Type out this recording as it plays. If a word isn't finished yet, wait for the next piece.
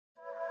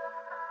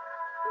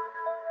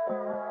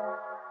What's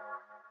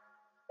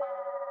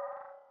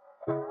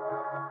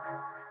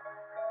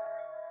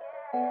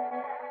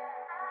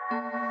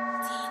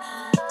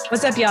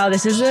up, y'all?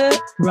 This is the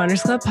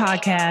Runners Club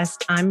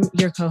podcast. I'm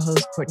your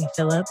co-host, Courtney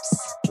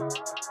Phillips.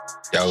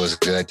 Yo, what's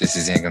good? This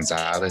is Ian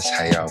Gonzalez.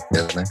 How y'all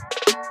feeling?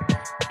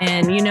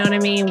 And you know what I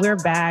mean? We're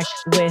back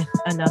with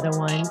another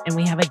one, and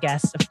we have a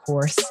guest, of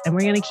course. And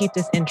we're going to keep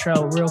this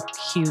intro real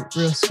cute,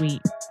 real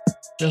sweet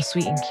and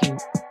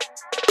cute.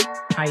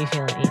 How you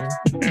feeling, Ian?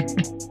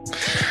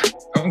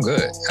 I'm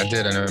good. I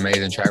did an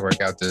amazing track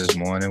workout this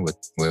morning with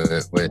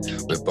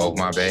both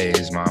my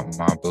bays, my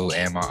boo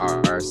and my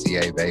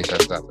RCA bae.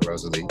 Shout out to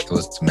Rosalie. It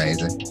was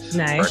amazing.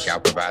 Nice.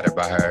 Workout provided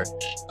by her.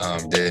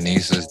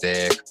 Denise was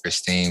there.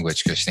 Christine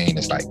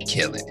is like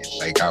killing it.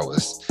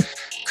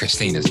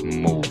 Christine is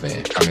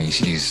moving. I mean,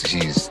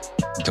 she's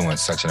doing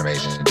such an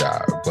amazing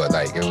job. But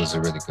like, it was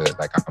a really good.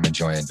 Like, I'm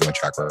enjoying doing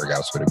track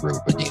workouts with a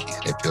group again.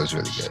 It feels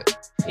really good.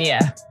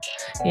 Yeah.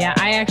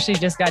 I actually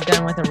just got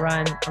done with a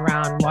run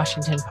around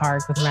Washington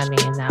Park with Remy,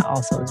 and that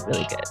also was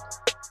really good.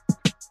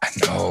 I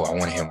know. I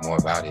want to hear more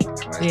about it. I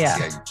want to see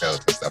how you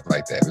felt and stuff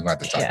like that. We're going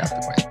to have to talk after.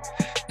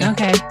 Yeah.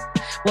 Okay.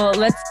 Well,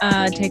 let's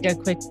take a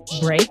quick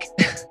break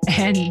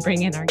and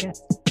bring in our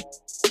guest.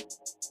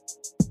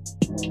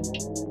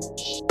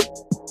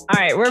 All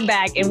right, we're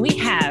back, and we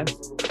have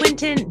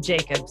Quinton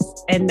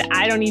Jacobs. And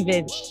I'm going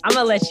to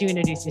let you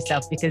introduce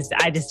yourself because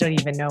I just don't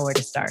even know where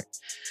to start.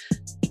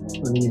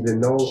 Don't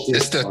even know.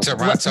 It's the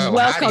Toronto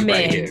welcome in.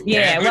 Right here.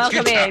 Yeah,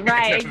 welcome in.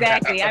 Right,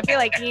 exactly. I feel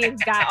like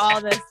Ian's got all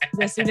the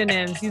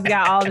pseudonyms. He's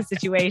got all the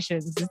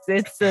situations.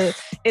 It's the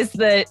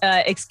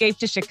escape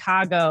to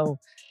Chicago,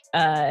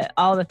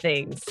 all the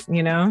things,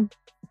 you know?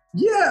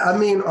 Yeah, I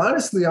mean,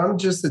 honestly, I'm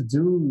just a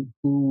dude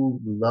who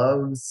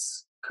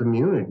loves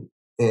community.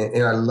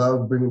 And I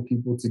love bringing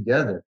people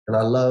together. And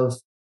I love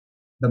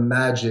the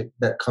magic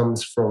that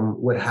comes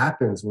from what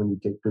happens when you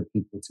get good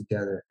people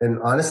together. And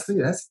honestly,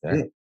 that's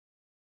it.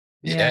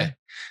 Yeah.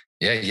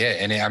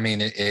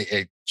 And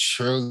it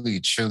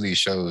truly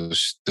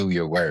shows through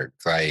your work.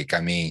 Like,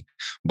 I mean,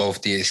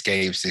 both the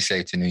escape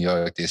to New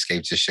York, the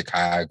escape to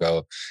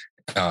Chicago,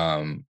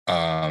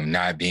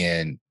 not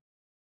being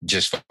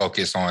just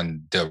focused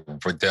on the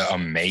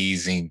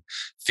amazing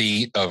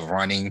feat of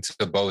running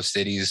to both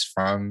cities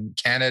from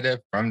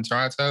Canada, from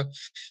Toronto.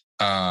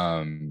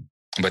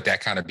 But that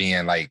kind of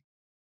being like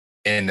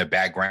in the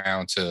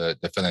background to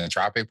the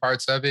philanthropic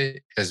parts of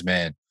it has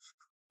been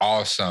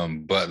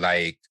awesome. But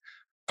like,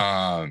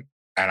 and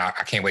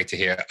I can't wait to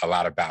hear a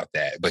lot about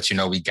that. But, you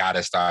know, we got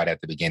to start at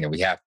the beginning.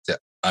 We have to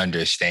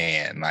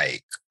understand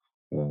like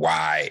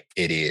why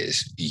it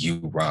is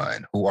you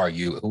run. Who are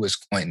you? Who is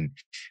Quinton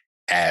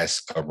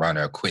as a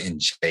runner? Quinton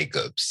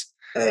Jacobs.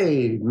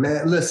 Hey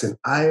man, listen,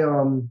 I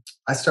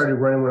started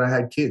running when I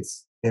had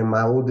kids, and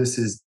my oldest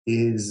is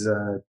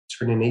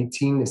turning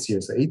 18 this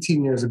year. So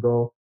 18 years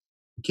ago,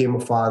 became a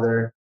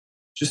father,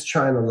 just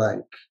trying to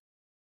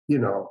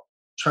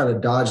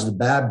dodge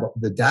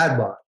the dad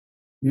bod,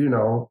 you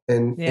know,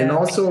 and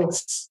also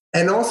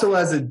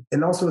as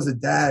a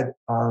dad,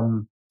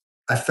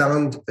 I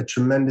found a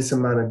tremendous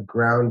amount of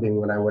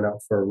grounding when I went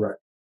out for a run.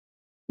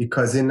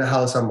 Because in the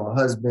house, I'm a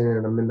husband,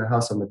 and I'm in the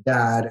house, I'm a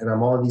dad, and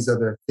I'm all these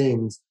other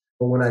things.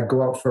 But when I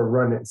go out for a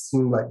run, it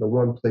seemed like the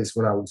one place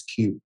when I was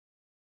cute.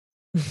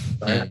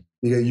 Right?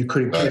 You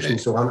couldn't catch me,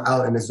 so I'm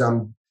out, and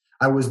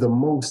I was the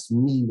most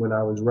me when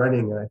I was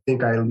running, and I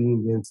think I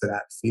leaned into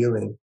that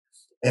feeling,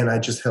 and I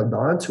just held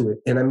on to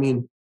it. And I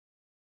mean,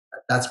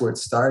 that's where it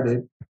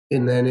started.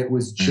 And then it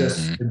was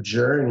just a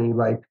journey,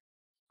 like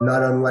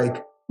not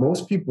unlike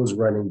most people's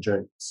running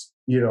journeys.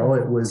 You know,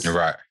 it was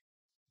right.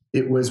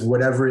 It was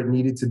whatever it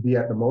needed to be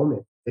at the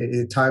moment.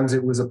 At times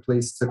it was a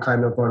place to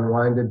kind of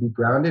unwind and be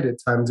grounded. At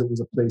times it was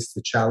a place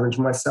to challenge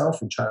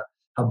myself and try,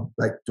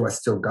 do I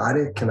still got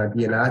it? Can I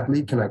be an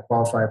athlete? Can I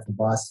qualify for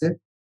Boston?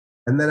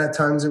 And then at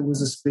times it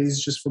was a space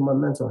just for my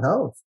mental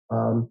health.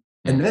 And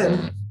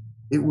then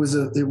it was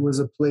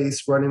a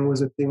place, running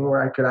was a thing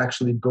where I could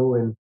actually go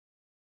and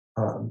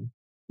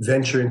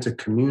venture into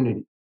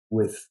community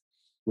with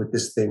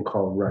this thing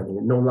called running.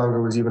 It no longer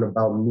was even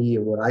about me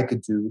and what I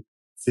could do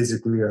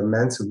physically or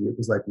mentally. It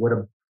was like, what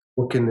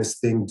can this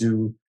thing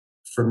do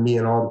for me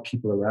and all the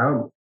people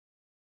around me?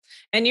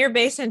 And you're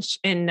based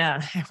in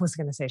I was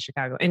going to say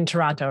Chicago, in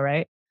Toronto,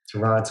 right?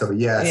 Toronto,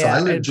 yeah. So I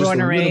live just a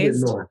little bit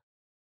north.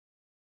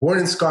 Born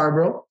in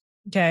Scarborough.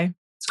 Okay.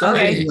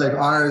 Scarborough is like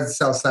our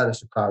south side of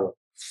Chicago.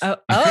 Oh,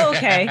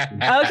 okay.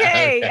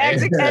 Okay.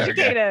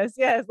 Educate us.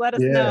 Yes, let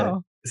us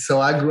know.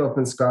 So I grew up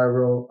in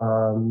Scarborough.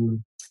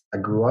 I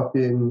grew up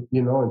in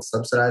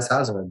subsidized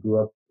housing. I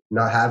grew up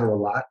not having a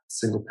lot,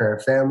 single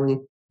parent family.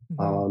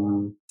 But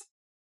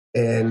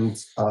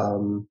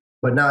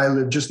now I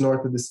live just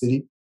north of the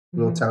city, a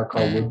little town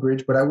called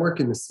Woodbridge, but I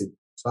work in the city.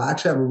 So I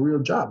actually have a real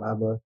job. I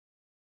have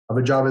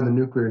a job in the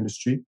nuclear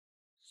industry.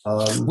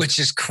 Which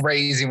is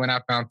crazy when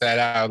I found that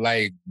out.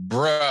 Like,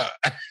 bruh.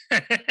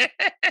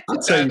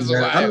 I'll tell you,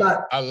 man,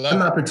 I'm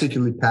not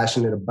particularly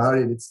passionate about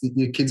it. It's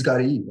your kids got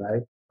to eat,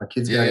 right? My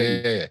kids got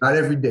to eat. Not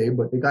every day,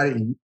 but they got to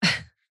eat.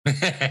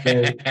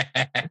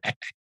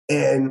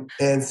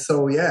 And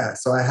so yeah,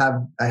 so I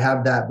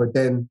have that, but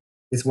then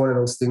it's one of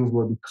those things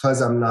where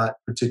because I'm not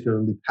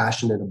particularly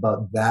passionate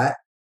about that,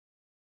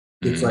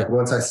 it's like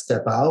once I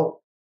step out,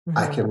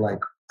 I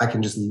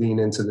can just lean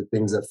into the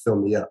things that fill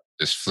me up.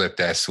 Just flip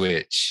that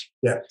switch.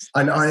 Yeah,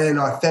 and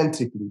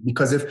authentically,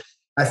 because if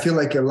I feel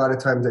like a lot of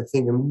times I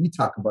think, and we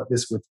talk about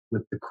this with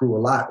the crew a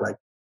lot, like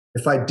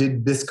if I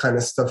did this kind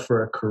of stuff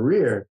for a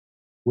career,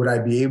 would I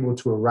be able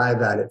to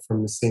arrive at it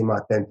from the same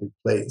authentic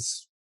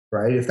place,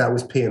 right? If that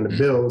was paying the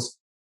bills,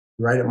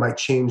 right, it might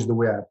change the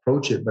way I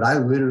approach it. But I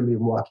literally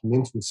am walking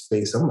into a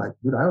space, I'm like,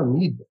 dude, I don't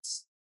need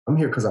this. I'm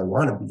here because I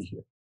want to be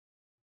here.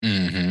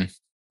 Mm-hmm.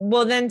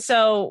 Well, then,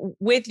 so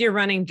with your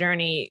running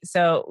journey,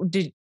 so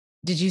did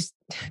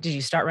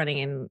you start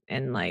running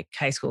in like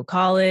high school,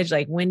 college?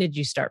 Like, when did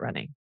you start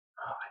running?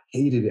 Oh, I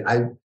hated it.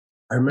 I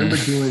remember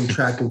doing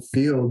track and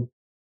field.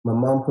 My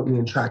mom put me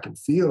in track and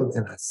field,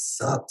 and I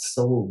sucked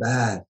so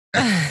bad.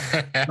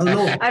 I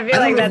feel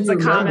like that's a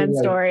common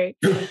story.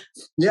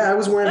 Yeah, I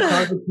was wearing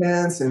cargo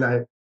pants, and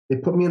they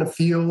put me in a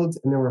field,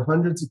 and there were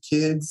hundreds of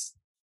kids,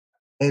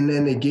 and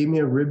then they gave me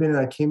a ribbon, and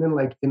I came in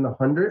like in the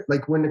 100.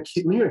 Like when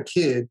you're a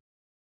kid,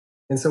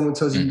 and someone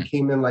tells you you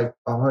came in like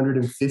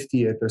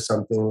 150th or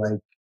something, like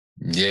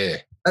yeah,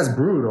 that's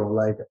brutal.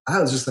 Like I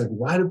was just like,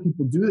 why do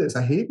people do this?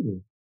 I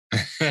hated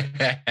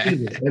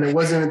it. And it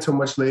wasn't until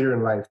much later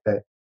in life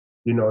that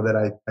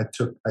that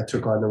I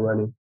took on the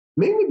running,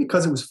 mainly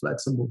because it was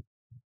flexible.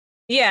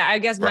 Yeah, I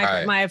guess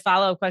my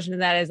follow-up question to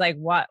that is like,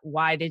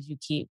 why did you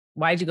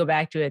go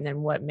back to it, and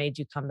then what made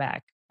you come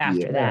back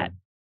after that?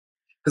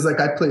 Because like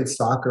I played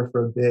soccer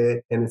for a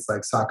bit, and it's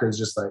like soccer is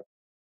just like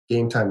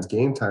game time's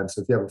game time.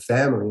 So if you have a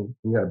family and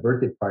you got a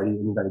birthday party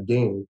and you got a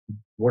game,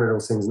 one of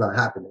those things not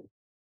happening.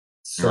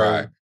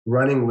 So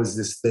running was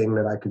this thing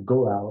that I could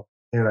go out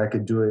and I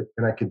could do it,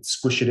 and I could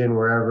squish it in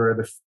wherever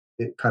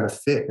it kind of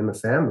fit in the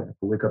family. I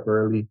could wake up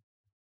early.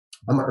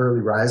 I'm an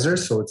early riser,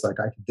 so it's like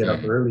I could get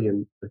up early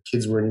and the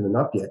kids weren't even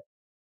up yet.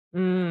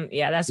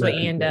 Yeah, that's what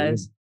Ian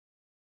does.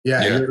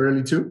 Yeah, you're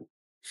early too?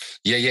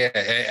 Yeah.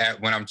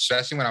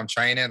 Especially when I'm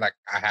training, like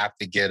I have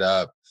to get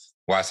up.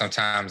 Why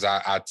sometimes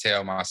I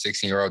tell my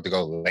 16-year-old to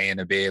go lay in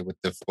the bed with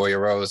the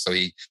 4-year-old so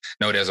he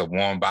know there's a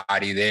warm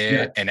body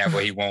there, and that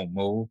way he won't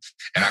move.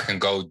 And I can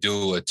go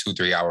do a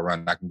 2-3 hour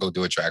run. I can go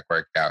do a track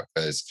workout,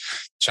 because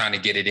trying to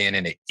get it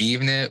in the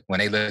evening when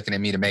they looking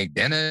at me to make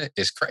dinner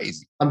is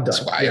crazy. I'm done.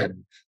 Yeah.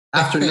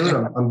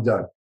 Afternoon, I'm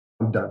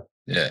done.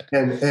 Yeah.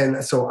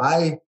 And so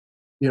I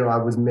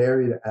was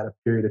married at a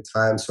period of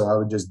time, so I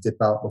would just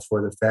dip out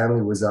before the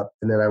family was up.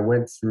 And then I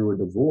went through a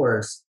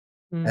divorce.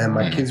 And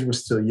my kids were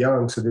still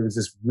young. So there was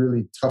this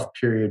really tough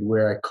period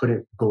where I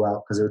couldn't go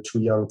out because they were too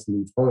young to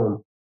leave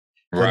home.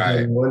 Right.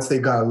 And once they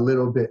got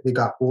they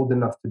got old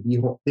enough to be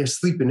home, they're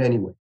sleeping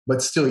anyway.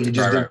 But still, you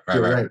just didn't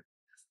feel right.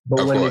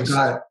 But when they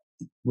got,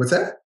 what's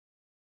that?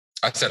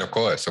 I said, of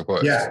course.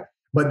 Yeah.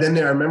 But then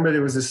I remember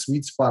there was a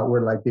sweet spot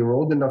where like they were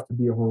old enough to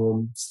be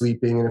home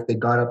sleeping. And if they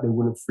got up, they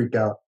wouldn't freak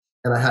out.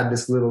 And I had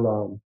this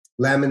little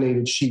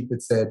laminated sheet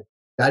that said,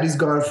 Daddy's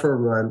gone for a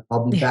run.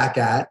 I'll be back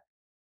at.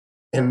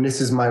 And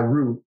this is my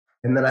route.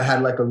 And then I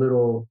had like a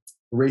little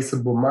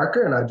erasable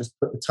marker, and I just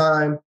put the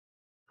time,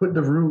 put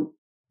the route,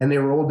 and they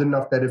were old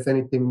enough that if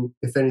anything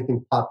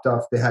popped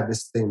off, they had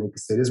this thing they could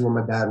say, "This is where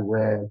my dad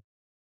ran."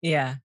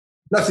 Yeah.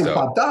 Nothing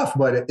popped off,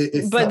 but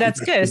but that's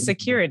good.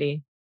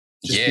 Security.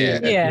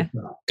 Yeah.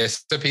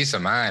 It's a peace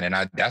of mind,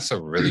 and that's a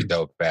really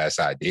dope ass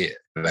idea.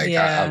 Like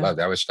I love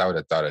that. I wish I would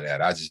have thought of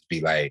that. I'd just be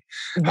like,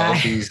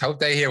 hope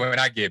they hear when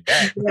I get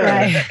back.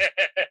 Right. I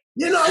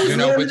was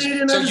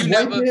laminated and I just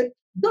wiped it.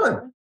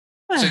 Done.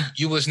 So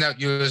you was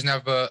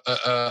never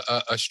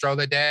a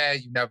stroller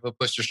dad? You never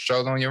pushed a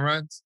stroller on your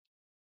runs?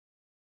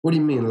 What do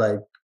you mean? Like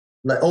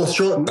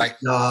stroller?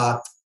 Nah,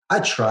 I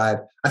tried.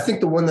 I think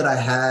the one that I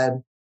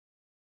had,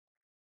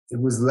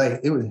 it was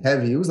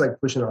heavy. It was like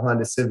pushing a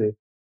Honda Civic.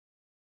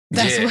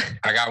 I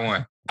got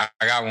one. All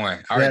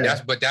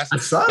right, but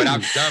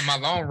I've done my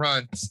long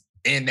runs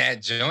in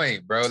that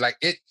joint, bro. Like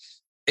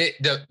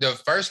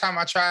the first time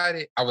I tried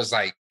it, I was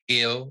like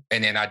ill,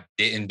 and then I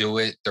didn't do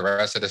it the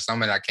rest of the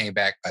summer. And I came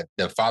back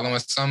the following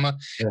summer,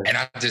 and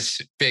I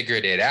just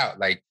figured it out.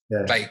 Like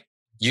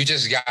you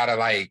just gotta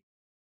like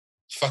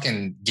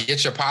fucking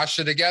get your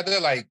posture together,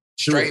 like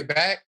straight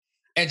back,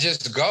 and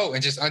just go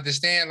and just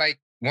understand like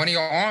one of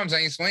your arms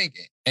ain't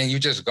swinging, and you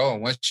just go.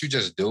 And once you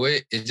just do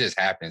it, it just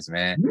happens,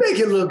 man. You make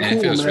it look cool,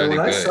 man. Really when good.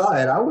 I saw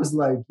it, I was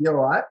like,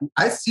 yo,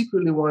 I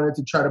secretly wanted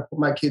to try to put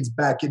my kids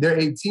back. They're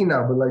 18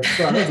 now, but like,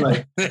 so I was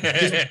like,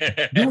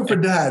 just do it for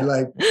dad.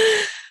 Like,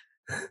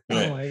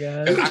 oh my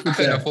God. I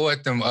couldn't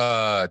afford them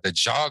the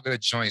jogger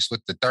joints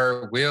with the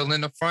third wheel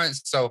in the front.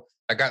 So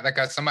I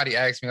got somebody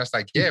asked me, I was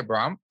like, yeah,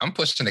 bro, I'm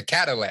pushing a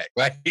Cadillac.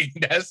 Like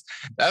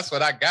that's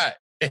what I got.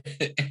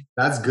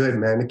 That's good,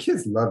 man. The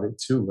kids love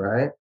it too,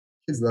 right?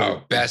 Kids love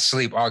it. Best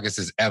sleep August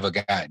has ever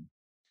gotten.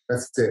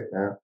 That's it,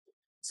 man.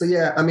 So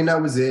yeah, I mean,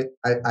 that was it.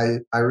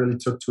 I really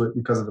took to it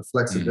because of the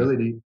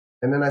flexibility.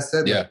 And then I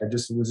said, it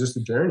was just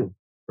a journey,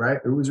 right?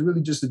 It was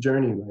really just a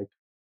journey. Like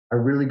I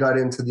really got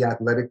into the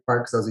athletic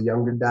part because I was a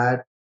younger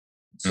dad.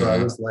 So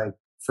I was like,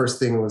 first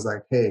thing was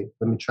like, hey,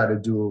 let me try to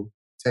do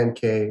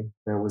 10K.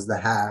 And it was the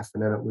half,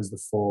 and then it was the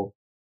full.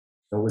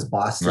 It was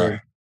Boston.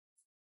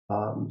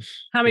 How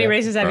many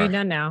races have you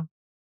done now?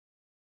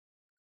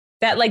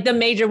 That like the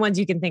major ones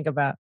you can think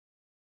about.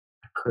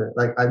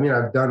 Like, I mean,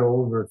 I've done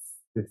over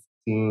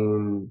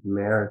 15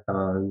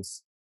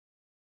 marathons.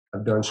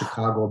 I've done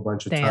Chicago a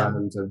bunch of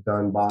times. I've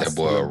done Boston. That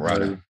boy a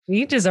runner.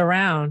 You just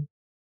around.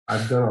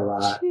 I've done a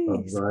lot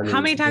of running. How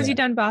many times you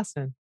done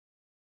Boston?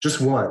 Just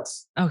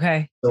once.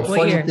 Okay. The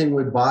funny thing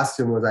with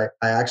Boston was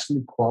I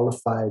actually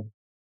qualified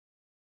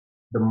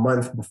the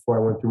month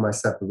before I went through my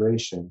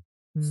separation.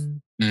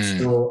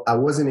 So I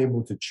wasn't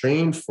able to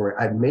train for it.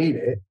 I made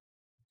it.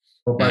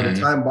 But by the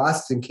time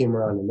Boston came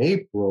around in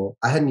April,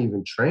 I hadn't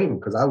even trained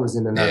because I was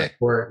in and out of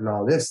court and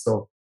all this.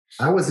 So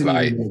I wasn't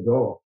even going to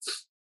go.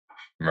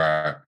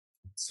 Right.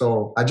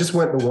 So I just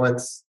went the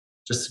once,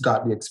 just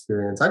got the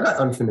experience. I got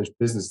unfinished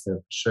business there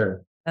for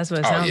sure. That's what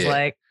it sounds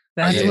like.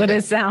 That's what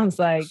it sounds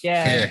like.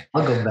 Yeah.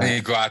 I'll go back. Then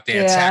you go out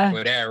there and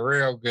tackle that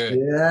real good.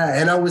 Yeah.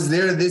 And I was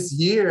there this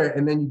year,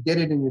 and then you get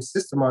it in your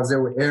system. I was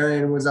there with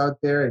Aaron was out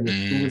there, and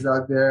Crew was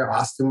out there.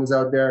 Austin was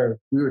out there.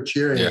 We were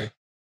cheering. Yeah.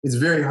 It's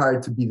very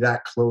hard to be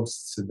that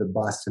close to the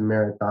Boston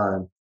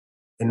Marathon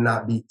and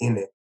not be in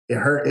it. It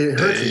hurts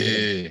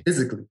me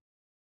physically.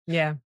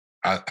 Yeah.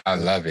 I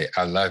love it.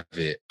 I love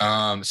it.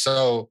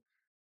 So,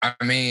 I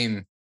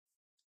mean,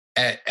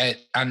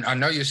 I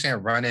know you're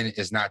saying running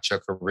is not your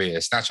career.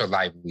 It's not your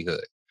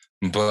livelihood.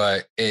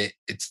 But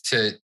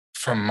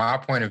from my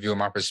point of view,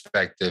 my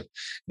perspective,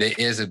 there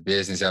is a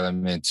business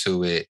element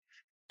to it.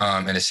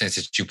 In the sense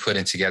that you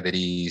putting together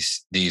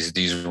these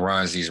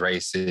runs, these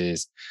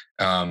races,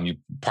 you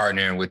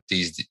partnering with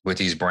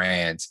these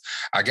brands.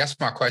 I guess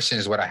my question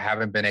is what I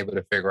haven't been able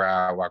to figure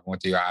out while going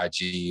through your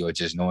IG or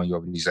just knowing you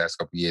over these last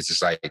couple of years.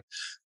 It's like,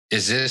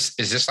 is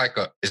this like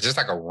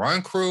a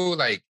run crew?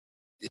 Like,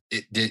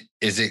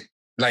 is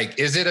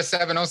it a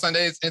 7 on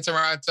Sundays in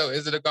Toronto?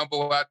 Is it a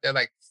gumbo out there?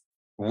 Like,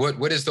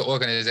 what is the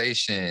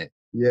organization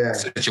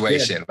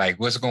situation? Yeah. Like,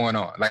 what's going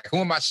on? Like, who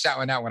am I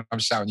shouting out when I'm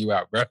shouting you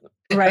out, bro?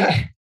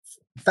 Right.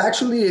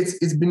 Factually,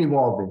 it's been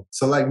evolving.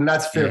 So like,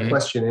 that's a fair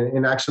question.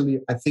 And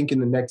actually, I think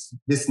in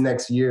this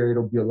next year,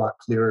 it'll be a lot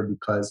clearer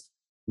because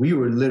we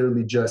were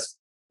literally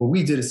when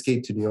we did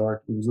Escape to New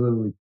York, it was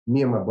literally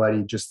me and my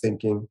buddy just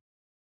thinking,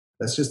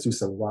 let's just do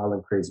some wild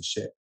and crazy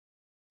shit.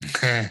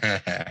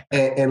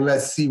 and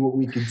let's see what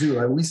we can do.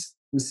 Like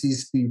we see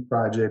Speed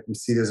Project. We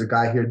see there's a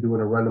guy here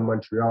doing a run in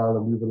Montreal,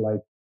 and we were like,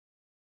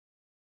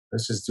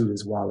 let's just do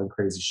this wild and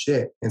crazy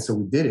shit. And so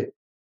we did it.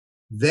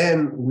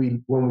 Then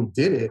when we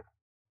did it,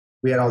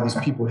 we had all these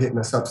people hitting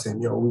us up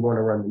saying, yo, we want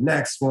to run the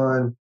next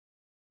one.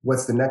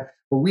 What's the next?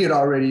 But we had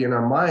already in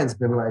our minds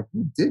been like,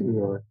 we did New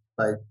York.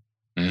 Like,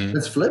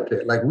 let's flip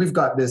it. Like, we've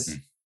got this,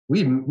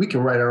 we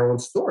can write our own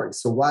story.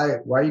 So why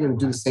are you going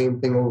to do the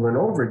same thing over and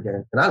over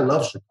again? And I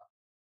love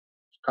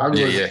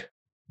Chicago.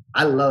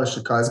 I love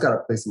Chicago. It's got a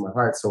place in my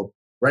heart. So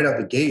right out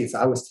the gates,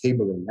 I was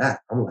tabling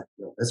that. I'm like,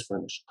 yo, let's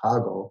run to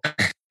Chicago.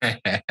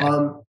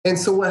 And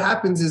so what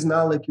happens is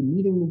now, like, you're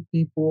meeting with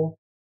people,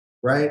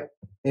 right?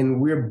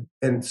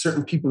 And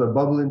certain people are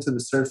bubbling to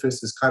the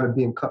surface is kind of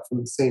being cut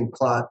from the same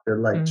cloth. They're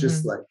like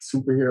just like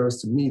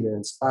superheroes to me.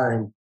 They're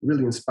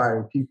really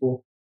inspiring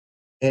people.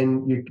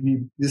 And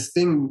this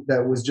thing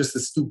that was just a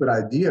stupid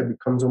idea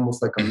becomes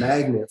almost like a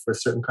magnet for a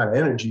certain kind of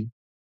energy.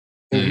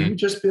 And we've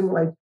just been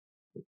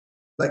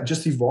like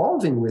just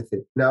evolving with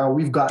it. Now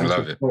we've gotten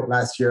to a point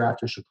last year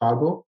after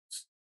Chicago.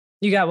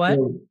 You got what?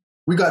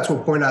 We got to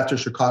a point after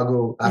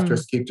Chicago, after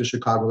Escape to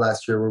Chicago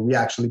last year, where we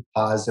actually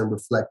paused and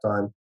reflect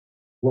on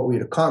what we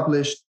had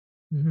accomplished.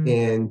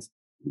 And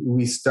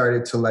we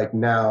started to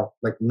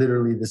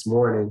literally this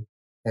morning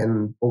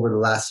and over the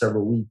last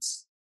several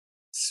weeks,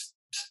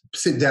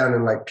 sit down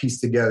and like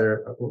piece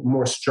together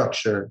more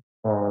structure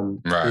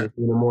in a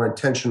more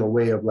intentional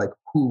way of like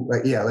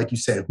like you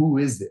said, who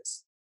is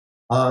this?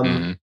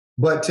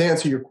 But to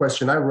answer your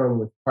question, I run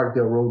with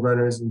Parkdale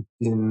Roadrunners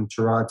in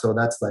Toronto.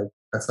 That's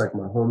like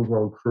my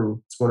homegrown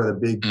crew. It's one of the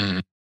big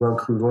run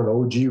crews, one of the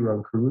OG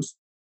run crews.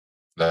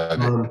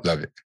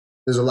 Love it.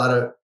 There's a lot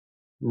of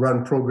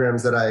run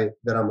programs that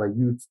I'm a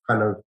youth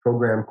kind of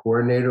program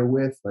coordinator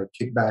with, like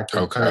Kickback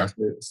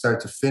and start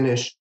to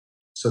finish.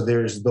 So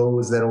there's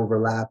those that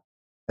overlap.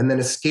 And then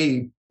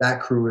Escape,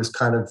 that crew is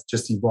kind of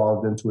just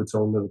evolved into its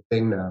own little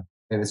thing now.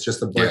 And it's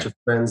just a bunch of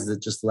friends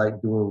that just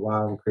like doing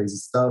wild and crazy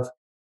stuff.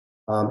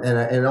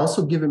 And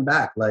also giving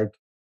back. Like,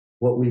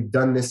 what we've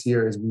done this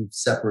year is we've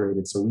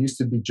separated. So we used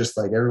to be just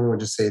like, everyone would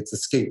just say it's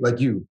Escape,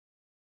 like you.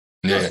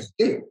 Yeah.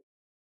 Escape.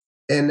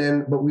 And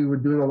then, but we were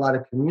doing a lot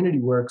of community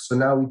work. So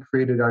now we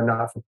created our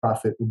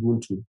not-for-profit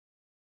Ubuntu.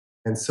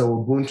 And so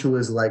Ubuntu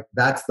is like,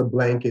 that's the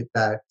blanket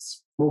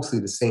that's mostly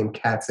the same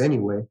cats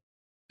anyway.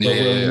 But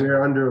when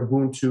we're under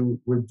Ubuntu,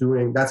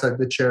 that's like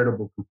the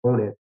charitable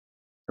component.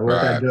 And what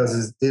that does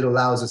is it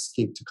allows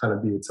Escape to kind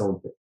of be its own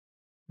thing.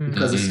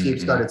 Because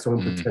Escape's got its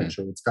own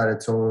potential. It's got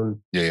its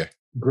own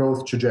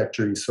growth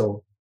trajectory.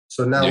 So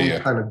now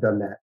we've kind of done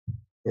that.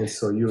 And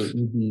so you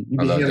be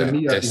I love healing that.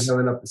 me up, you're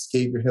healing up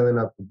Escape, you're healing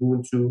up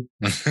Ubuntu,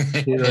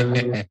 you know what I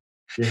mean?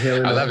 You're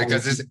healing I up love it all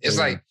because these it's things.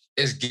 like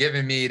it's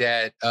giving me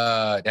that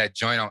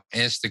joint on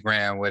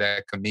Instagram with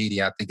that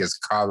comedian. I think it's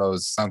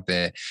Carlos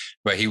something,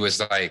 but he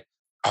was like,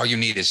 all you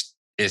need is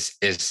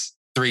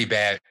three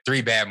bad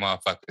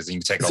motherfuckers and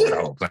you take over the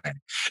whole planet.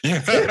 And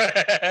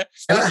I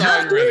That's all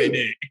have you really three.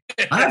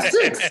 need. I have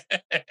six.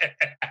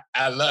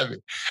 I love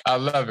it. I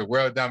love it.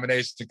 World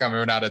domination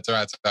coming out of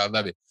Toronto. I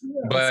love it.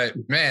 Yeah, But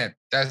man,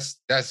 that's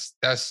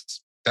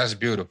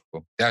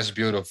beautiful. That's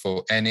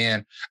beautiful. And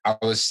then I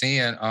was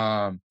seeing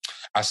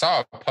I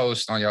saw a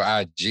post on your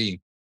IG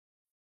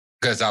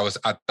because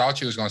I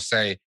thought you was gonna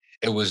say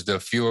it was the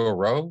Fewer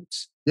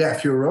Roads. Yeah,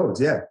 Fewer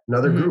Roads. Yeah,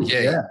 another group.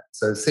 Yeah. Yeah.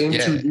 So same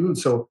two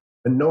dudes. So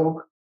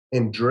Anoke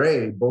and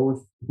Dre,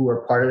 both who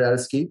are part of that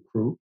Escape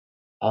crew.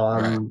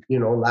 Right. You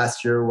know,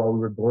 last year while we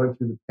were going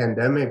through the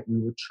pandemic,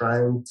 we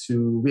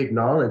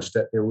acknowledged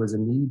that there was a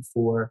need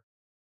for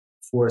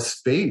a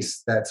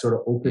space that sort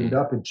of opened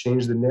up and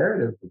changed the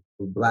narrative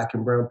for Black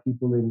and brown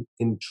people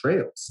in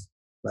trails,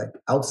 like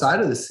outside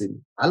of the city.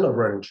 I love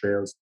running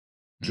trails.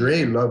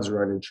 Dre loves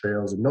running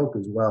trails, and Nope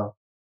as well.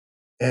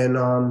 And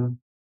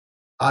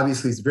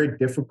obviously it's very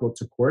difficult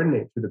to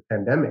coordinate through the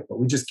pandemic, but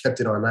we just kept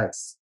it on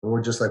ice. And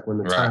we're just like, when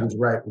the time's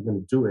right, we're going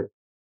to do it.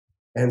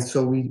 And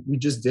so we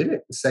just did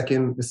it. The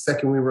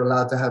second we were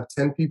allowed to have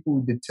 10 people,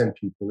 we did 10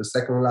 people. The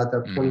second we were allowed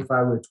to have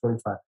 25, we had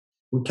 25.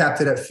 We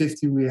capped it at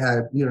 50, we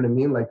had, you know what I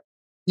mean? Like,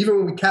 even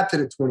when we capped it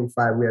at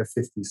 25, we had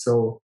 50.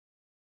 So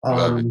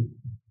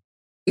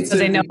it's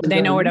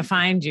they know where to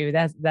find you.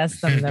 That's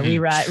something that we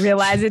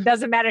realize. It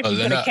doesn't matter if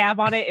you put a cap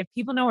on it. If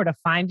people know where to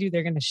find you,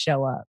 they're going to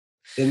show up.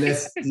 And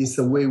it's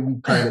the way we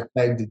kind of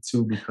pegged it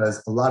too,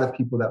 because a lot of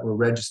people that were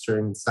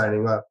registering and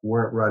signing up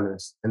weren't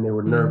runners and they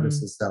were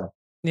nervous as hell.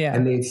 Yeah.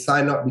 And they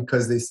sign up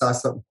because they saw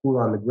something cool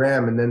on the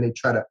gram, and then they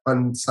try to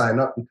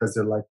unsign up because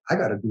they're like, I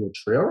got to do a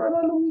trail run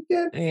on the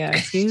weekend. Yeah,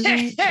 excuse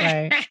me.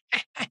 Right.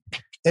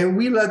 And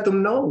we let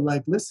them know,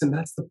 like, listen,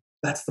 that's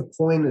the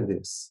point of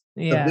this.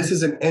 Yeah. So this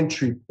is an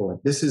entry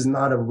point. This is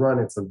not a run,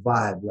 it's a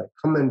vibe. Like,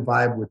 come and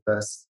vibe with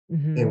us.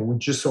 And we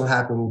just so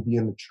happen we'll be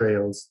in the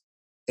trails.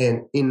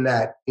 And in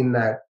that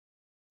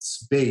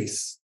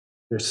space,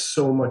 there's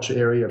so much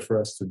area for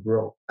us to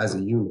grow as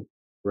a unit,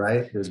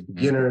 right? There's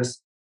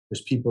beginners.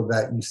 There's people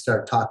that you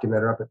start talking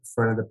that are up at the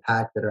front of the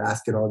pack that are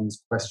asking all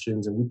these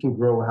questions, and we can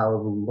grow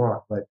however we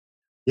want. But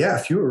yeah,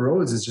 Fewer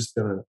Roads has just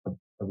been a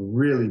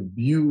really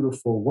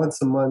beautiful,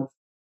 once a month,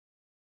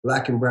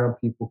 Black and brown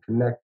people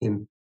connect.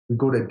 And we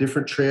go to a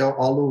different trail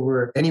all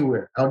over,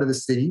 anywhere out of the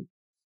city.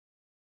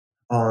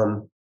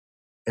 And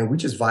we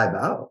just vibe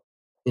out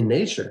in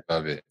nature.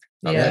 Love it.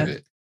 I love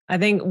it. I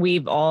think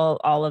we've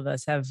all of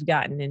us have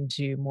gotten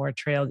into more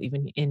trails,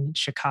 even in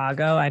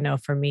Chicago. I know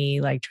for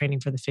me, like training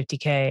for the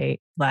 50K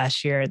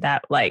last year,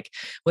 that like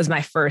was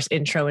my first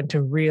intro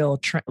into real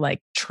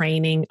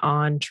training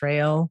on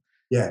trail.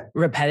 Yeah.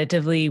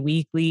 Repetitively,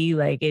 weekly,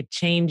 like it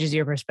changes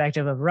your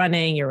perspective of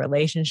running, your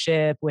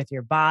relationship with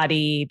your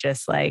body,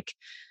 just like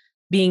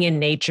being in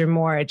nature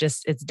more.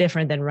 It's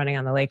different than running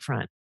on the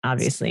lakefront,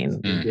 obviously.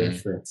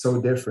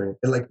 So different.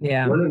 And like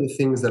one of the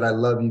things that I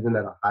love even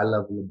at a high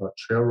level about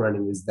trail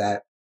running is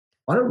that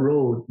on a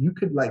road, you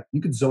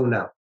could zone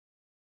out.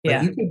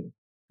 Like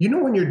you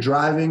know, when you're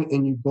driving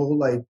and you go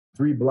like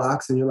 3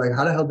 blocks and you're like,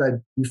 how the hell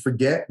you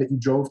forget that you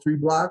drove 3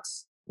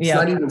 blocks? It's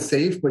not even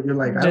safe, but you're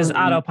like, just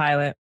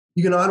autopilot.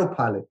 You can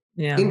autopilot.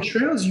 Yeah. In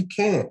trails, you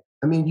can't.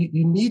 I mean,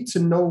 you need to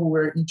know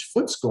where each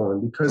foot's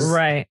going, because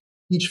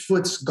each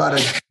foot's got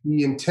to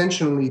be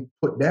intentionally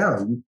put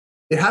down.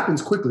 It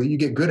happens quickly. You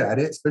get good at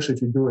it, especially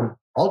if you're doing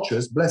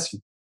ultras. Bless you.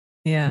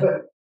 Yeah.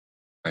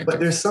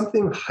 But there's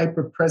something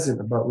hyper present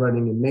about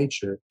running in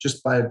nature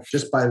just by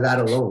that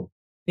alone.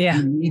 Yeah.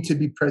 You need to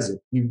be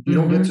present. You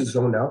don't get to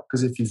zone out,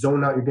 because if you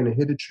zone out, you're going to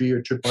hit a tree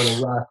or trip on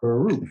a rock or a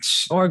root.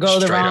 Or go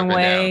the wrong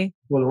way.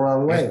 Go the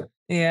wrong way.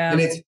 Yeah.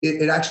 And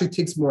it actually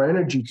takes more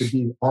energy to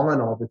be on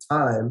all the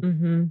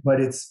time,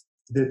 but it's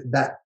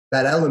that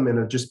element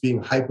of just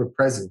being hyper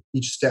present.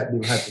 Each step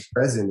being hyper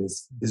present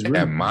is really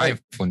that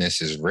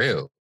mindfulness is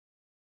real.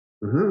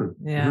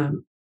 Yeah.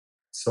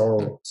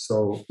 So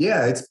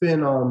yeah, it's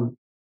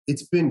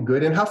been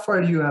good. And how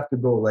far do you have to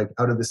go, like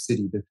out of the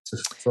city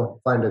to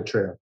find a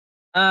trail?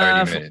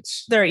 30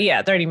 minutes.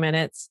 30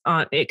 minutes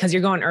on it, because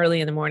you're going early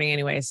in the morning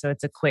anyway, so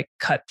it's a quick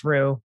cut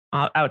through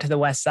out to the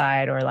west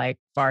side or like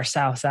far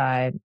south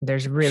side.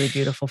 There's really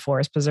beautiful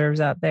forest preserves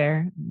out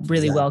there.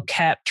 Really well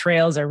kept.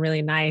 Trails are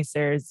really nice.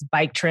 There's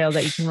bike trails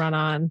that you can run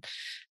on.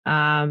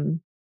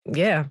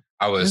 Yeah.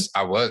 I was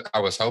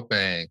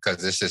hoping,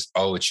 because this is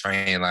old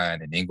train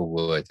line in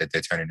Inglewood that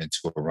they're turning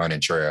into a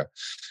running trail.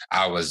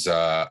 I was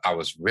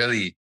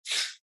really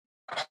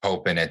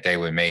hoping that they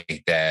would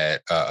make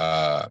that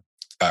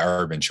an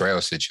urban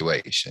trail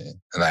situation.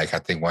 Like, I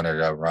think one of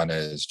the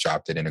runners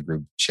dropped it in a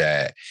group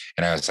chat,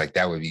 and I was like,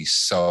 that would be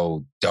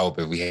so dope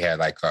if we had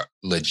like a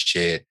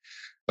legit,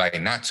 like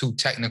not too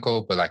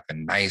technical, but like a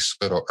nice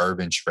little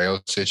urban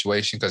trail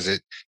situation. Because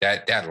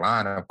that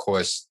line, of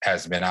course,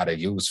 has been out of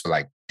use for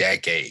like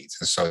decades.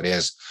 And so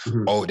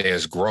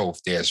there's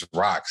growth, there's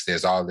rocks,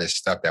 there's all this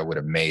stuff that would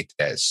have made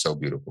that so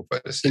beautiful for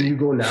the city. Can you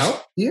go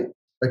now? Yeah.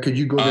 Like, could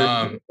you go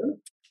there?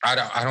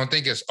 I don't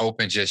think it's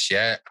open just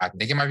yet. I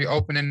think it might be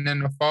opening in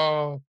the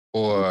fall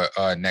or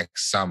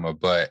next summer,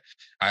 but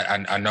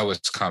I know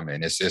it's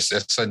coming.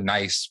 It's a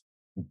nice,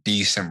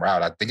 decent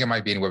route. I think it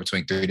might be anywhere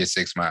between 3 to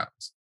 6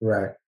 miles.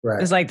 Right.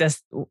 It's like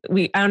this.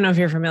 I don't know if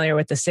you're familiar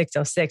with the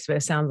 606, but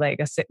it sounds like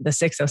the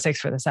 606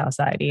 for the South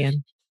Side,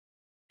 Ian,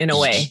 in a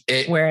way,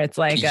 where it's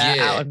like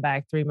out and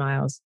back 3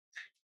 miles.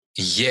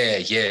 Yeah.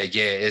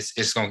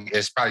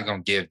 It's probably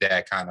gonna give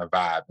that kind of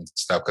vibe and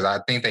stuff, because I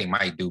think they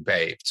might do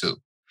pave too.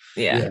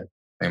 Yeah.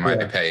 They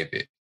might pave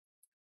it.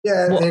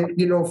 Yeah, well, and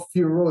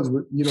few roads.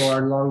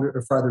 Our longer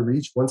or farther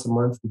reach. Once a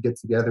month, we get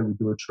together. We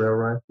do a trail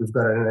run. We've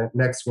got our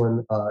next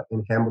one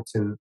in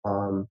Hamilton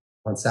on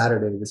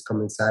Saturday. This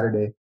coming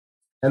Saturday.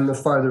 And the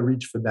farther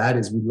reach for that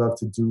is we'd love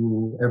to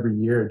do every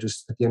year,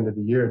 just at the end of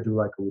the year, do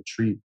like a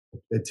retreat.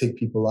 They take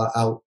people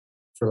out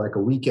for like a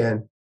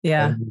weekend.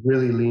 Yeah. And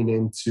really lean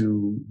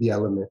into the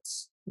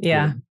elements.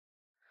 Yeah.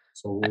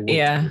 So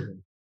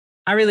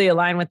I really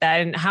align with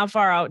that. And how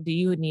far out do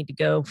you need to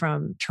go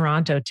from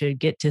Toronto to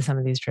get to some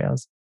of these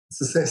trails?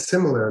 It's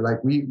similar.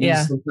 Like we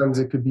sometimes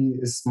it could be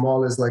as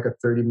small as like a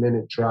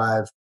 30-minute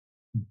drive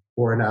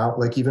or an hour,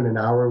 like even an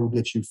hour will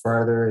get you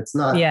farther. It's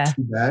not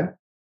too bad.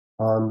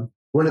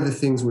 One of the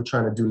things we're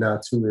trying to do now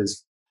too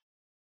is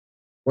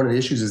one of the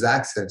issues is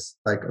access.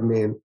 Like, I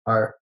mean,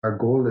 our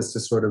goal is to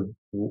sort of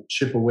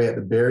chip away at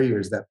the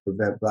barriers that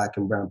prevent Black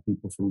and brown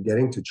people from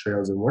getting to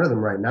trails. And one of them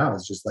right now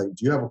is just like,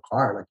 do you have a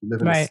car? Like, you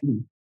live in a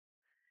city.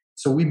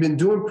 So we've been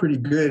doing pretty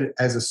good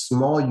as a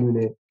small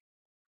unit,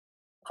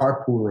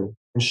 carpooling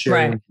and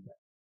sharing. Right.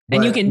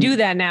 And you can do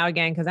that now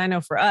again, because I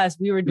know for us,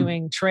 we were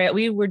doing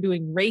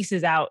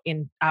races out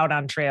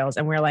on trails,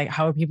 and we're like,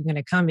 how are people going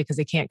to come because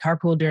they can't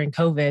carpool during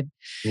COVID?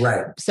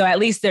 Right. So at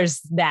least there's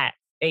that.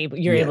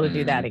 You're able to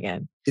do that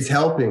again. It's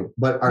helping.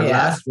 But our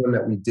last one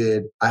that we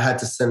did, I had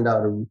to send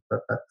out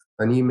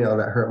an email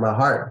that hurt my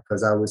heart,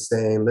 because I was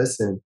saying,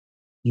 listen,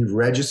 you've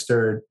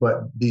registered,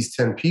 but these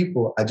 10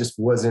 people,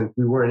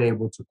 we weren't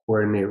able to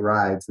coordinate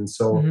rides. And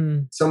so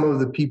some of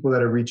the people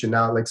that are reaching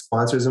out, like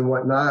sponsors and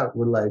whatnot,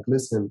 were like,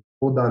 listen,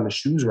 hold on the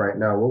shoes right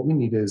now. What we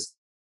need is,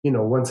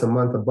 once a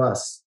month a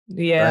bus.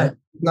 Yeah. Right?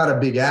 Not a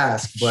big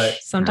ask, but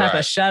some type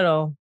of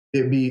shuttle.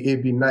 It'd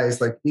be nice.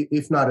 Like,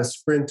 if not a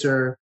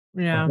Sprinter,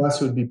 a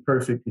bus would be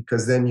perfect,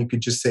 because then you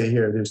could just say,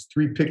 here, there's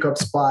 3 pickup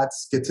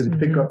spots, get to the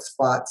pickup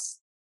spots.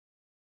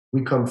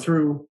 We come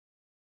through.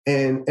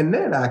 And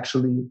then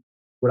actually,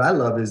 what I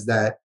love is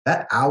that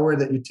hour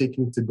that you're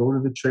taking to go to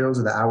the trails,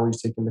 or the hour you're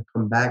taking to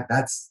come back,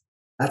 that's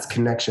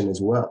connection as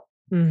well.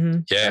 Mm-hmm.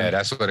 Yeah,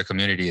 that's what a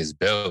community is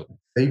built.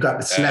 You got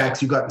the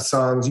snacks, you got the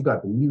songs, you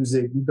got the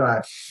music, you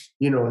got,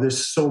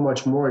 there's so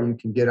much more you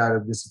can get out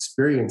of this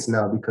experience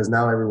now, because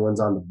now everyone's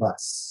on the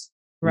bus.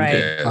 Right.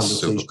 Yeah, it's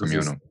super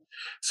communal.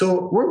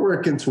 So we're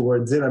working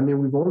towards it. I mean,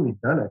 we've only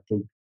done, I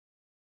think,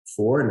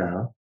 4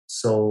 now.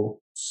 So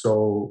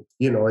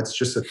it's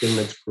just a thing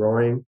that's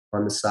growing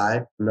on the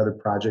side, another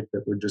project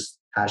that we're just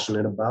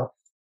passionate about.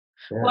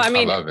 Yeah. Well, I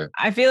mean, I love it.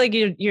 I feel like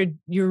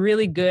you're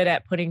really good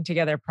at putting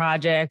together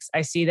projects.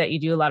 I see that you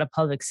do a lot of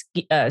public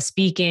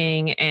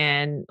speaking,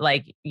 and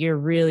like you're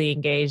really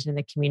engaged in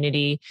the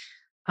community.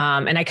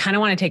 And I kind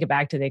of want to take it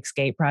back to the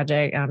Escape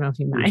project. I don't know if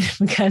you mind,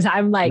 because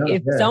I'm like,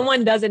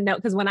 someone doesn't know,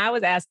 because when I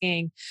was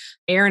asking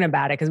Aaron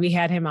about it, because we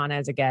had him on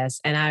as a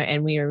guest,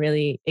 and we were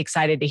really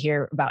excited to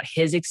hear about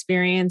his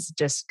experience,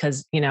 just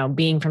because,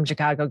 being from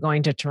Chicago,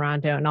 going to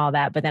Toronto and all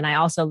that. But then I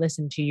also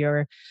listened to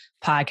your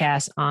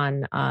podcast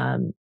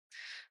on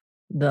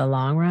the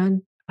long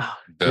run. Oh,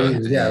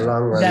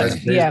 long run.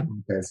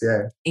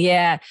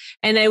 Yeah.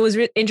 And it was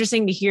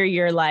interesting to hear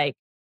your like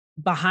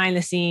behind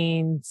the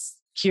scenes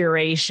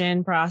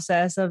curation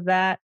process of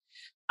that.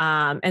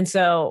 And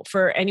so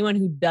for anyone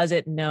who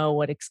doesn't know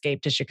what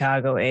Escape to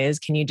Chicago is,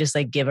 can you just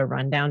like give a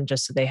rundown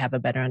just so they have a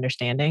better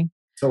understanding?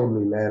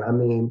 Totally, man. I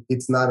mean,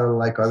 it's not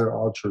unlike other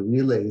ultra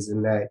relays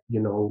in that,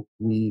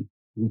 we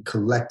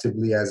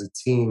collectively as a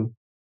team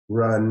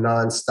run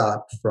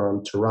nonstop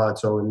from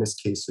Toronto, in this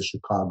case to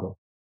Chicago.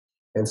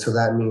 And so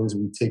that means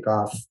we take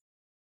off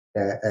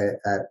at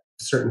a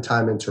certain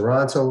time in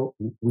Toronto.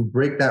 We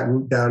break that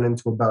route down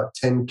into about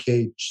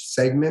 10K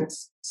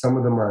segments. Some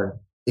of them are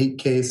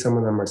 8K, some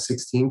of them are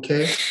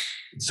 16K.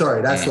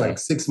 Sorry, that's like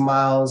 6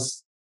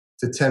 miles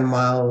to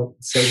 10-mile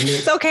segments.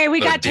 It's okay. We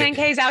got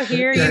 10Ks out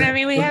here. You know what I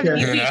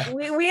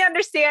mean? We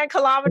understand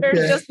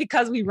kilometers just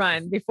because we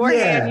run.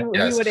 Beforehand,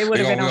 it would have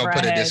been over our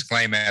put heads. A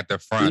disclaimer at the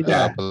front.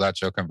 Pull out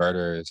your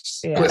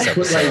converters. Put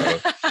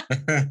like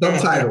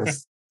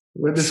subtitles.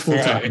 What is full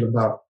talking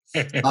about?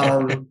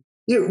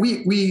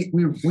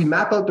 We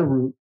map out the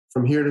route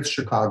from here to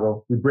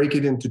Chicago. We break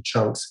it into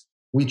chunks.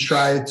 We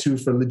try to,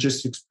 for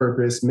logistics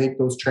purpose, make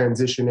those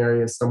transition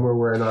areas somewhere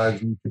where an RV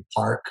could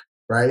park,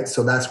 right?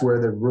 So that's where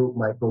the route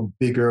might go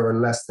bigger or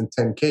less than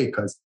 10K,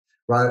 because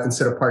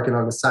instead of parking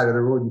on the side of the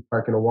road, you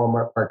park in a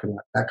Walmart parking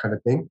lot, that kind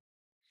of thing.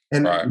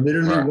 And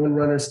literally one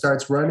runner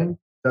starts running,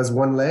 does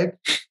one leg,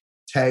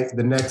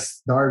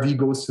 the RV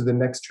goes to the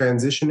next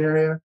transition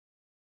area,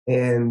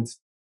 and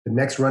the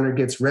next runner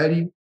gets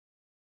ready,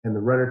 and the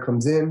runner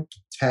comes in,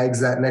 tags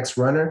that next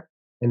runner,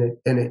 and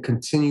it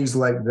continues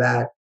like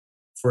that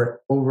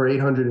for over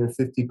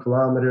 850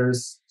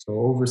 kilometers, so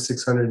over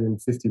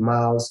 650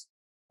 miles,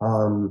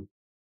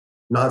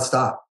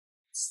 nonstop.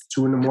 It's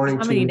 2 in the morning,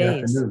 How 2 many in the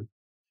days? afternoon.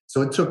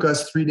 So it took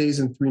us 3 days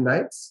and 3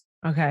 nights.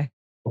 Okay.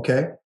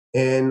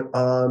 And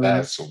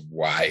that's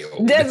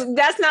wild.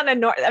 That's not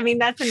a I mean,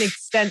 that's an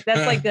extent.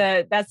 That's like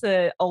that's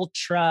a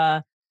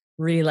ultra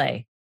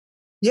relay.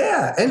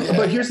 Yeah.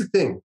 But here's the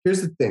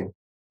thing.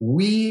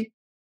 We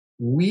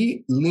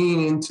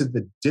lean into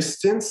the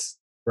distance,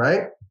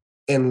 right?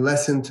 And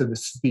less into the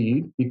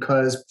speed,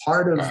 because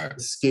part of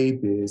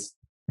Escape is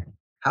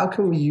how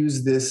can we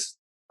use this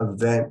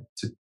event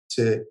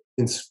to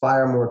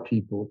inspire more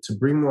people, to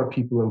bring more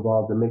people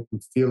involved and make them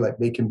feel like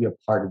they can be a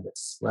part of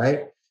this,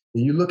 right?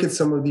 You look at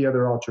some of the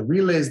other ultra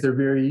relays, they're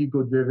very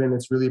ego driven.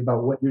 It's really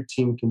about what your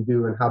team can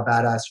do and how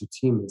badass your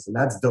team is. And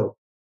that's dope.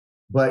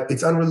 But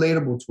it's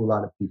unrelatable to a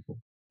lot of people.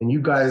 And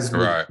you guys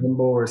with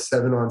Limbo or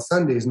 7 on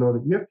Sundays know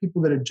that you have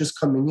people that are just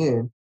coming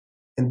in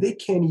and they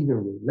can't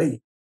even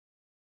relate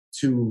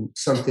to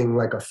something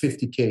like a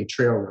 50K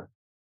trail run.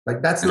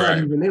 Like that's not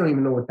even, they don't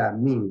even know what that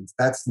means.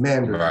 That's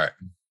Mandarin. Right.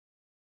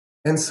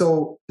 And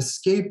so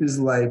Escape is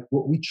like,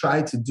 what we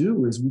try to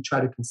do is we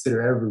try to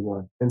consider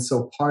everyone. And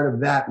so part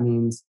of that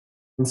means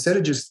instead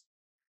of just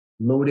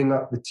loading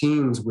up the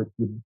teams with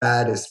your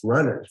baddest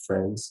runners,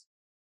 friends,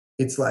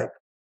 it's like,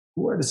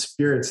 who are the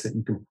spirits that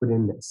you can put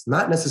in this?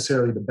 Not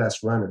necessarily the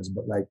best runners,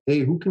 but like, hey,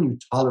 who can you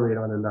tolerate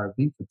on an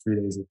RV for 3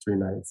 days and 3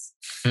 nights?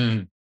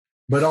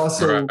 But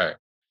also,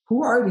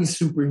 who are these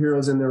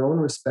superheroes in their own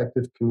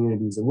respective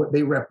communities and what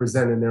they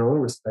represent in their own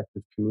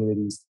respective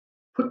communities?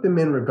 Put them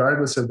in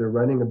regardless of their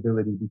running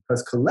ability,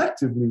 because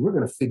collectively we're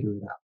going to figure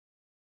it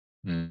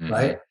out,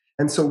 right?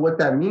 And so what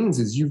that means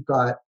is you've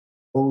got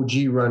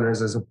OG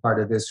runners as a part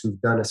of this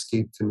who've done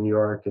Escape to New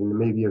York and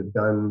maybe have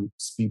done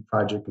Speed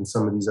Project and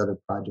some of these other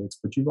projects.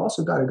 But you've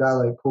also got a guy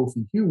like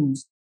Kofi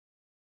Hughes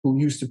who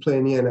used to play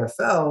in the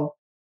NFL,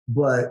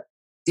 but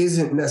is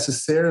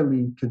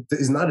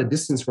not a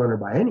distance runner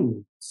by any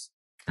means.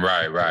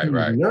 Right.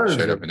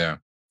 Straight up and down.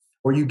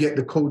 Or you get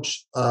the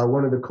coach,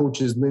 one of the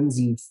coaches,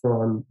 Lindsay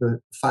from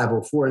the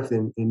 504th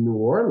in New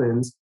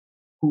Orleans,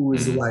 who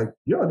is like,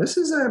 yo, this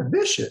is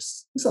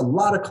ambitious. It's a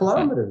lot of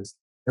kilometers.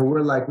 And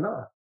we're like,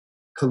 nah,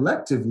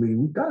 collectively,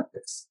 we got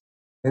this.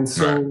 And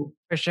so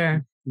for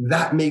sure,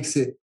 that makes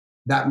it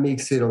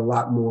a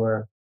lot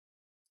more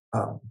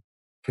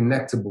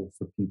connectable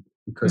for people,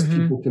 because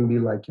people can be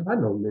like, yo, I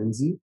know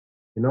Lindsay,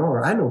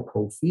 or I know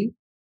Kofi.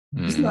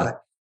 He's not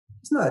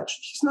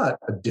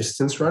a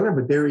distance runner,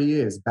 but there he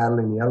is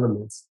battling the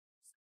elements.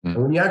 And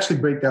when you actually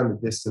break down the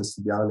distance,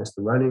 to be honest,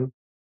 the running,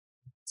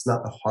 it's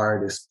not the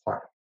hardest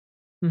part,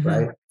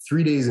 right?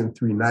 3 days and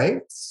 3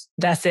 nights.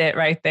 That's it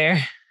right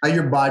there. How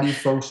your body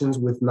functions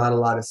with not a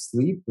lot of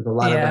sleep, with a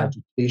lot of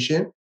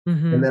agitation.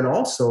 And then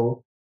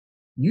also,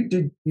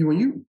 when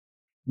you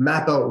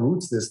map out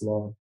routes this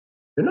long,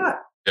 they're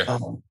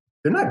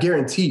not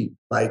guaranteed.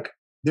 Like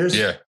there's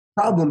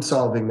problem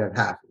solving that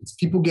happens.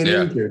 People get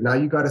injured. Now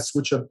you got to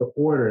switch up the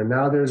order. And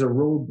now there's a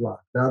roadblock.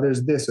 Now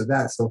there's this or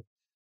that. So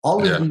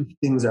all of these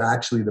things are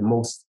actually the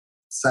most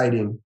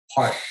exciting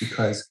part,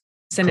 because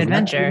it's an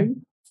adventure.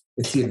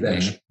 It's the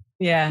adventure.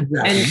 Yeah.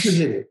 Exactly. And you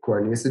did it,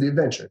 Courtney. It's the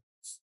adventure.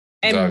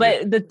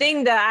 The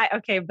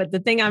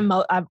thing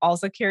I'm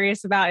also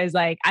curious about is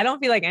like, I don't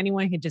feel like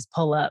anyone can just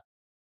pull up.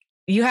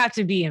 You have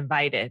to be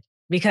invited,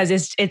 because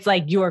it's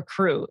like your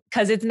crew,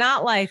 because it's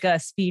not like a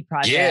speed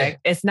project. Yeah.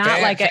 It's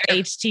not like a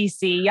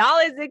HTC. Y'all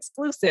is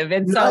exclusive.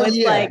 And so it's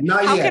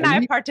how can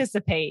I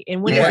participate?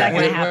 And when is that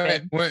going to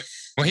happen?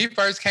 When he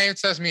first came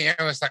to us, me and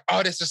Aaron was like,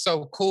 oh, this is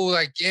so cool.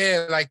 Like,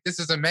 like this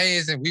is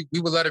amazing.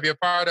 We would love to be a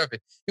part of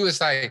it. He was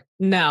like,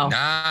 no.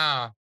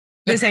 Nah.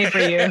 This ain't for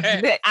you.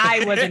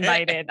 I was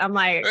invited. I'm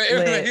like,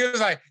 he was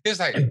like,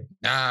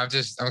 nah,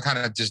 I'm kind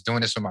of just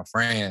doing this with my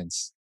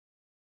friends.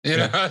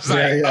 I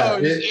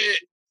was shit.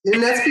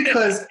 And that's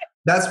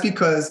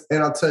because,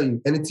 and I'll tell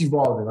you, and it's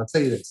evolving. I'll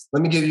tell you this.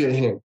 Let me give you a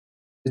hint.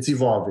 It's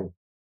evolving.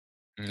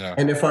 Yeah.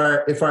 And if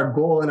our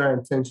goal and our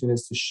intention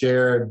is to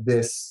share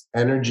this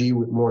energy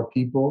with more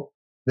people,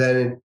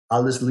 then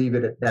I'll just leave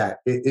it at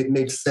that. It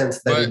makes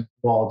sense that it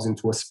evolves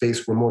into a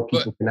space where more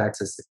people can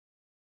access it.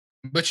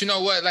 But you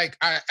know what? Like,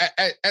 I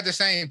at the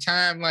same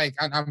time, like,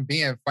 I'm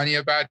being funny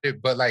about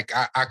it, but like,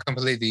 I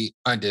completely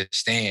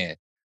understand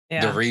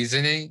the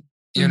reasoning.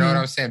 You know what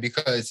I'm saying?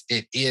 Because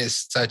it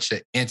is such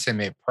an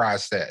intimate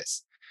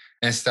process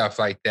and stuff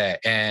like that.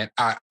 And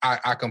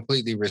I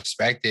completely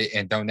respect it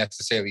and don't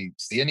necessarily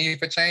see a need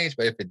for change.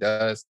 But if it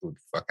does, it would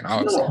be fucking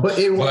awesome. No, but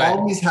it will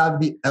always have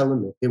the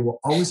element. It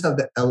will always have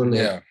the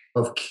element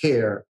of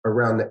care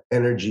around the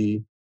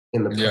energy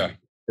in the project.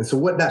 And so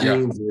what that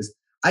means is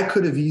I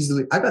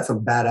got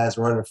some badass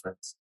runner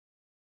friends.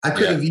 I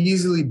could have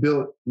easily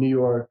built New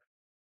York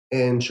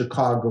and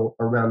Chicago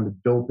around the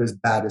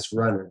dopest, baddest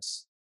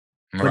runners.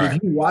 But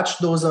if you watch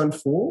those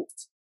unfold,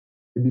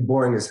 It'd be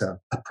boring as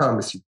hell. I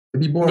promise you.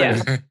 It'd be boring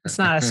as hell. It's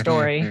not a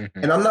story.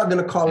 And I'm not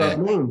going to call out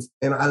names.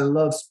 And I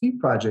love Speed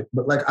Project,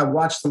 but like I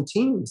watched some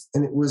teams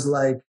and it was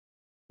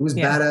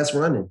badass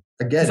running.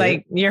 I get it. It's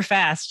like, you're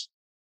fast.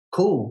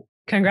 Cool.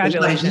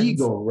 Congratulations. It's like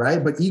ego,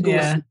 right? But ego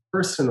is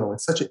personal.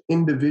 It's such an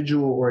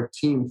individual or a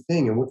team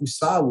thing. And what you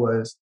saw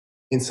was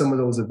in some of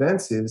those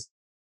events is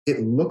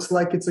it looks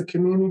like it's a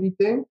community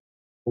thing.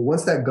 But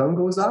once that gun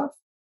goes off,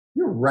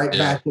 you're right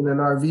back in an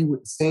RV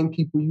with the same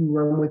people you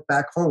run with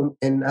back home.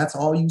 And that's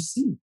all you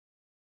see.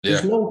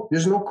 There's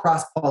no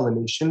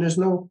cross-pollination. There's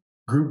no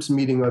groups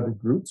meeting other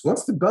groups.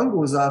 Once the gun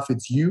goes off,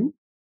 it's you,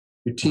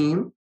 your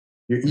team,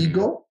 your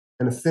ego,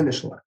 and a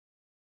finish line.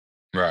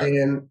 Right.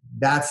 And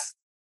that's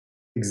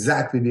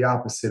exactly the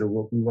opposite of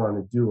what we want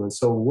to do. And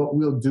so what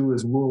we'll do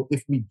is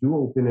if we do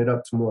open it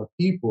up to more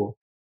people,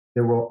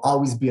 there will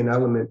always be an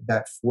element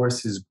that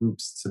forces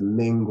groups to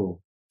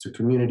mingle, to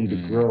community to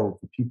grow,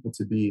 for people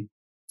to be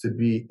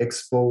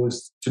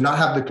exposed, to not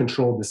have the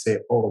control to say,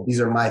 oh,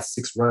 these are my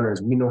 6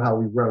 runners. We know how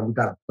we run. We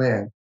got a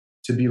plan.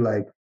 To be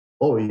like,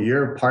 oh,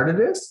 you're part of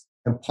this?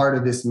 And part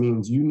of this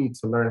means you need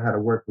to learn how to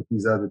work with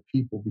these other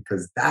people,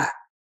 because that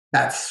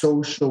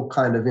social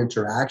kind of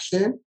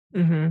interaction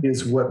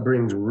is what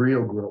brings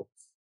real growth.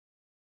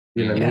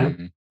 You know what I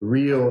mean?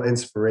 Real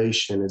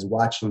inspiration is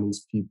watching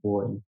these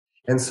people.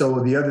 And so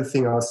the other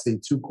thing I'll say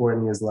too,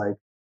 Courtney, is like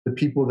the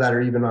people that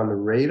are even on the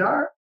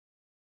radar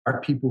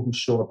are people who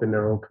show up in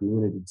their own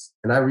communities.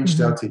 And I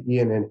reached out to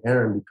Ian and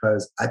Aaron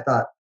because I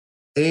thought,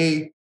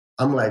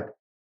 I'm like,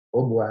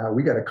 oh boy,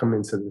 we got to come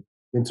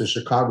into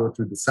Chicago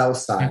through the South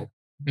Side.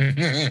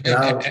 And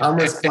I'm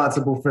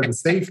responsible for the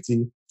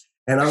safety.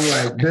 And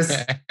I'm like,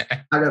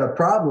 I got a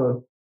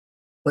problem.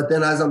 But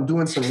then as I'm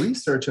doing some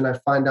research and I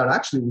find out,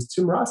 actually, it was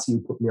Tim Rossi who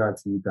put me on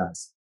to you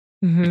guys.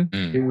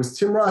 It was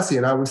Tim Rossi.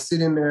 And I was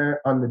sitting there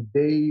on the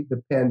day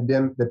the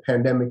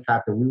pandemic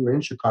happened. We were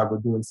in Chicago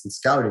doing some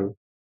scouting.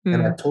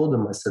 And I told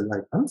him, I said,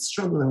 like, I'm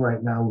struggling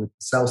right now with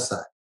the South Side.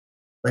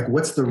 Like,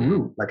 what's the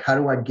route? Like, how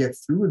do I get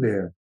through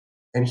there?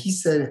 And he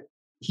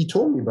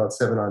told me about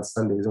 7 on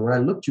Sundays. And when I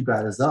looked you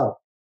guys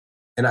up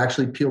and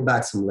actually peeled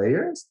back some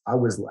layers, I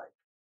was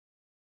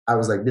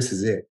like, this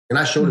is it. And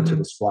I showed it to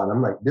the squad.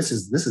 I'm like, this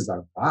is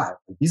our vibe.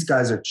 Like, these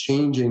guys are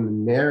changing the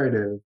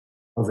narrative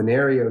of an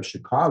area of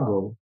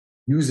Chicago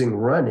using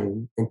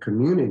running and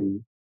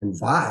community and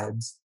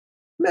vibes.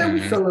 Man,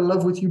 we fell in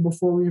love with you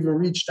before we even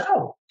reached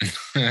out.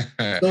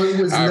 So it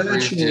was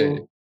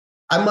natural.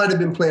 I might have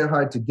been playing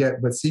hard to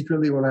get, but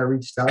secretly when I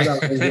reached out, I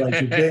was like,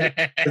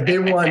 if they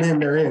want in,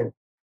 they're in.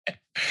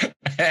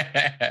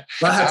 But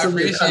I had to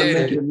appreciate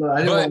make it look. I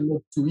didn't want to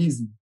look too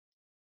easy.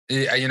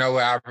 Yeah, you know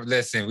what?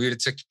 Listen, we would have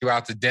took you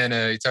out to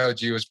dinner. He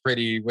told you it was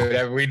pretty,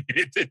 whatever we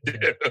needed to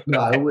do.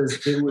 No, it was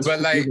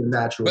but like, a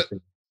natural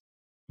thing.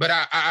 But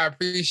I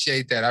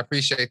appreciate that. I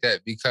appreciate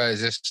that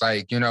because it's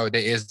like, you know,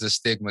 there is the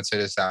stigma to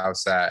the South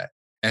Side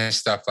and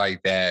stuff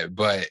like that.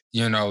 But,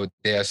 you know,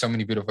 there are so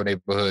many beautiful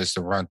neighborhoods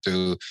to run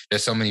through.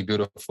 There's so many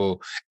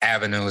beautiful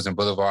avenues and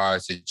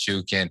boulevards that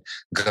you can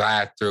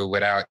glide through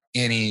without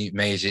any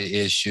major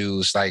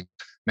issues. Like,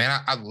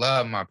 man, I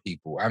love my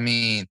people. I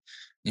mean,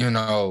 you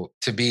know,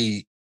 to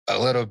be a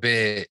little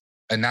bit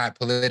not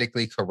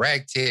politically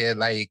correct here,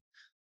 like,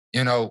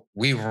 you know,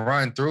 we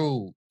run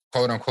through,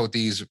 quote unquote,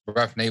 these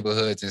rough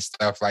neighborhoods and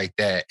stuff like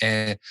that.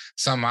 And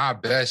some of our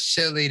best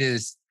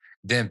cheerleaders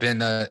been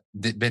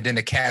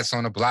the cats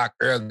on the block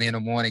early in the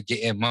morning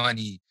getting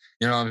money.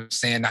 You know what I'm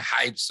saying? The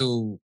hypes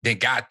who they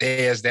got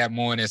theirs that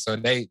morning. So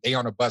they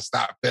on the bus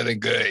stop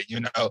feeling good, you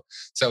know?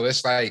 So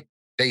it's like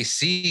they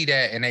see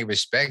that and they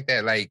respect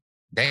that. Like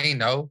they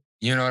know,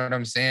 you know what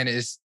I'm saying?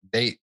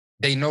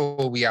 They know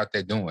what we out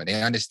there doing.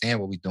 They understand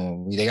what we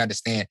doing. They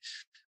understand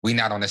we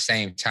not on the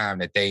same time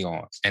that they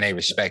on, and they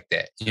respect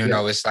that. You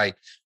know, it's like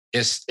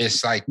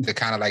it's like the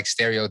kind of like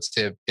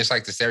stereotype. It's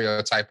like the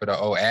stereotype of the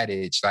old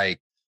adage, like,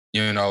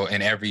 you know,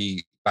 in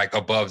every like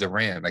above the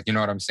rim, like, you know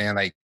what I'm saying?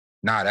 Like,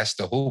 nah, that's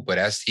the hooper.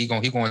 That's he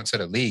going to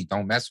the league.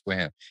 Don't mess with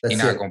him. He's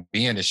not going to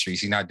be in the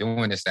streets. He's not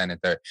doing this, that, and the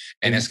third.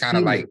 And it's kind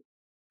of like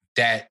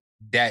that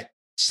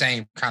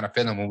same kind of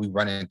feeling when we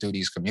running through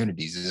these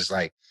communities. It's just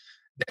like,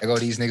 there go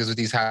these niggas with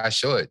these high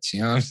shorts.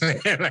 You know what I'm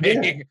saying?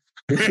 Like,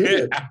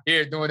 out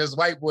here doing this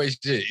white boy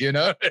shit, you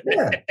know?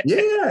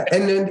 Yeah.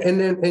 And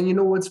then you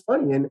know what's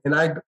funny? And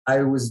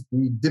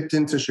we dipped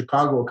into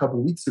Chicago a couple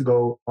of weeks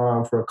ago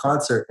for a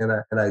concert, and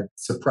I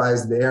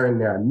surprised Aaron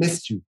there. I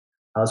missed you.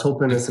 I was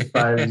hoping to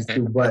surprise you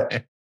too,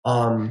 but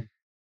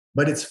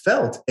it's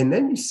felt. And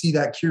then you see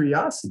that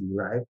curiosity,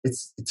 right?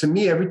 It's, to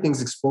me,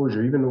 everything's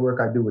exposure. Even the work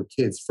I do with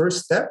kids.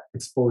 First step,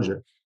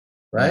 exposure,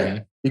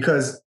 right?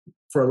 Because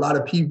for a lot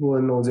of people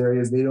in those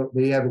areas,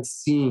 they haven't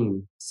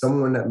seen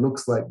someone that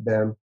looks like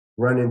them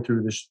running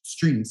through the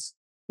streets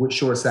with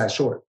short sat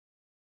short.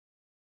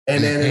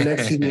 And then the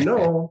next thing you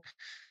know,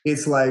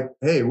 it's like,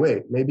 hey,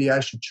 wait, maybe I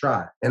should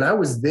try. And I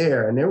was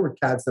there, and there were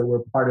cats that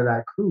were part of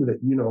that crew that,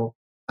 you know,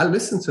 I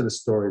listened to the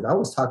stories. I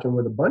was talking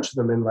with a bunch of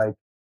them, and like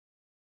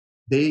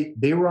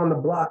they were on the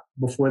block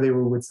before they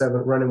were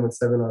running with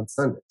 7 on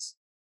Sundays.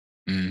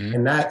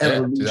 And that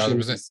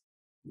evolution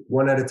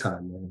one at a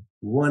time, man.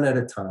 One at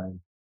a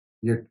time.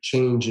 You're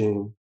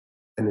changing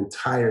an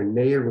entire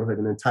neighborhood,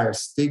 an entire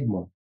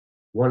stigma,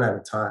 one at a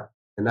time.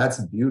 And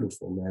that's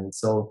beautiful, man.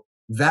 So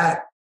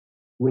that,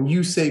 when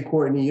you say,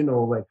 Courtney, you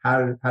know, like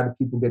how do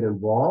people get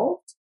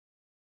involved?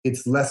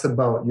 It's less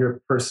about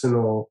your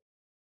personal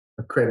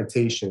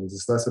accreditations.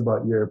 It's less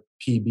about your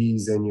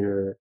PBs and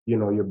your, you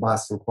know, your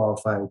Boston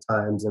qualifying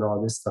times and all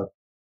this stuff.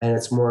 And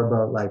it's more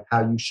about like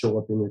how you show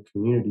up in your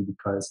community,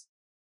 because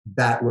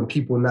that when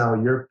people now,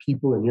 your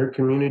people in your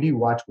community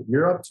watch what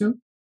you're up to.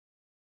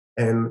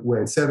 And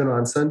when 7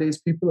 on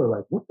Sundays, people are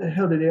like, what the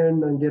hell did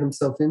Aaron get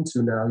himself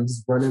into now?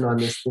 He's running on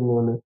this thing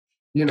on the,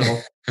 you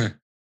know,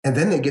 and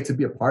then they get to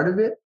be a part of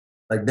it.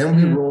 Like then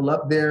we roll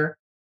up there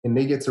and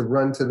they get to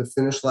run to the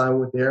finish line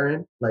with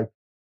Aaron. Like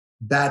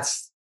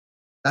that's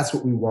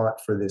what we want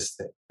for this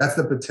thing. That's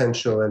the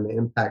potential and the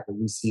impact that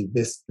we see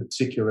this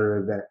particular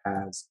event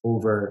has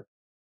over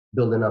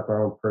building up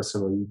our own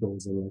personal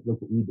egos. And like,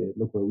 look what we did.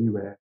 Look where we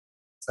ran.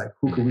 It's like,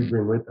 who can we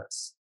bring with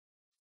us?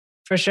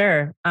 For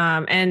sure.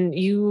 And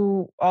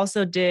you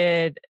also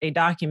did a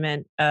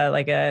documentary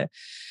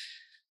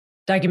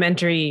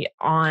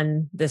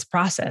on this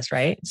process,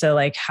 right? So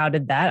like, how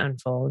did that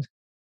unfold?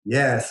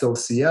 Yeah. So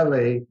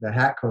CLA, the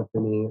hat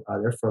company,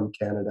 they're from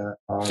Canada.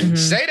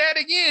 Say that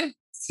again.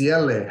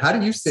 CLA. How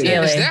do you say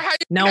CLA. it? Is that how you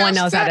No one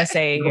knows how to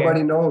say it.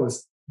 Nobody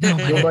knows.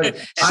 Nobody.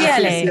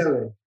 I say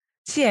CLA.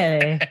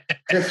 CLA.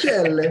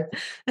 CLA.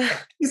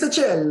 It's a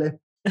CLA.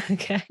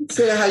 Okay.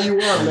 Say it how you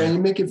want, man. You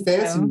make it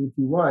fancy if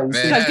you want.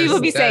 Because people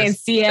be saying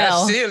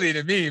CL. That's silly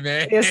to me,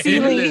 man. It's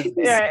silly.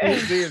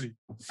 It's silly.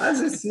 I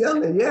say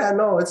CLA. Yeah,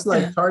 no, it's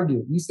like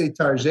Target. You say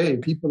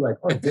Target. People are like,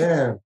 oh,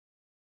 damn.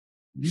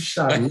 You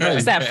shot nice.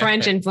 It's that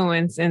French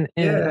influence in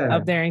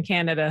up there in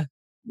Canada.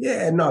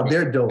 Yeah, no,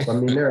 they're dope. I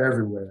mean, they're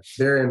everywhere.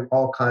 They're in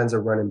all kinds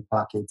of running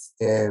pockets,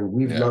 and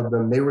we've loved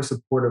them. They were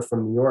supportive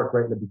from New York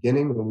right in the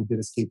beginning when we did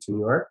Escape to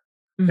New York.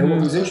 And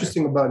what was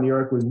interesting about New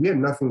York was we had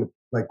nothing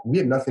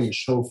to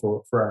show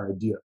for our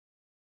idea.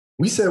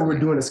 We said we're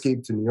doing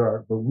Escape to New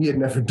York, but we had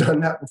never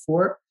done that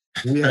before.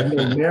 We had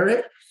no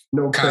merit,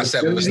 no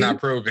concept was not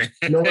proven,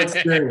 no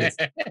experience.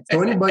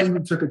 So anybody who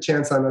took a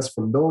chance on us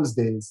from those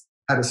days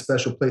had a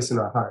special place in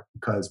our heart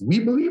because we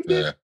believed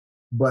it,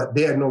 but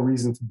they had no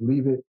reason to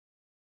believe it.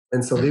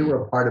 And so they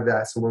were a part of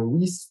that. So when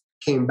we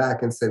came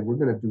back and said, we're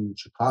going to do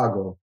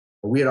Chicago,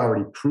 and we had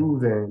already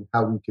proven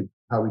how we could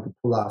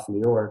pull off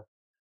New York,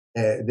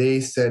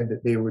 they said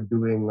that they were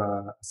doing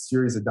a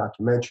series of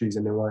documentaries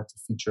and they wanted to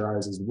feature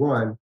ours as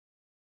one.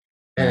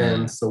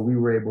 And so we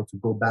were able to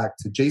go back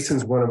to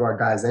Jason's one of our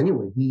guys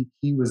anyway.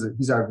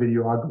 He's our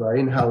videographer, our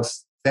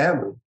in-house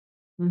family.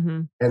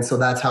 And so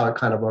that's how it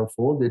kind of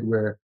unfolded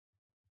where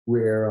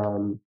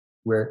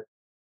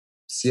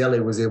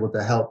CLA was able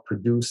to help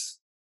produce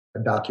a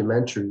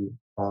documentary.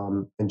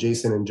 And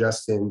Jason and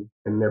Justin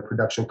and their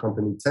production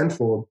company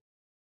Tenfold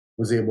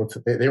was able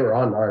to, they were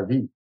on the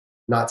RV,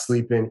 not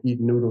sleeping,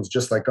 eating noodles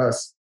just like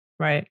us.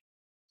 Right.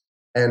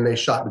 And they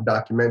shot the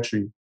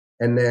documentary.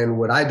 And then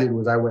what I did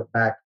was I went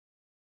back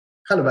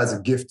kind of as a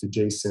gift to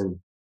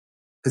Jason,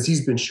 because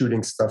he's been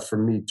shooting stuff for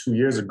me 2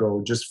 years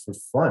ago just for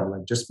fun,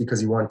 like just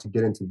because he wanted to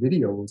get into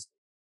videos.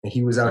 And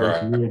he was out in the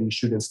community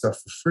shooting stuff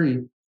for free.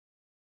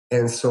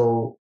 And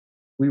so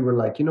we were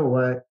like, you know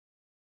what?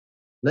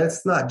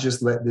 Let's not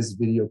just let this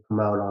video come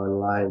out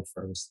online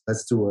first.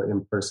 Let's do an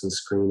in-person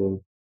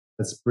screening.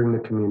 Let's bring the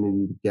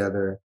community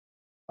together.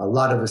 A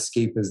lot of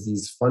Escape is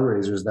these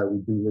fundraisers that we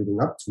do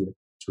leading up to it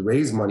to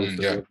raise money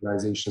for the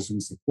organizations we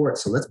support.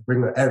 So let's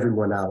bring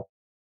everyone out.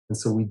 And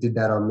so we did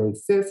that on May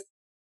 5th.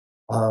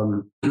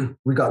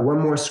 We got one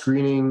more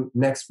screening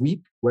next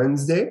week,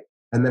 Wednesday.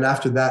 And then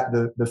after that,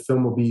 the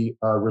film will be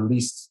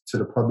released to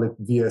the public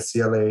via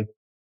CLA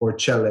or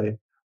Chele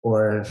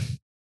or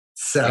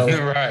Cell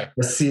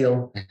or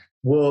Seal.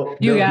 It'll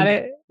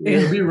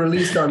be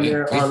released on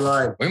there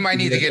online. We might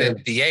need to get a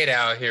theater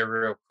out here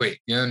real quick.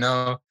 You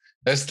know,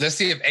 let's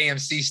see if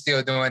AMC's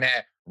still doing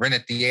that. Rent a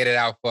theater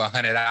out for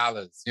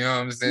 $100. You know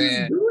what I'm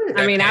saying?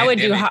 I mean, I would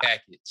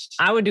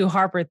do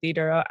Harper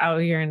Theater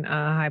out here in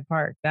Hyde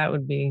Park. That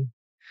would be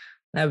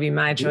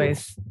my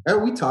choice.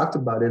 And we talked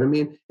about it. I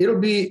mean, it'll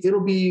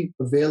be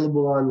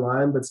available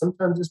online, but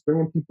sometimes just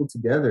bringing people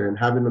together and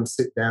having them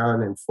sit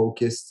down and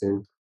focused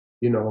and,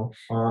 you know,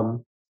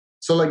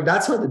 so like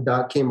that's how the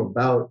doc came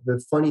about.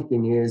 The funny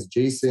thing is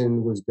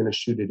Jason was going to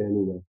shoot it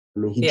anyway. I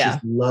mean, he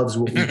just loves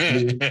what we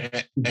do.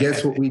 He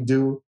gets what we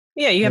do.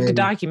 Yeah, you have to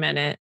document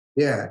it.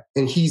 Yeah.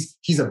 And he's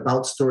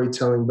about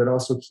storytelling, but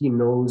also he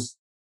knows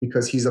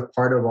because he's a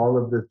part of all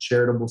of the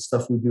charitable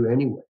stuff we do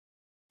anyway.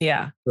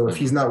 Yeah. So if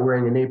he's not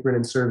wearing an apron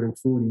and serving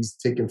food, he's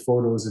taking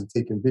photos and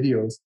taking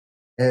videos.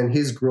 And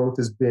his growth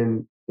has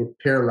been in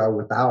parallel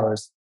with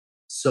ours.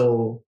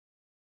 So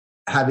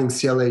having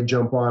CLA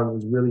jump on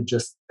was really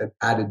just an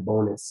added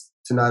bonus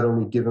to not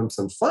only give him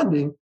some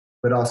funding,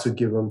 but also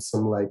give him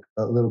some like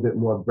a little bit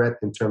more breadth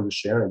in terms of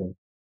sharing it.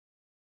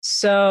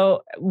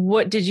 So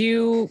what did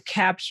you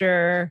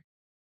capture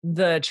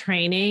the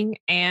training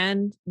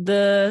and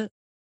the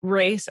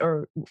race,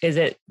 or is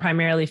it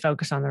primarily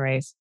focused on the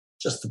race?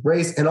 just the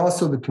race and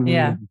also the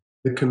community.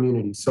 The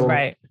community. So,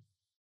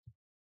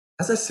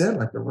 as I said,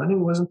 like the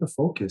running wasn't the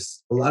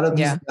focus. A lot of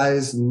these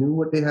guys knew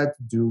what they had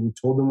to do. We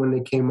told them when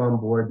they came on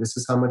board, this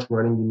is how much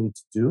running you need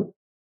to do.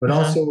 But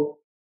also,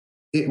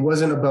 it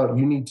wasn't about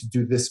you need to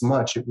do this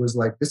much. It was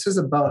like, this is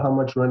about how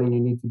much running you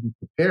need to be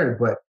prepared.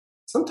 But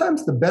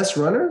sometimes the best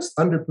runners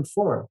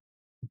underperform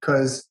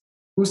because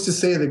who's to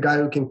say the guy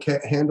who can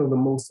handle the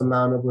most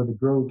amount of, or the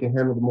girl who can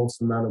handle the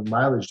most amount of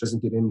mileage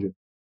doesn't get injured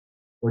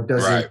or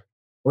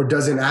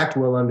doesn't act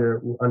well under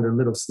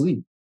little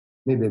sleep.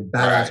 Maybe a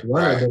badass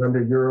runner, but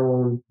under your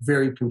own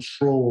very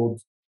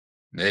controlled.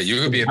 Yeah, you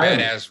could be a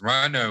badass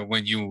runner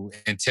when you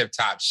in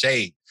tip-top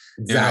shape.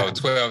 Exactly.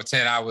 12,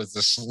 10 hours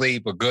of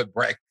sleep, a good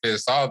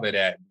breakfast, all of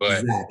that.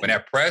 But when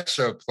that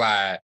pressure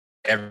applied,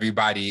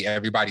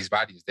 everybody's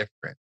body is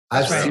different.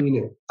 I've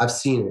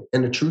seen it.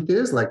 And the truth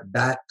is, like,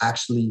 that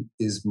actually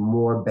is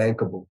more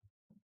bankable.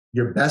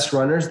 Your best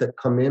runners that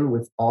come in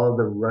with all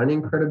the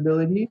running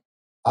credibility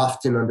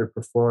often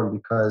underperform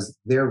because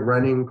their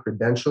running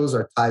credentials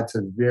are tied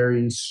to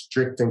very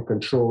strict and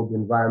controlled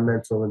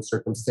environmental and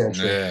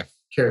circumstantial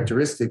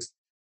characteristics.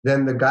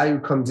 Then the guy who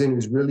comes in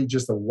who's really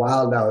just a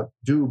wild out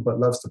dude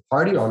but loves to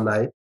party all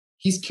night,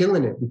 he's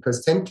killing it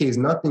because 10K is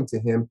nothing to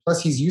him.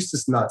 Plus, he's used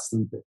to not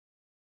sleeping.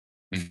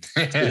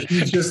 So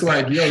he's just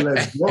like, yo,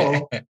 let's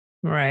go.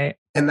 Right.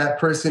 And that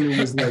person who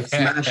was like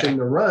smashing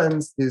the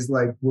runs is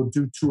like, we'll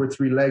do 2 or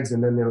 3 legs.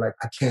 And then they're like,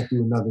 I can't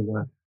do another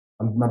one.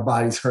 My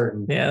body's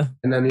hurting. Yeah.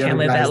 And then the can't other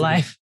live guy's that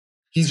life.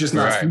 He's just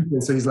not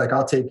sleeping. So he's like,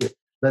 I'll take it.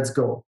 Let's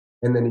go.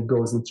 And then he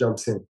goes and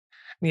jumps in.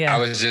 Yeah. I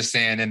was just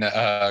saying in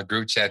the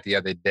group chat the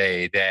other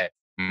day that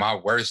my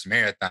worst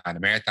marathon, the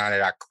marathon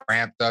that I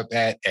cramped up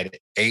at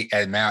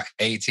Mount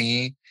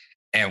 18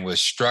 and was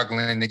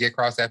struggling to get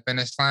across that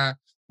finish line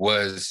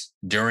was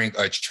during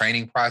a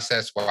training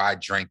process where I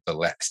drank the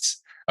less.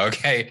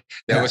 Okay.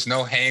 There was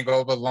no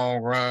hangover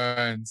long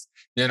runs.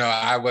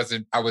 I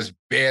was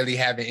barely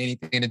having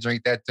anything to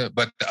drink that.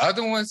 But the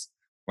other ones,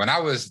 when I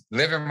was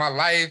living my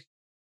life,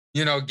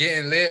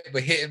 getting lit,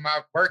 but hitting my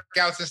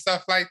workouts and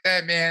stuff like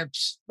that, man,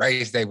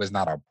 race day was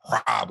not a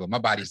problem. My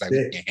body's like,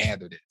 we can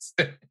handle this.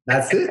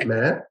 That's it,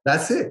 man.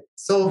 That's it.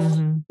 So,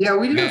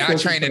 we didn't. Not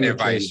training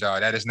advice, y'all.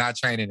 That is not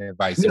training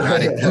advice.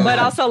 But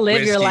also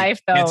live your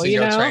life, though.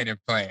 Your training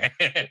plan.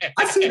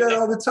 I say that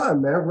all the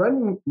time,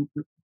 man.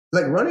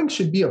 Running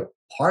should be a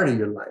part of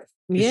your life.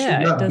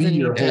 It doesn't be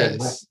your whole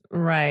life.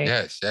 Right.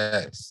 Yes.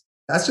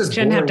 That's just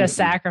shouldn't have to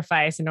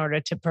sacrifice in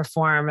order to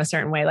perform a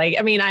certain way. Like,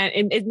 I mean,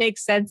 it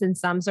makes sense in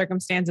some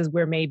circumstances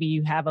where maybe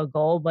you have a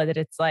goal, but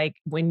it's like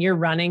when you're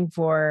running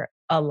for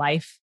a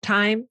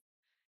lifetime,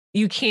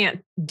 you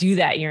can't do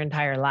that your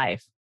entire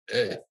life.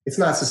 It's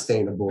not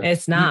sustainable.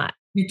 It's not.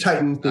 You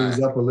tighten things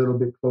up a little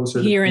bit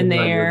closer here and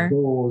there.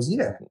 Goals.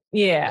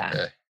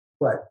 Yeah.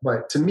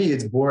 But to me,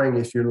 it's boring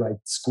if you're like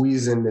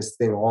squeezing this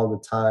thing all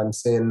the time,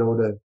 saying no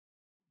to,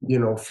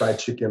 fried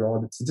chicken, all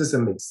this. It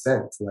doesn't make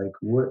sense. Like,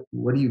 what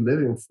are you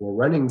living for?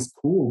 Running's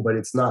cool, but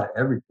it's not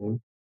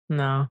everything.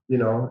 No.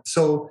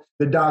 So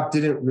the doc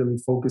didn't really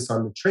focus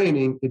on the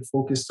training. It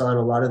focused on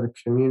a lot of the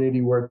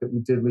community work that we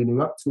did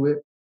leading up to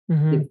it.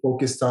 Mm-hmm. It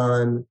focused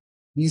on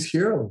these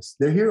heroes.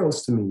 They're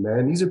heroes to me,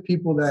 man. These are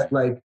people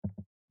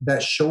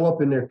that show up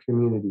in their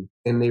community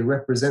and they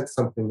represent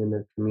something in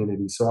their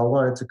community. So I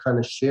wanted to kind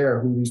of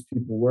share who these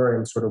people were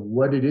and sort of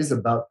what it is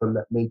about them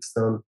that makes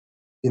them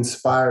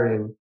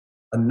inspiring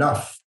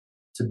enough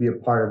to be a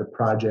part of the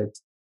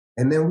project.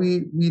 And then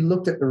we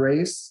looked at the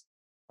race.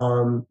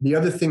 The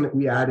other thing that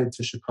we added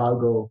to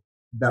Chicago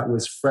that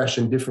was fresh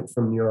and different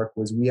from New York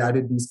was we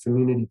added these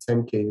community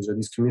 10Ks or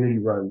these community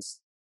runs.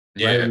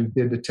 Yeah. Right? We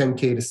did the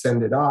 10K to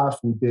send it off.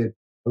 We did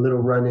a little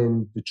run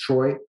in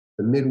Detroit,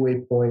 the midway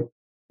point,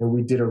 and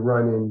we did a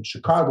run in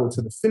Chicago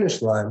to the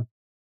finish line.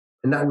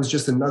 And that was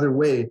just another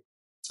way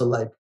to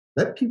let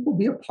people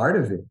be a part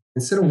of it.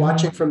 Instead of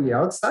watching from the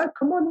outside,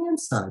 come on the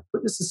inside.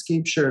 Put this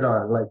escape shirt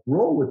on.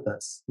 Roll with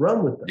us.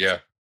 Run with us.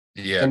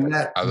 Yeah. And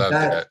I love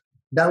that.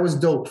 That was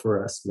dope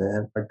for us,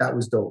 man. That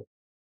was dope.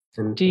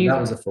 And that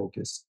was a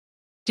focus.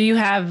 Do you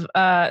have,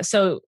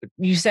 so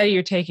you said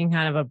you're taking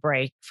kind of a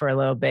break for a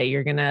little bit.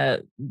 You're going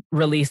to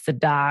release the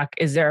doc.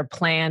 Is there a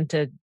plan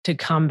to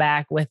come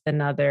back with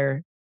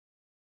another?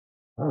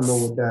 I don't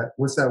know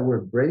what's that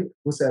word, break?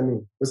 What's that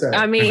mean?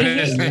 I mean,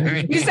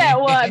 you said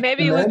what?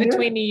 Maybe it was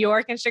between New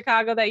York and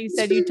Chicago that you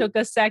said you took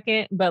a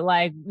second, but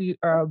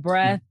or a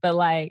breath, but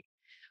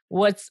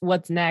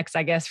what's next,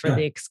 I guess, for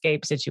the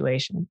escape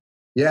situation?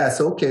 Yeah.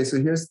 So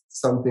here's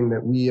something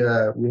that we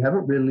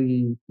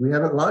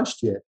haven't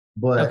launched yet,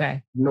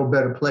 but no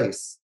better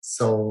place.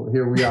 So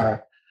here we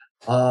are.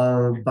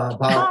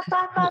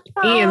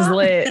 Ian's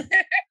lit.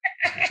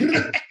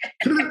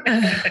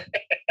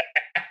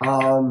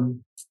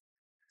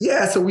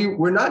 Yeah, so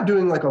we're not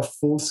doing a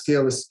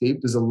full-scale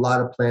escape. There's a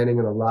lot of planning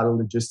and a lot of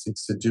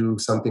logistics to do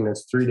something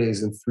that's 3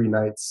 days and 3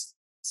 nights.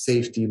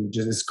 Safety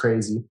just is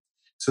crazy.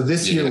 So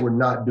this year we're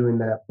not doing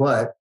that.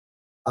 But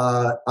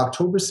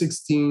October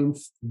 16th,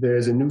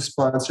 there's a new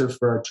sponsor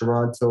for our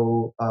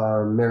Toronto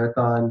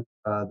marathon,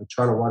 the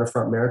Toronto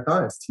Waterfront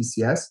Marathon. It's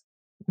TCS.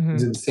 Mm-hmm.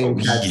 These are the same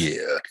cats.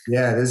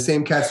 Yeah, they're the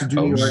same cats who do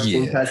New York,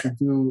 same cats that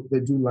do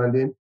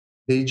London.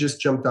 They just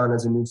jumped on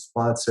as a new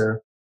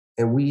sponsor,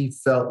 and we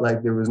felt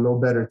like there was no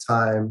better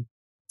time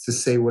to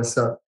say what's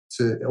up,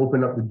 to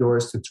open up the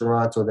doors to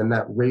Toronto than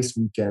that race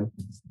weekend.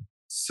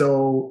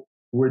 So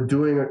we're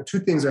doing, two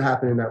things are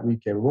happening that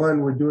weekend.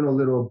 One, we're doing a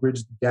little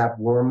Bridge the Gap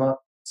warm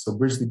up. So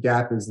Bridge the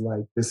Gap is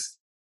like this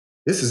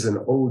is an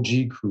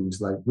OG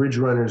cruise. Like Bridge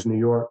Runners New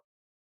York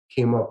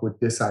came up with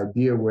this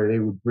idea where they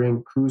would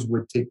crews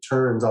would take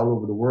turns all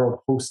over the world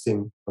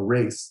hosting a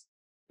race,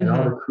 and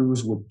all the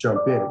crews would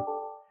jump in.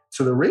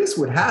 So the race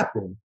would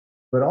happen,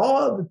 but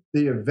all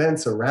the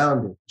events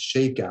around it, the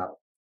shakeout,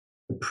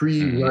 the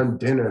pre-run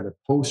dinner, the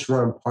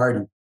post-run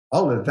party,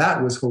 all of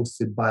that was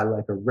hosted by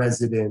like a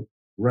resident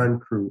run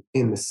crew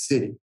in the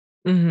city.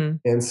 Mm-hmm.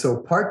 And so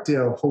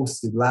Parkdale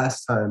hosted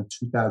last time,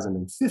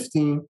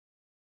 2015,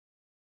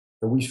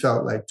 and we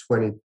felt like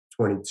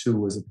 2022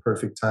 was a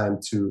perfect time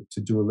to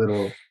do a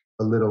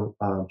little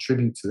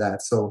tribute to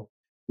that. So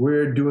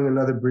we're doing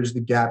another Bridge the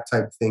Gap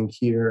type thing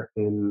here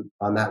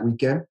on that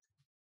weekend.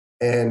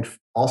 And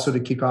also to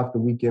kick off the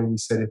weekend, we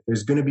said if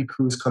there's going to be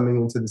crews coming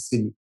into the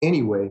city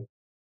anyway,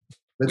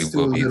 let's do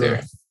a little.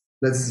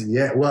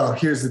 There. Well,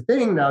 here's the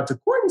thing. Now to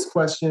Courtney's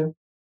question,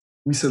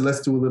 we said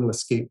let's do a little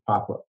escape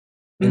pop up,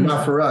 and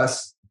not for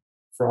us,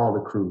 for all the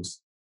crews.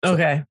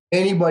 Okay. So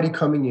anybody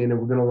coming in, and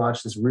we're going to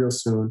launch this real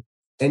soon.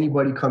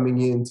 Anybody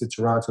coming into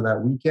Toronto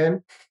that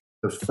weekend,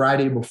 the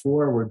Friday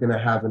before, we're going to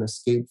have an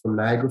escape from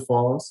Niagara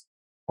Falls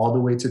all the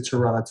way to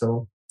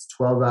Toronto. It's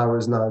 12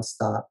 hours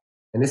nonstop.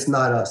 And it's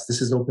not us.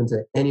 This is open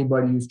to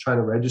anybody who's trying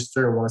to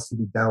register and wants to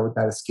be down with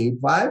that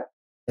escape vibe.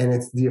 And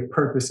it's the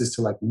purpose is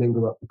to like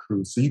mingle up the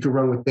cruise. So you can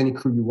run with any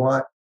crew you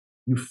want.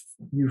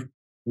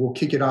 We'll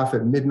kick it off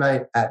at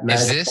midnight at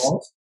Niagara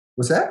Falls.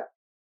 What's that?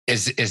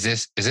 Is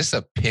this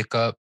a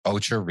pickup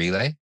ultra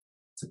relay?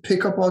 It's a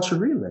pickup ultra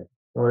relay.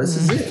 Oh, this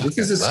is it. This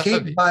is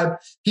escape vibe.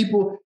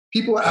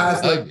 People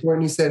asked, like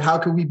Courtney said, how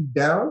can we be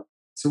down?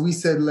 So we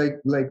said, like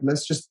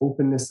let's just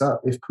open this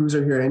up. If crews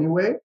are here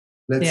anyway,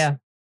 let's.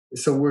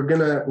 So we're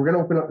gonna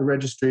open up the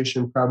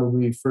registration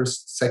probably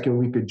second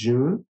week of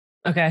June.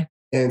 Okay.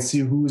 And see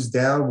who's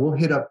down. We'll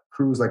hit up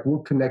crews, like we'll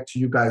connect to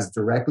you guys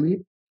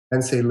directly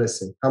and say,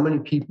 listen, how many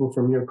people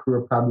from your crew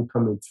are probably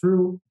coming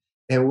through?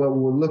 And what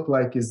will look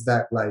like is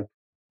that like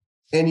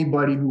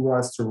anybody who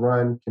wants to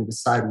run can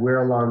decide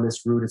where along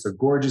this route. It's a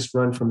gorgeous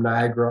run from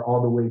Niagara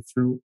all the way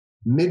through.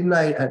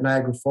 Midnight at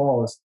Niagara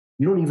Falls,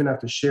 you don't even have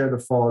to share the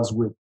falls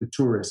with the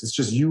tourists. It's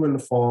just you and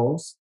the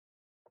falls.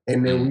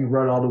 And then we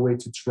run all the way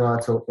to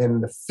Toronto.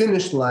 And the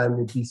finish line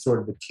would be sort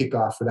of the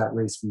kickoff for that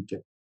race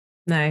weekend.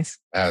 Nice.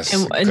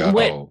 And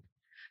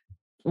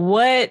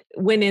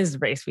when is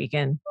race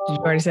weekend? Did you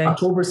already say?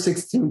 October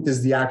 16th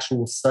is the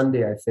actual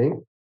Sunday, I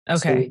think.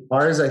 Okay. So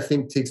ours, I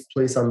think, takes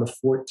place on the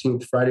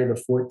 14th, Friday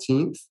the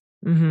 14th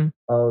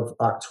of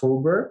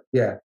October.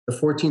 Yeah, the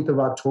 14th of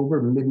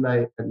October,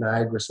 midnight at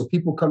Niagara. So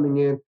people coming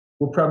in,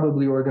 we'll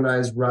probably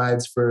organize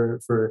rides for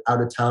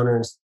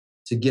out-of-towners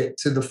to get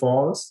to the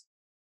falls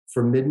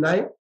for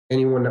midnight.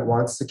 Anyone that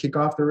wants to kick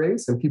off the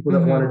race, and people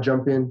that want to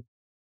jump in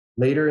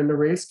later in the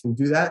race can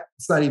do that.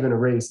 It's not even a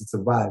race. It's a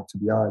vibe, to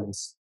be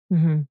honest.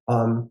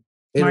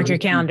 Mark your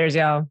calendars,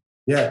 y'all.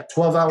 Yeah,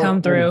 12-hour.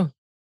 Come through.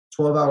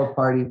 12-hour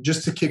party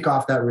just to kick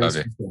off that race.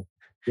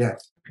 Yeah.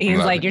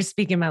 Ian's like, you're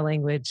speaking my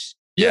language.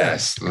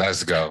 Yes,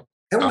 let's go.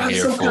 And we'll have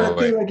some kind of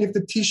thing, like if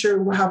the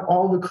t-shirt will have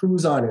all the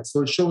crews on it.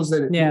 So it shows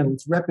that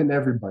it's repping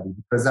everybody,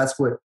 because that's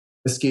what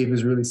Escape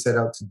is really set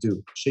out to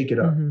do. Shake it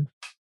up.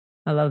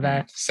 I love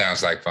that.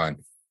 Sounds like fun.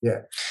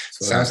 Yeah.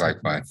 So sounds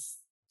like fun.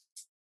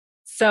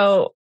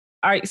 So,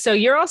 all right. So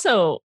you're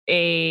also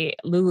a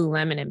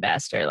Lululemon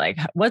ambassador. Like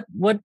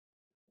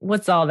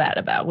what's all that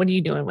about? What are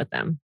you doing with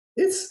them?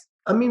 It's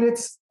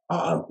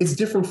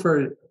different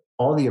for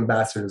all the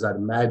ambassadors, I'd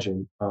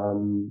imagine.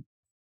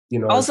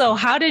 Also,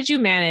 how did you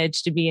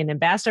manage to be an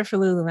ambassador for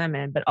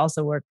Lululemon, but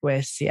also work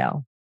with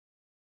CL?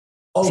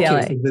 Okay,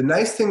 CLA. So the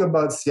nice thing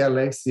about CL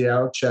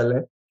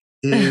Chele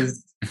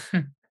is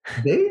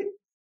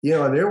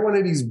they're one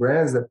of these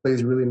brands that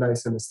plays really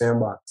nice in the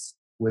sandbox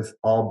with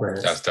all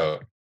brands. That's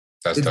dope.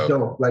 It's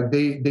dope. Like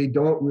they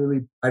don't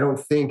really, I don't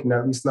think, and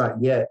at least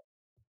not yet,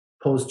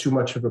 pose too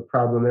much of a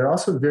problem. They're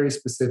also very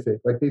specific.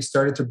 Like they've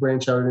started to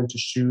branch out into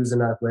shoes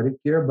and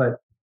athletic gear, but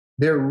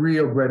their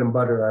real bread and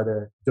butter are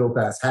their dope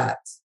ass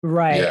hats.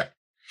 Right.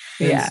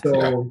 Yeah.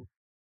 So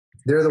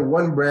they're the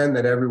one brand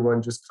that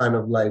everyone just kind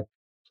of like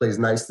plays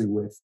nicely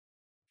with.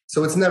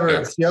 So it's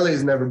never, CLA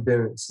has never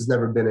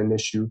been an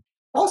issue.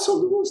 Also,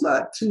 Lulu's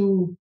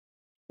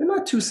they're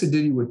not too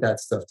sedity with that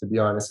stuff, to be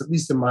honest, at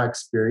least in my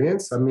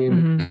experience. I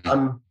mean,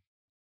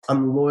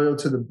 I'm loyal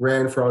to the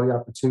brand for all the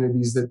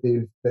opportunities that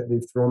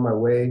they've thrown my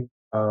way.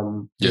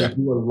 They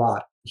do a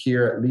lot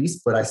here, at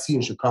least, but I see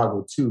in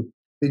Chicago too.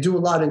 They do a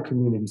lot in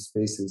community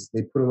spaces.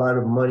 They put a lot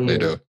of money,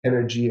 and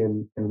energy,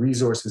 and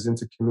resources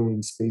into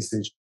community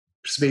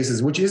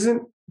spaces, which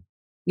isn't,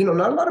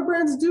 not a lot of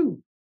brands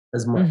do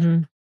as much.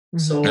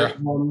 So,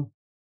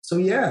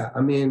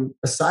 I mean,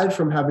 aside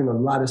from having a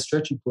lot of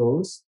stretchy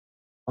clothes,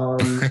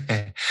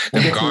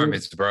 Them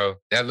garments, bro.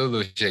 That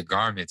Lulu shit,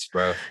 garments,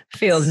 bro.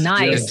 Feels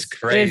nice. It's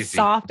crazy. It's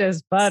soft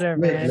as butter,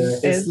 man.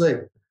 It's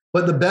slick.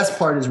 But the best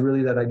part is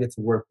really that I get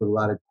to work with a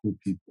lot of cool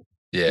people.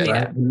 Yeah.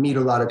 Right? I meet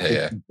a lot of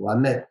cool people. I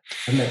met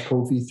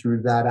Kofi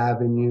through that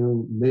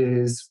avenue.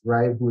 Liz,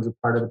 right, who was a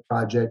part of the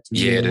project.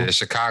 Yeah, the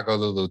Chicago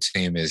Lulu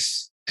team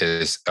is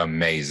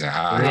amazing.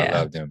 I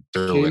love them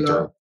through and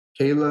through.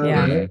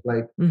 Kayla, right?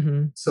 Like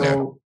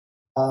so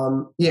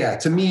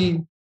to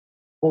me,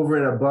 over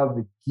and above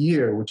the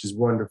gear, which is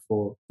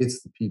wonderful,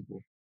 it's the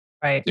people.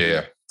 Right.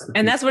 Yeah.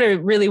 And that's what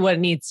it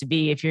needs to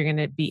be. If you're going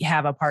to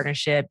have a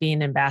partnership, be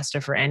an ambassador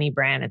for any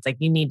brand, it's like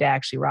you need to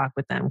actually rock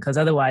with them, because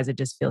otherwise it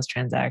just feels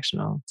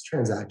transactional. It's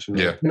transactional.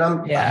 Yeah. And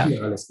I'll be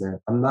honest, man.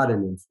 I'm not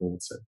an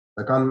influencer.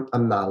 Like I'm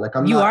not. Like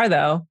I'm. You not, are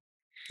though.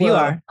 You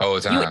are. Whole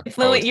time.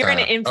 You're going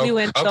to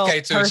influence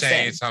the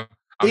person.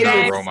 I'm not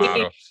a role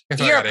model.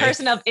 You're a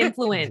person of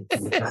influence.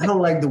 I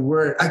don't like the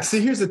word.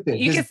 See, here's the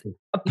thing.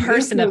 A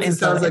person of influence. It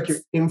sounds like you're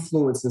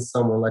influencing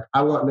someone. Like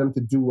I want them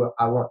to do what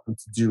I want them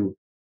to do.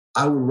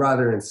 I would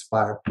rather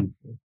inspire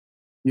people.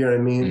 You know what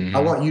I mean? Mm-hmm.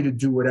 I want you to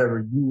do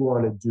whatever you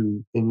want to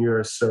do in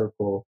your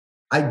circle.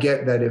 I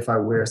get that if I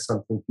wear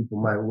something, people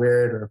might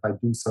wear it, or if I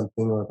do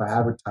something, or if I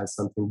advertise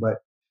something, but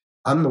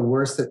I'm the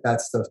worst at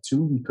that stuff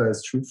too,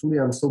 because truthfully,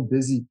 I'm so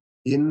busy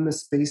in the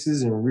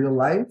spaces in real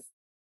life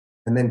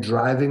and then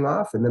driving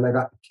off. And then I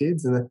got the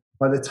kids. And then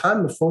by the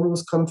time the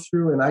photos come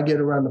through and I get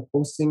around to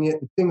posting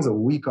it, the thing's a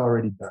week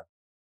already done.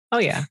 Oh,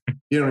 yeah.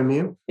 You know what I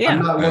mean? Yeah.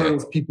 I'm not one of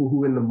those people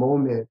who in the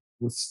moment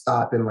would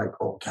stop and like,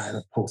 oh, kind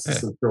of post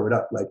this and throw it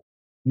up. Like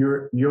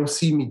you'll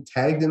see me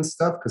tagged and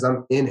stuff because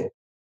I'm in it.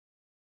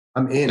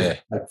 I'm in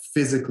it, like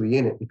physically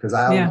in it, because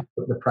I always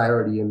put the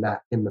priority in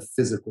the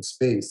physical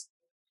space.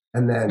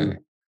 And then,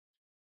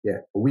 a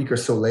week or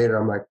so later,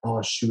 I'm like,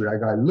 oh, shoot, I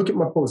got to look at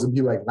my post and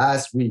be like,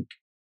 last week,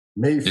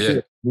 May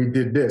 5th, we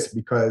did this.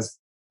 Because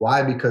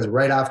why? Because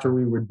right after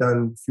we were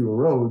done Fewer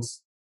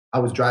Roads, I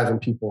was driving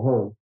people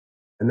home.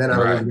 And then I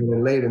was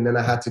running late, and then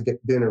I had to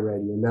get dinner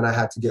ready, and then I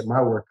had to get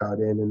my workout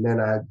in. And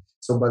then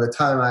so by the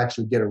time I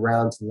actually get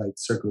around to like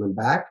circling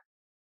back,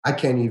 I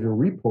can't even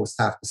repost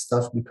half the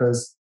stuff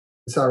because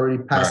it's already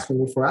past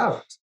 24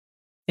 hours.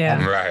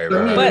 Yeah.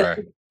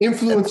 Right.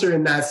 Influencer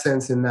in that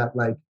sense, in that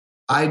like,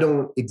 I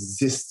don't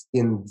exist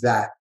in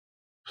that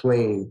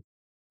plane.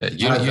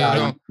 You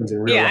don't.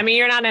 Yeah, I mean,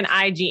 you're not an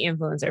IG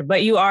influencer,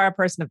 but you are a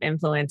person of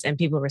influence and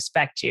people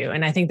respect you.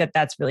 And I think that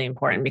that's really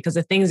important because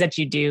the things that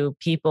you do,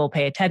 people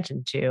pay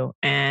attention to,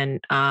 and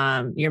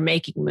you're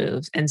making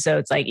moves. And so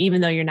it's like,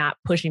 even though you're not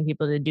pushing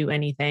people to do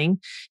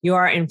anything, you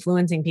are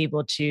influencing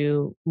people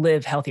to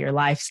live healthier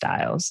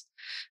lifestyles.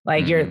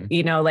 Like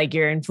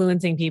you're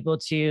influencing people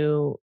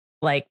to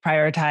like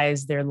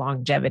prioritize their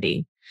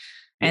longevity.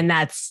 And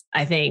that's,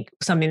 I think,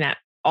 something that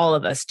all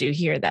of us do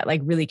here that like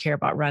really care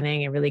about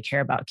running and really care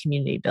about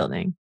community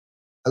building.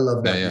 I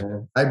love that,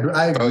 man.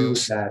 I agree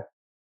with that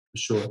for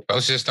sure.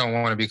 Folks just don't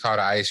want to be called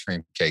an ice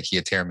cream cake. He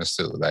a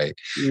tiramisu. Like,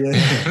 you know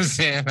what I'm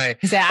saying? Like,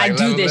 I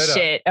do this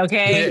shit,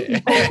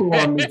 okay?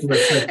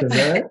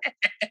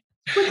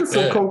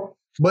 So cool.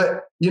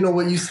 But you know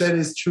what you said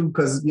is true,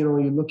 because you know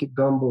when you look at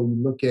Gumbo,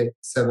 you look at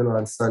 7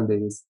 on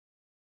Sundays,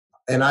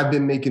 and I've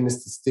been making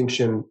this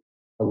distinction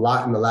a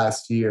lot in the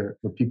last year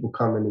where people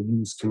come in and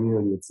use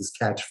community. It's this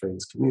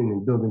catchphrase,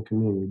 community, building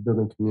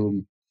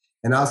community.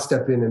 And I'll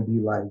step in and be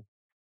like,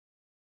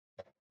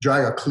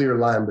 drawing a clear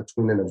line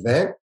between an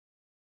event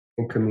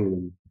and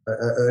community.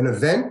 An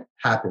event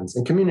happens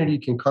and community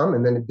can come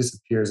and then it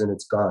disappears and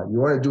it's gone. You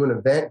want to do an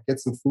event, get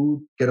some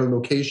food, get a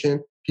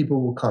location,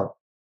 people will come.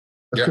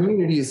 A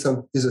community is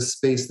a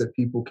space that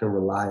people can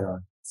rely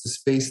on. It's a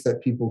space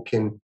that people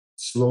can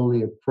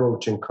slowly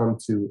approach and come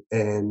to,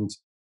 and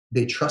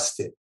they trust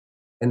it.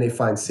 And they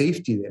find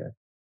safety there.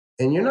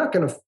 And you're not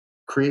going to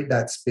create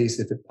that space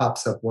if it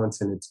pops up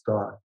once and it's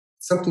gone.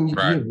 Something you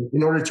do.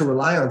 In order to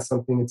rely on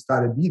something, it's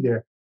got to be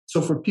there.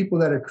 So for people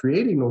that are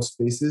creating those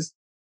spaces,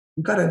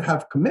 you got to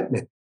have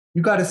commitment.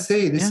 You got to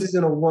say, this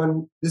isn't a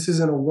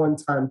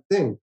one-time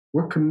thing.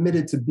 We're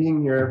committed to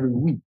being here every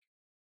week.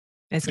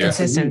 It's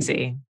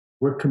consistency.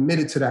 We're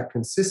committed to that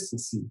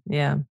consistency.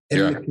 Yeah.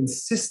 And the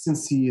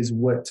consistency is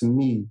what, to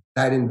me,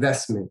 that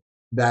investment,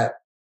 that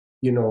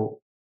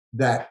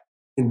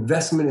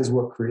investment is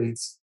what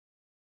creates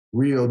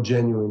real,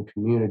 genuine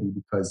community,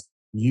 because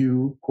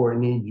you,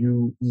 Courtney,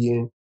 you,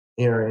 Ian,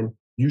 Aaron,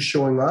 you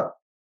showing up,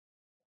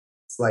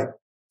 it's like,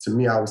 to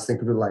me, I always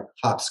think of it like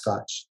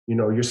hopscotch. You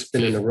know, you're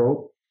spinning the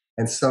rope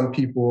and some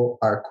people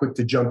are quick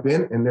to jump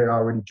in and they're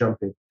already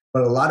jumping.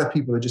 But a lot of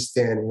people are just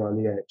standing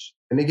on the edge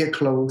and they get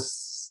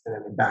close and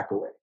then they back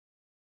away.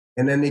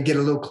 And then they get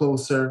a little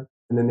closer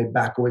and then they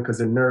back away because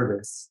they're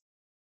nervous.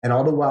 And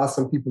all the while,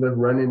 some people are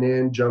running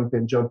in,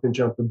 jumping,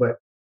 but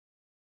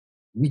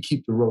we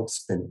keep the rope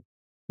spinning.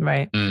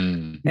 Right.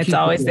 It's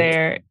always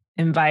there,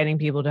 inviting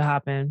people to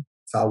hop in.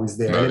 It's always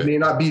there. And it may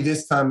not be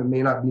this time, it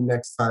may not be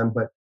next time,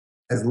 but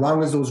as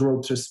long as those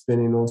ropes are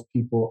spinning, those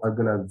people are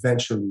going to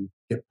eventually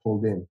get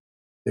pulled in.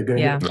 They're going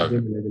to get pulled in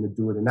and they're going to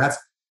do it. And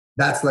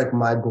that's like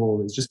my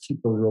goal, is just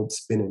keep those ropes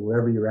spinning.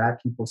 Wherever you're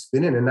at, keep them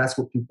spinning. And that's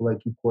what people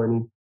like you,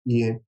 Courtney,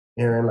 Ian,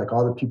 Aaron, like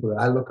all the people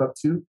that I look up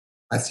to,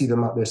 I see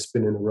them out there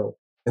spinning the rope.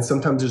 And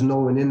sometimes there's no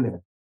one in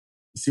there.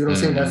 You see what I'm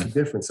saying? That's the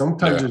difference.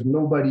 Sometimes there's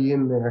nobody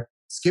in there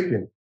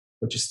skipping,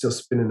 but you're still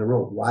spinning the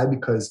rope. Why?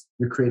 Because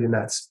you're creating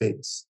that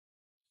space.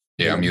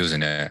 Yeah, I'm using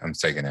that. I'm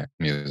taking that.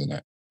 I'm using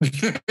that.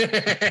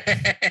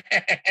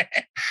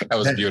 That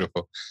was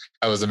beautiful.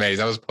 That was amazing.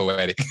 That was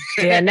poetic.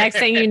 Yeah, next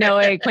thing you know,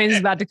 Quinton's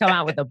about to come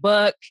out with a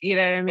book. You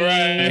know what I mean?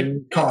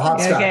 Right. Called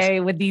Hot Scotch. Okay,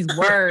 with these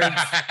words.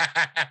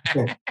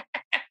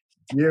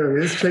 Yeah,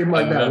 it's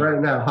trademark that right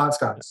now. Hot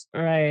Scotch.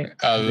 Right.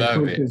 I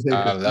love it.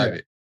 I love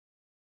it.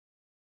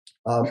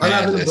 I'm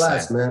having a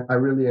blast, man. I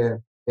really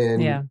am.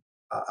 And yeah.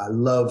 I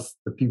love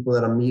the people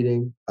that I'm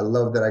meeting. I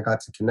love that I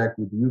got to connect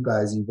with you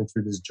guys even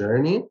through this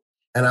journey.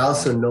 And I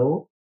also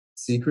know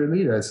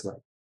secretly that it's like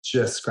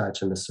just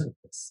scratching the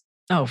surface.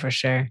 Oh, for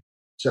sure.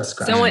 Just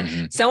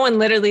scratching. Someone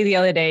literally the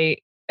other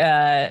day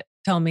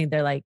told me,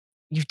 they're like,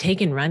 you've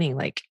taken running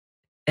like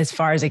as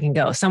far as it can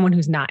go. Someone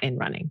who's not in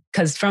running.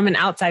 Because from an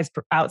outside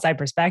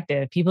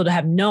perspective, people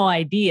have no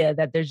idea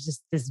that there's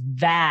just this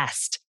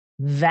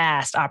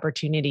vast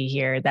opportunity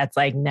here that's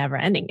like never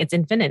ending. It's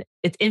infinite.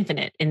 It's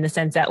infinite in the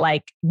sense that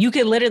like you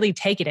could literally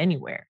take it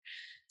anywhere.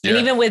 Yeah. And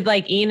even with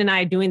like Ian and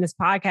I doing this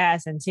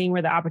podcast and seeing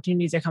where the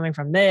opportunities are coming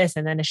from this,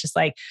 and then it's just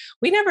like,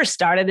 we never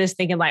started this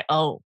thinking like,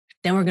 oh,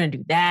 then we're going to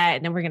do that.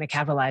 And then we're going to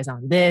capitalize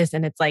on this.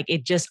 And it's like,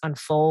 it just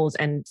unfolds.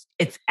 And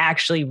it's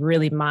actually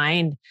really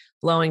mind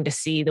blowing to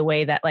see the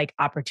way that like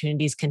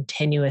opportunities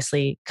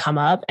continuously come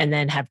up and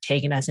then have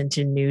taken us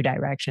into new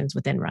directions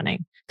within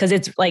running. Cause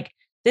it's like,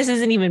 this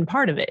isn't even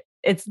part of it.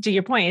 It's, to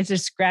your point, it's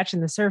just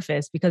scratching the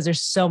surface because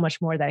there's so much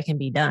more that can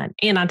be done.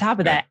 And on top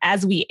of that,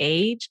 as we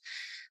age,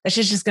 that's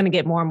just going to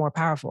get more and more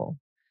powerful.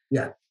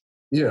 Yeah.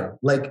 Yeah.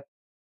 Like,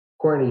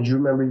 Courtney, do you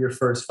remember your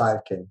first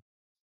 5K?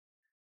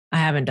 I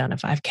haven't done a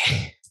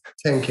 5K.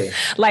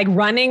 10K. Like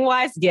running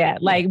wise? Yeah.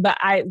 Like, but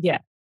Or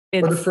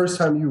the first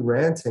time you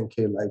ran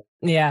 10K, like,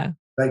 yeah.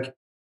 Like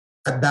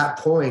at that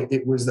point,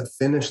 it was the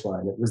finish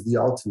line. It was the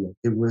ultimate.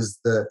 It was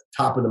the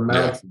top of the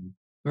mountain.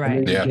 Yeah. Right.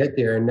 And then you get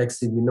there, and next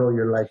thing you know,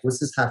 you're like, what's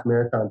this half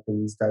marathon thing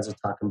these guys are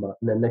talking about?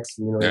 And then next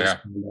thing you know, you're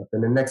coming up.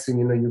 And then next thing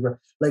you know, you're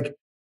like,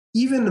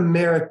 even the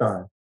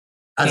marathon,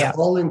 as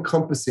all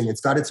encompassing,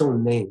 it's got its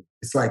own name.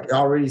 It's like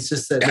already, it's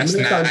just that. That's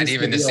not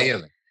even the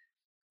ceiling.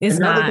 It's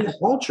not.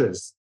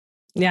 Ultras.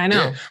 Yeah, I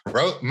know.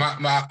 Yeah.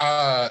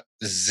 My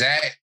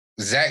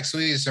Zach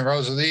Sweets and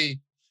Rosalie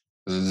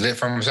lit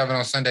from 7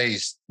 on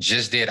Sundays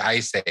just did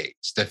Ice Age,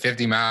 the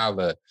 50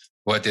 miler,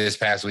 this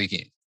past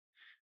weekend.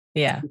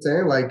 Yeah. I'm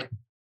saying, like,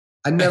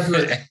 I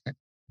never,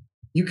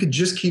 you could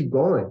just keep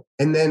going.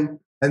 And then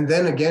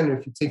again,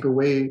 if you take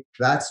away,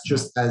 that's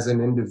just as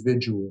an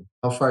individual,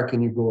 how far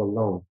can you go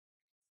alone?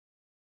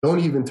 Don't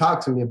even talk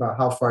to me about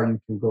how far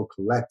you can go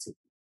collectively.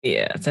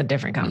 Yeah, it's a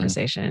different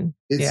conversation.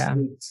 It's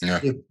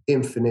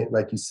infinite,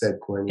 like you said,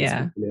 Courtney. It's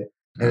infinite.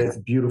 And it's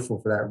beautiful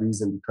for that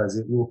reason because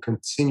it will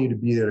continue to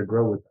be there to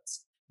grow with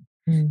us.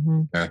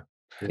 Mm-hmm.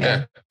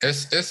 Yeah.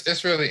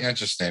 It's really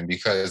interesting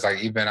because like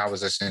even I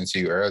was listening to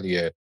you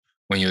earlier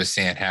when you were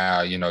saying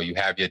how, you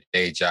have your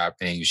day job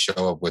and you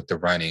show up with the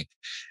running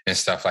and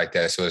stuff like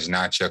that. So it's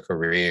not your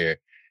career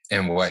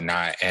and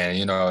whatnot. And,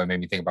 it made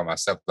me think about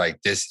myself, like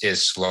this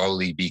is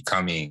slowly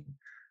becoming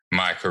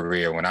my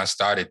career. When I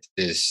started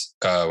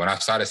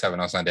 7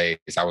 on Sundays,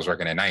 I was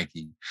working at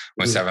Nike.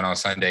 When 7 on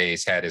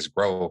Sundays had its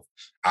growth,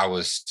 I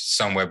was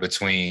somewhere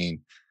between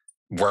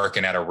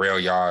working at a rail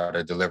yard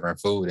or delivering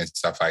food and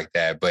stuff like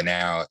that. But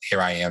now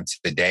here I am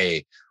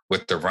today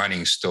with the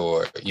running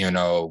store,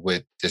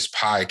 with this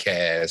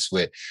podcast,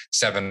 with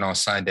 7 on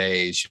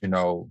Sundays,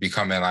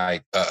 becoming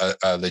like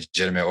a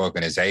legitimate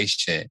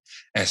organization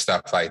and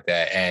stuff like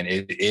that. And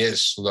it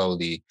is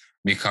slowly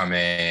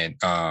becoming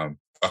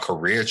a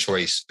career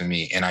choice for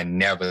me. And I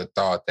never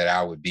thought that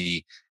I would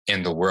be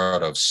in the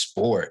world of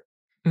sport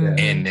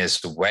in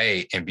this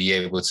way and be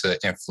able to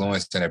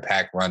influence and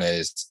impact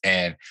runners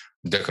and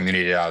the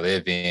community that I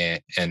live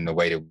in the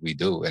way that we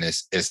do. And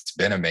it's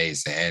been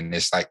amazing. And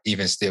it's like,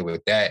 even still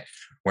with that,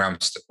 where I'm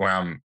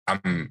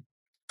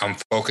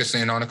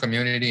focusing on the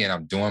community and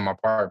I'm doing my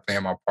part,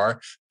 playing my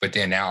part. But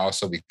then now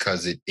also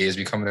because it is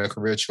becoming a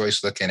career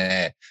choice, looking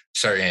at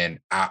certain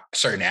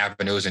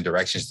avenues and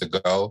directions to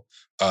go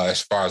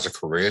as far as a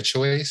career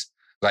choice,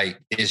 like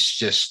it's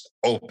just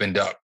opened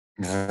up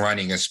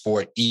running and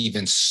sport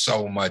even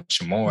so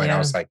much more. Yeah. And I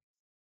was like,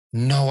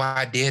 no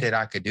idea that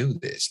I could do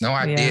this. No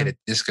idea that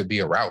this could be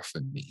a route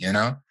for me,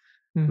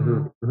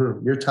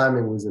 Your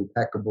timing was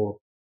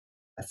impeccable.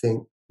 I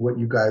think what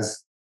you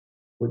guys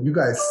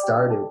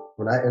started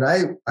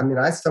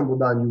I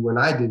stumbled on you when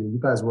I did it. You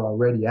guys were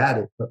already at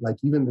it, but like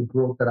even the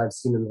growth that I've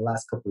seen in the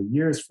last couple of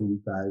years from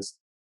you guys,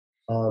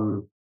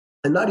 and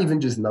not even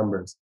just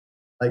numbers,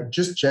 like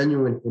just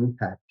genuine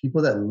impact,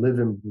 people that live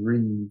and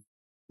breathe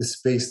the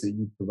space that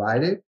you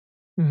provided.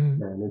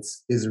 Man,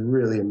 is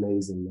really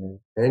amazing, man.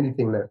 And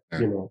anything that,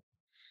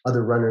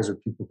 other runners or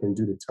people can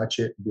do to touch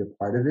it, be a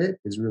part of it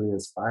is really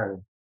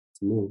inspiring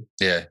to me.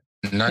 Yeah.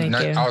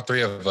 All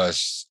three of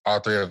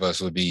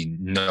us would be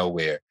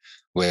nowhere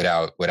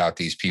without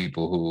these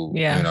people who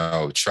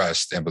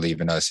trust and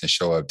believe in us and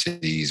show up to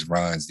these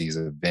runs, these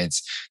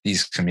events,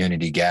 these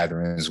community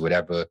gatherings,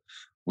 whatever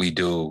we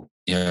do.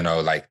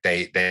 Like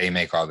they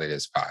make all of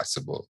this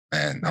possible,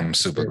 and I'm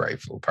super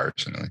grateful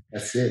personally.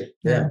 That's it.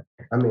 Yeah.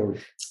 I mean,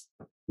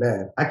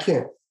 man, I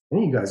can't.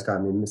 You guys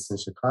got me missing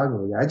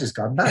Chicago. Yeah, I just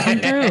got back. Come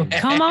through.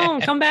 Come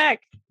on, come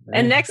back.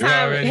 And next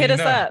time, hit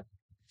us up.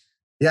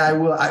 Yeah, I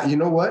will. You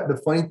know what? The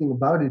funny thing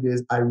about it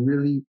is I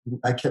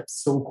kept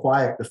so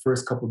quiet the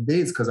first couple of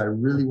days because I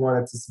really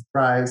wanted to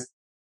surprise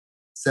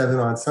 7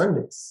 on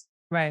Sundays.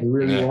 Right. I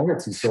really wanted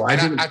to. So I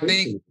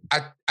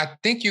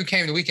think you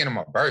came the weekend of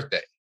my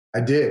birthday. I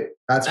did.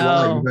 That's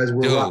why you guys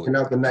were rocking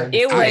out the night.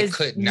 I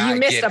could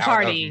not get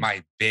out of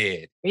my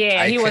bed.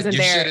 Yeah, he wasn't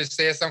there. You should have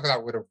said something because I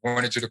would have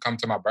wanted you to come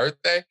to my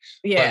birthday.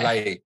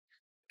 Yeah.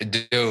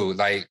 But dude,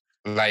 like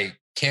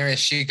Karen,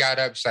 she got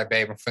up. She's like,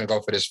 babe, I'm finna go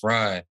for this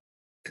run.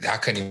 I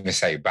couldn't even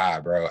say bye,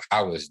 bro.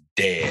 I was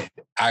dead.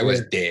 I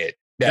was dead.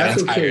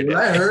 That's okay.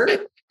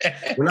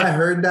 When I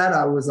heard that,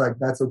 I was like,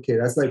 that's okay.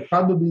 That's like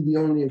probably the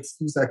only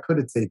excuse I could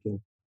have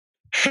taken.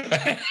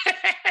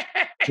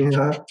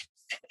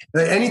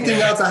 Like anything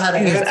else I had to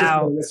answer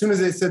for. As soon as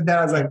they sit down,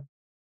 I was like,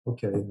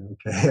 okay.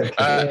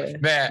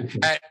 Man,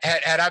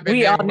 had I been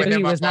there with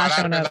him, I'd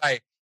been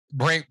like,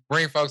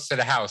 bring folks to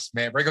the house,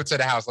 man. Bring them to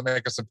the house. Let me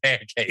make us some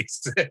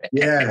pancakes.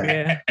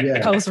 Yeah.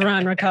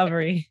 Post-run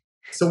recovery.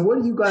 So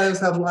what do you guys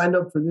have lined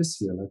up for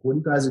this year? Like, what are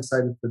you guys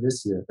excited for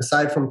this year?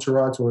 Aside from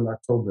Toronto in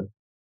October.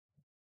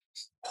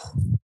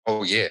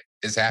 Oh, yeah.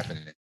 It's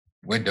happening.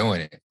 We're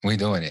doing it.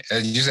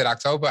 You said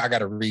October? I got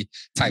to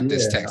retype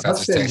this text. I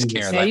just text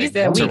Karen. Yeah, you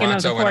said weekend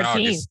of the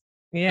 14th.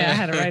 Yeah, I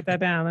had to write that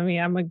down. I'm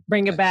going to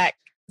bring it back,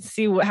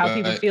 see how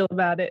people feel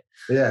about it.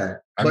 Yeah.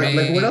 But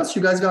what else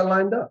you guys got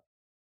lined up?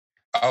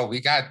 Oh, we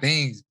got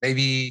things,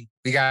 baby.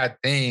 We got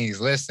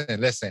things. Listen.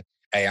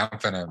 Hey, I'm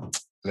finna...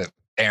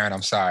 Aaron,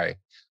 I'm sorry.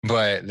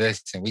 But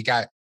listen, we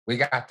got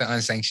the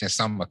unsanctioned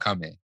summer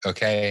coming,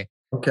 okay?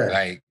 Okay.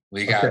 Like,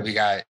 we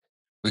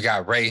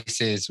got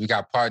races. We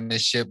got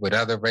partnership with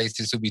other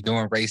races who be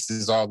doing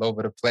races all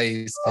over the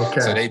place. Okay.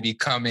 So they be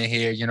coming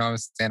here, you know what I'm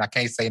saying? I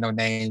can't say no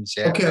names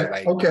yet. Okay.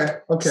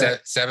 But Okay.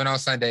 7 on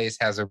Sundays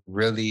has a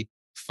really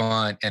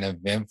fun and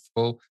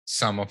eventful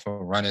summer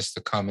for runners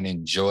to come and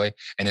enjoy.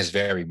 And it's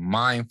very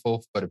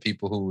mindful for the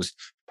people who's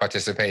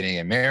participating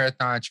in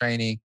marathon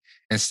training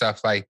and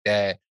stuff like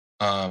that.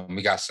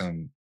 We got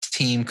some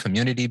team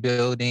community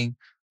building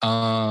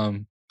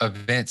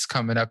events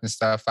coming up and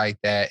stuff like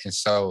that. And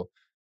so,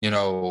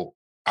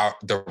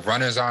 the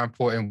runners are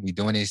important. We're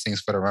doing these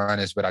things for the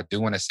runners, but I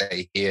do want to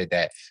say here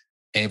that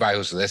anybody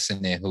who's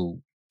listening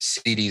who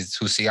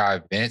see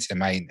our events and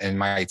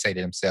might say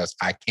to themselves,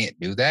 I can't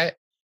do that.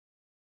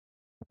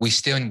 We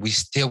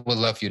still would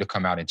love for you to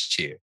come out and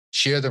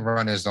cheer the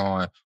runners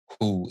on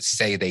who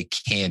say they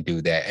can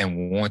do that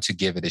and want to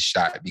give it a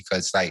shot,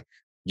 because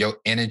your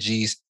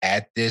energies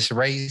at this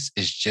race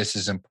is just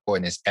as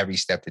important as every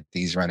step that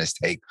these runners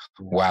take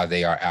while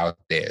they are out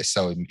there.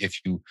 So if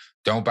you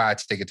don't buy a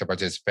ticket to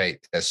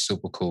participate, that's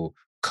super cool.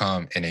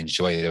 Come and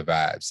enjoy the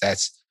vibes.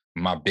 That's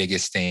my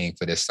biggest thing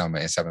for this summer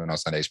in 7 on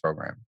Sundays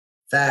program.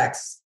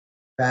 Facts.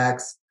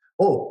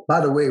 Oh,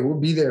 by the way, we'll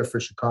be there for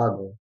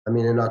Chicago. I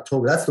mean, in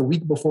October. That's the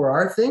week before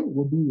our thing.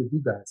 We'll be with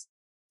you guys.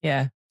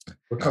 Yeah.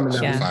 We're coming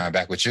down. We're flying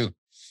back with you.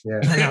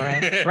 Yeah. I know,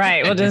 right?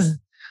 Right. We'll just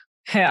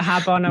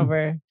hop on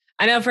over.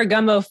 I know for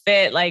Gumbo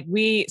Fit,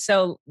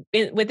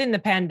 within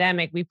the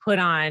pandemic, we put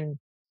on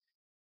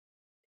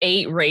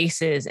 8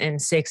 races in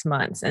 6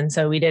 months. And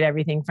so we did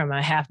everything from a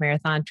half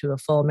marathon to a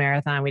full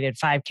marathon. We did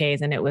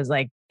 5Ks, and it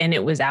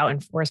was out in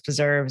forest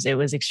preserves. It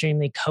was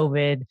extremely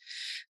COVID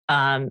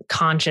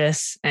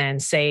conscious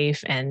and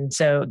safe. And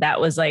so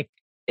that was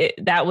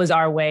that was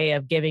our way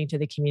of giving to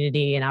the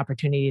community an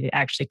opportunity to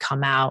actually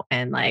come out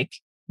and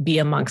be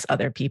amongst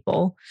other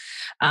people.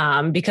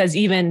 Because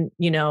even,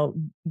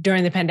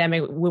 during the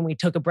pandemic, when we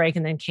took a break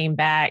and then came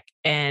back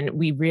and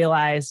we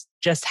realized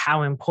just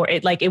how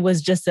important, it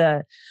was just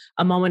a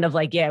moment of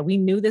we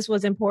knew this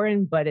was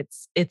important, but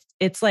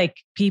it's like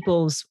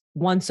people's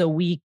once a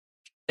week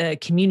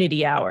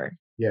community hour,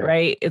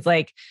 right? It's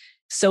like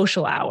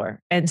social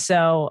hour. And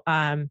so,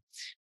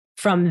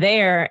 from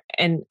there,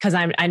 and because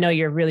I know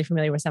you're really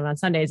familiar with 7 on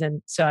Sundays.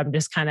 And so I'm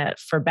just kind of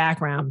for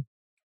background,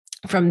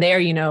 from there,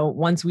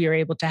 once we were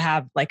able to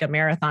have a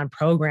marathon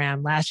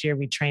program, last year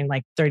we trained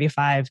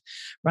 35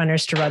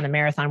 runners to run the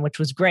marathon, which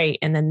was great.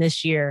 And then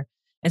this year,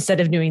 instead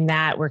of doing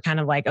that, we're kind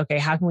of okay,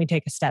 how can we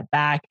take a step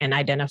back and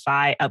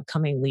identify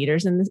upcoming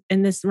leaders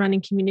in this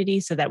running community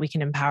so that we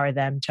can empower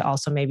them to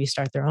also maybe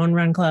start their own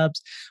run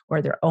clubs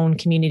or their own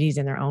communities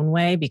in their own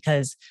way?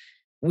 Because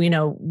we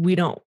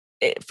don't,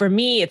 for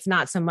me, it's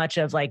not so much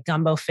of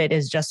Gumbo Fit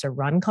is just a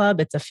run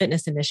club. It's a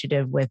fitness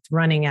initiative with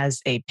running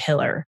as a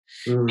pillar.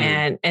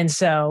 Mm. And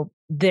so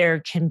there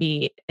can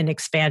be an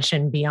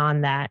expansion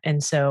beyond that.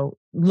 And so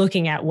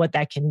looking at what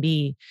that can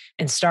be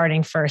and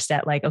starting first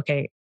at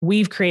okay,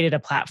 we've created a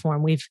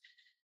platform.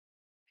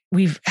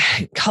 we've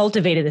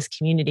cultivated this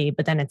community,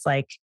 but then it's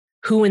like,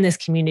 who in this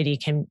community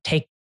can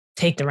take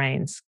the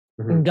reins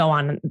and go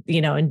on,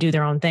 and do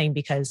their own thing?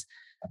 Because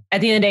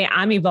at the end of the day,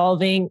 I'm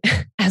evolving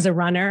as a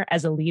runner,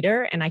 as a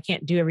leader, and I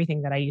can't do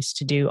everything that I used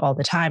to do all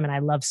the time. And I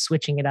love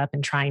switching it up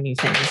and trying new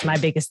things. My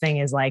biggest thing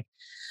is like,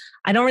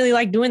 I don't really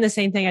like doing the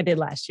same thing I did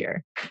last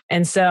year.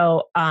 And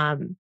so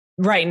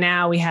right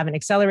now we have an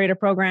accelerator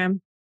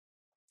program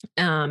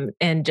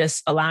and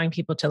just allowing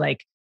people to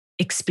like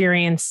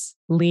experience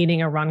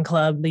leading a run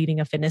club, leading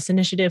a fitness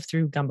initiative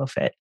through Gumbo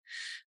Fit.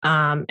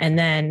 And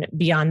then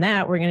beyond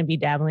that, we're going to be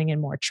dabbling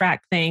in more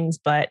track things,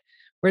 but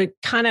we're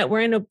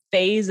in a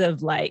phase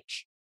of like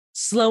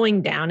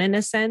slowing down in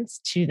a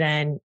sense to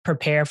then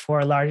prepare for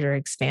a larger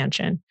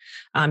expansion.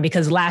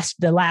 Because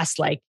the last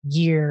like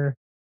year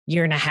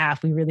and a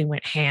half, we really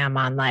went ham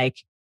on like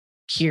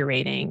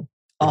curating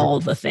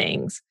all the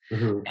things.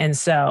 And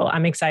so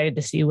I'm excited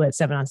to see what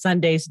 7 on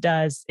Sundays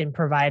does in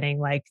providing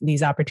like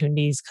these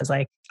opportunities. Cause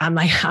like, I'm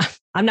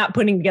not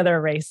putting together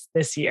a race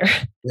this year.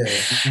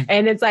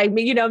 And it's like,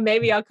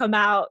 maybe I'll come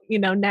out,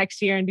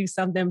 next year and do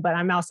something, but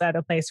I'm also at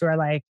a place where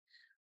like,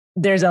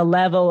 there's a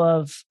level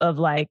of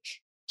like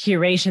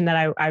curation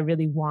that I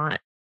really want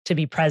to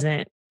be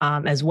present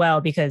as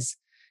well, because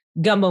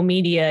Gumbo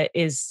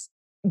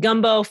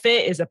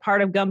Fit is a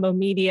part of Gumbo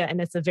Media,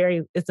 and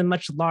it's a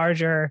much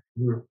larger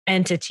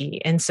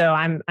entity. And so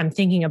I'm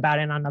thinking about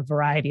it on a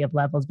variety of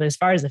levels. But as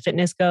far as the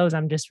fitness goes,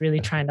 I'm just really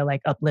trying to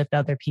like uplift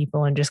other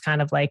people and just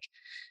kind of like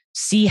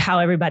see how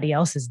everybody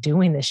else is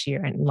doing this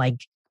year and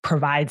like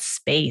provide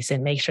space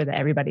and make sure that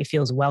everybody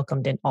feels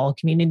welcomed in all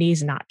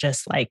communities, not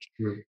just like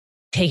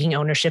taking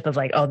ownership of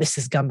like, oh, this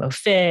is Gumbo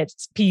Fit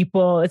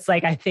people. It's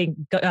like, I think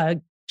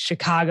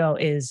Chicago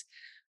is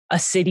a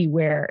city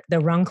where the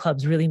run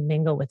clubs really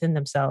mingle within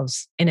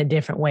themselves in a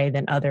different way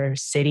than other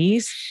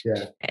cities.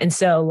 And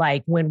so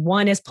like when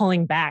one is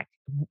pulling back,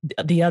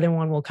 the other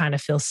one will kind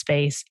of fill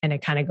space, and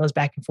it kind of goes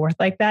back and forth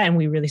like that. And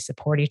we really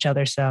support each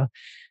other. So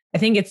I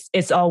think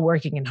it's all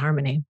working in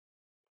harmony.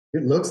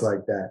 It looks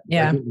like that.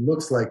 Yeah. Like, it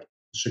looks like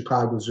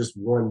Chicago's just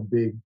one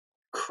big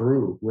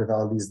crew with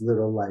all these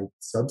little like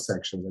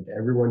subsections. Like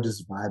everyone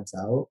just vibes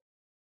out.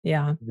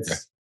 Yeah.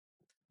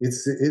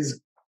 It's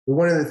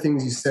one of the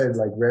things you said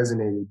like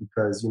resonated,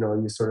 because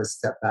you sort of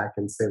step back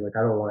and say like,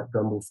 I don't want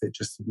Gumbo Fit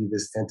just to be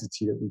this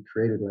entity that we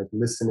created, like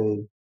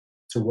listening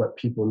to what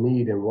people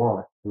need and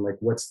want, and like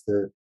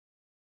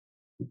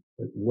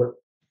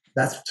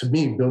that's, to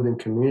me, building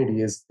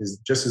community is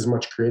just as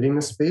much creating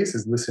the space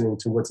as listening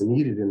to what's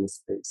needed in the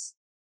space,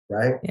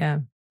 right? Yeah.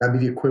 That'd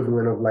be the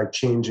equivalent of like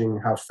changing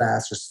how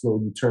fast or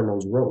slow you turn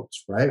those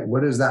ropes, right?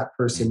 What does that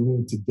person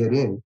need to get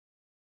in?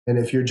 And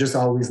if you're just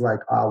always like,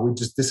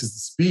 this is the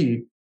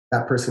speed,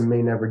 that person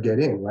may never get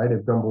in, right?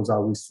 If Gumbo's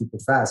always super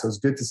fast. So it's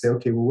good to say,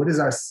 okay, well, what does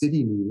our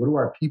city need? What do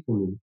our people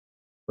need,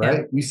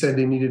 right? Yeah. You said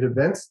they needed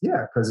events.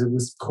 Yeah, because it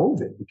was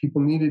COVID. And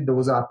people needed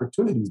those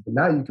opportunities. But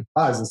now you can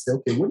pause and say,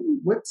 okay,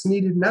 what's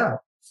needed now?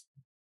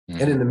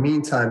 And in the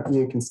meantime,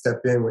 Ian can step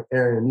in with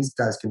Aaron, and these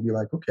guys can be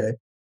like, okay,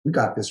 we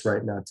got this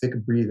right now. Take a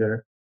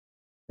breather.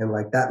 And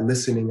like that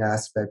listening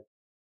aspect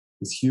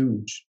is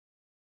huge.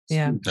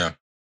 Yeah.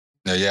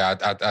 Yeah,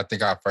 I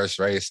think our first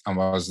race, I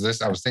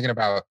was thinking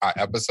about our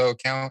episode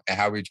count and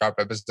how we drop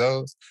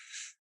episodes.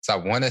 So I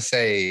want to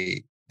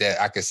say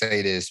that I could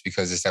say this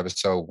because this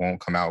episode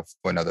won't come out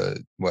for another,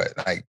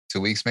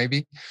 2 weeks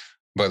maybe?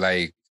 But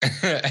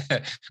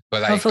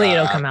hopefully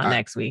it'll come out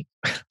next week.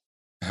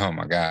 Oh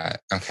my God.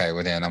 Okay,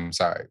 well then I'm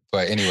sorry.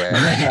 But anyway.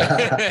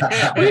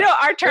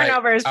 Our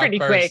turnover is pretty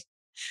quick.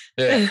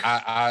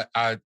 Yeah,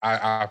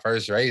 our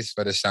first race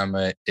for the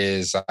summer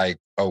is like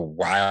a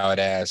wild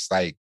ass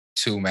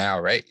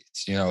 2-mile race.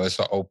 It's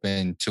an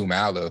open 2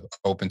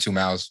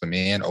 miles for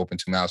men, open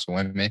 2 miles for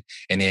women.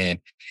 And then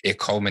it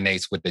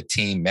culminates with the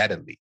team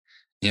medley,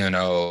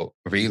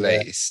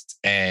 relays.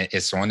 Yeah. And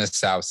it's on the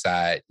south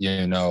side,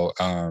 I'm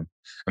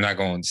not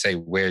going to say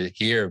where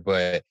here,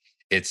 but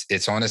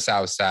it's on the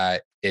south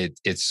side.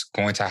 It's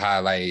going to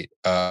highlight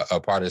a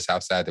part of the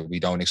south side that we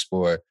don't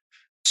explore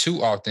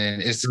too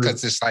often. It's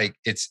because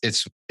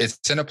it's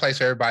in a place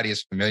where everybody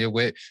is familiar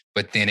with,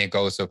 but then it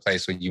goes to a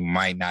place where you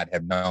might not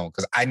have known,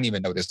 because I didn't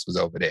even know this was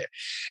over there.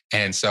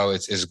 And so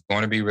it's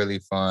going to be really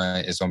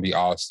fun. It's going to be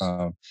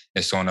awesome.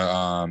 It's going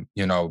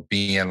to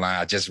be in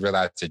line. I just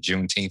realized that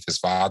Juneteenth is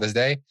Father's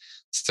Day.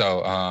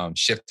 So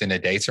shifting the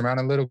dates around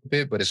a little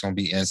bit, but it's going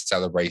to be in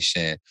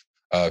celebration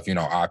of,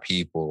 our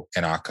people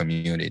and our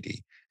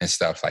community and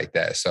stuff like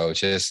that. So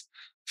just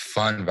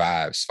fun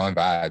vibes.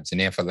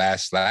 And then for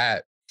last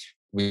lap,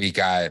 we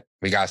got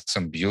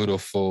some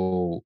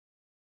beautiful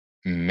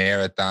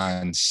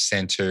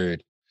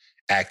marathon-centered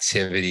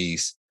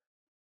activities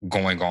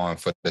going on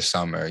for the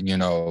summer,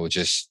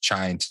 just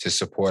trying to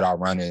support our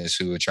runners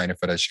who are training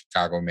for the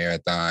Chicago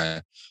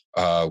Marathon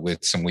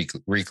with some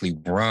weekly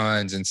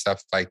runs and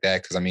stuff like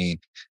that. Because,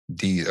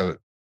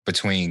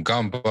 between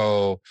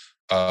Gumbo,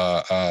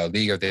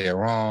 League of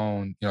Their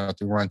Own,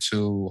 through Run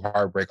 2,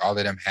 Heartbreak, all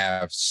of them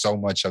have so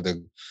much of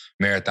the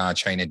marathon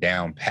training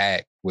down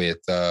packed with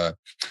the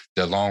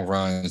long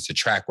runs, the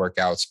track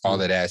workouts,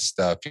 all of that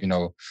stuff.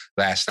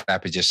 Last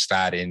lap is just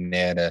slide in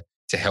there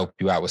to help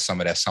you out with some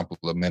of that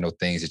supplemental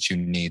things that you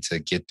need to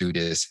get through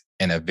this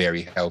in a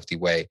very healthy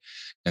way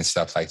and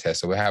stuff like that.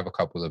 So we'll have a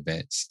couple of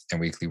events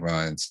and weekly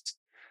runs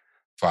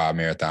for our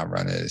marathon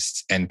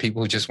runners and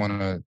people who just want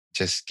to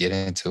just get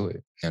into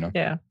it,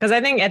 Yeah. Because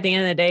I think at the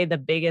end of the day, the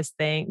biggest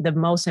thing, the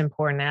most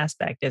important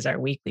aspect is our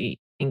weekly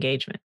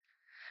engagement.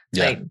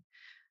 Like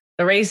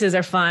the races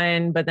are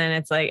fun, but then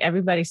it's like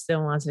everybody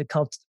still wants to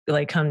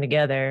come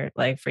together.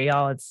 Like for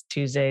y'all, it's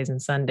Tuesdays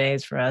and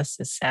Sundays. For us,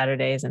 it's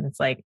Saturdays. And it's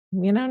like,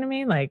 you know what I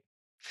mean? Like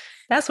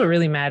that's what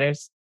really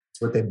matters.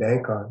 It's what they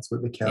bank on. It's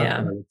what they count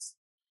on.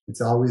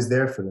 It's always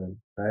there for them,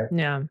 right?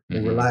 Yeah. They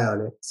rely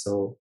on it.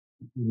 So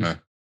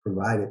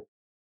provide it.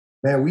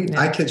 Man,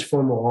 I catch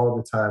FOMO all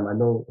the time. I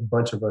know a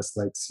bunch of us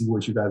see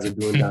what you guys are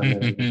doing down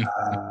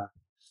there.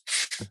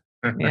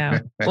 Yeah.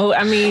 Well,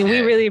 I mean,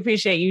 we really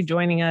appreciate you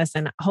joining us.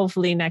 And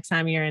hopefully next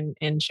time you're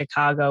in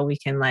Chicago, we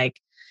can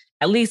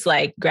at least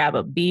grab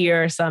a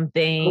beer or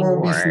something. I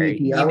won't be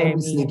sneaky. I won't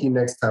be sneaky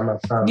next time, I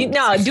promise.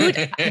 No,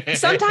 dude,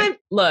 sometimes,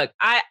 look,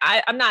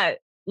 I'm not,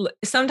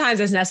 sometimes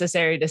it's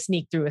necessary to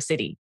sneak through a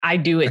city. I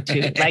do it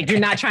too. You're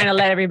not trying to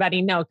let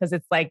everybody know because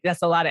it's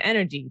that's a lot of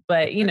energy.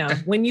 But,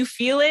 when you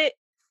feel it,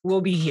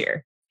 we'll be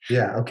here.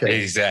 Yeah.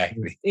 Okay.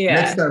 Exactly. Yeah.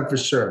 Next time for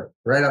sure.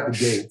 Right out the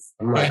gates.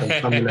 I'm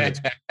coming out.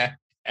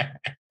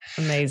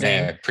 Amazing.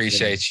 Man,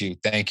 appreciate you.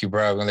 Thank you,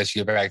 bro. I'm gonna let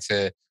you get back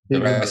to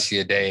the rest of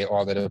your day,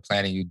 all of the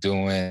planning you're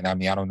doing. I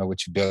mean, I don't know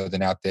what you're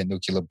building out there,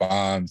 nuclear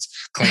bombs,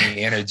 clean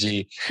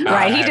energy.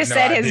 Right. He just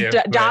said his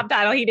job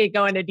title. He didn't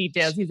go into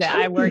details. He said,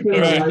 I work in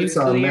a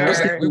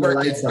nuclear we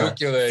work in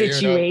nuclear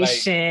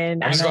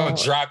situation. I'm just gonna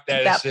drop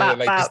that shit. I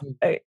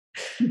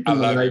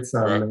love it,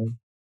 bro. Man.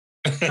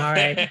 All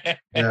right.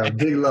 Yeah,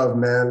 big love,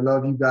 man.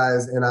 Love you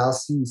guys. And I'll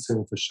see you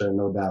soon for sure,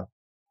 no doubt.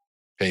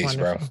 Peace,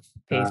 Wonderful.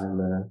 bro. Peace. All right,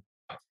 man.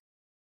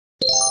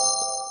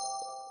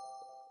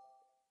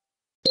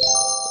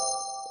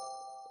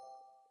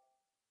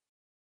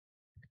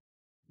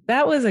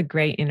 That was a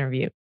great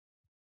interview.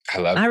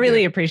 I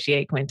really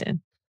appreciate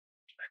Quinton.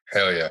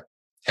 Hell yeah.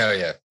 Hell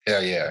yeah.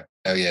 Hell yeah.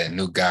 Hell yeah.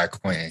 New guy,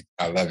 Quinton.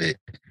 I love it.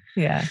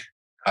 Yeah.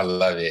 I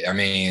love it. I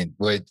mean,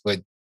 what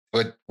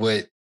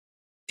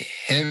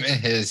him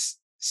and his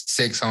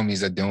 6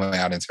 homies are doing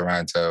out in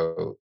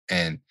Toronto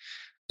and,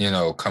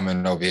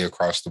 coming over here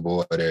across the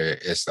border,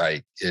 it's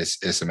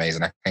it's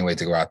amazing. I can't wait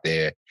to go out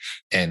there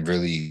and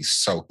really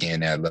soak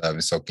in that love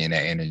and soak in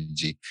that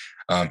energy.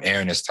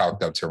 Aaron has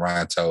talked up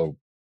Toronto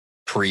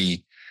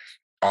pre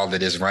all of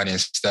this running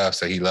stuff.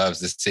 So he loves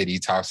the city. He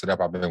talks it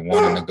up. I've been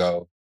wanting to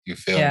go. You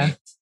feel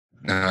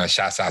me?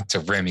 Shouts out to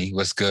Remy.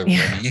 What's good,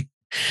 Remy?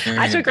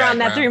 I took her on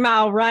that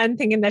 3-mile run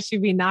thinking that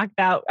she'd be knocked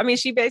out. I mean,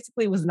 she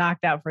basically was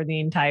knocked out for the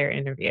entire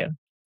interview.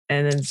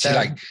 And then she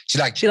likes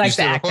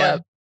to act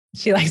up.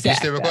 She likes to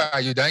act up.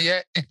 Are you done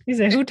yet? She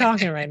said, who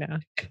talking right now?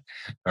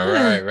 All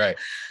right.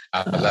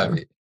 I love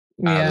it.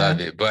 I love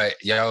it. But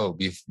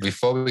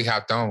before we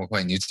hopped on with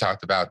Quinton, you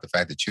talked about the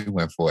fact that you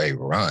went for a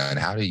run.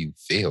 How do you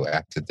feel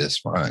after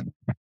this run?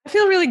 I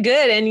feel really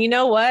good. And you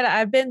know what?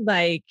 I've been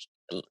I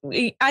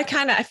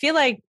feel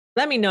like,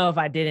 let me know if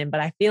I didn't,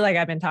 but I feel like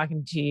I've been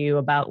talking to you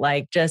about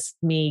just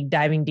me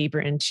diving deeper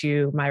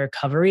into my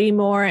recovery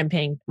more and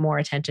paying more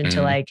attention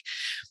to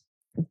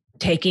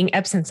taking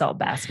Epsom salt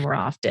baths more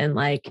often,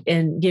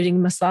 and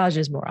giving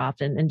massages more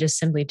often and just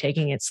simply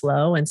taking it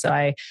slow. And so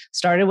I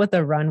started with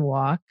a run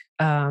walk.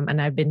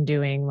 And I've been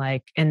doing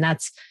and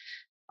that's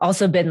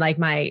also been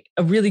a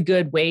really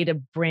good way to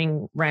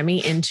bring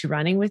Remy into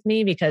running with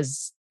me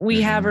because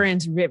we have her in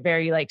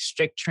very very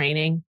strict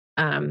training.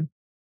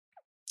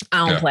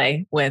 I don't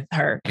play with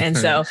her. And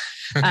so,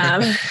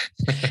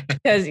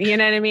 because you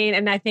know what I mean?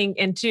 And I think,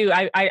 and two,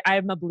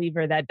 I'm a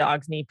believer that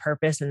dogs need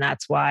purpose and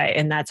that's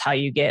how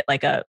you get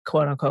a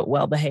quote unquote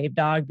well-behaved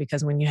dog.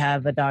 Because when you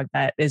have a dog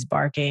that is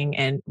barking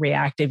and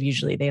reactive,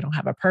 usually they don't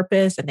have a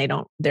purpose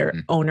and their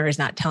owner is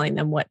not telling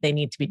them what they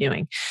need to be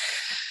doing.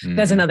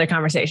 That's another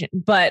conversation.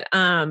 But,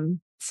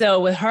 so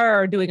with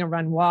her doing a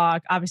run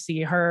walk,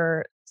 obviously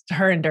her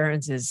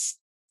endurance is,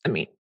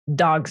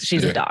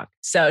 she's a dog,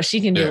 so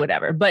she can do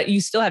whatever, but you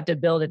still have to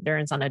build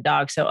endurance on a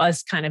dog. So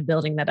us kind of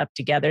building that up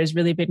together has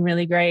really been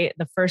really great.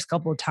 The first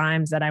couple of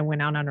times that I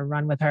went out on a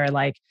run with her,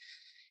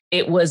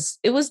 it was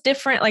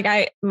different.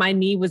 My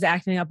knee was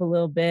acting up a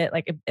little bit,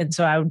 and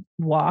so I would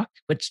walk,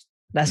 which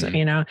that's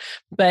what,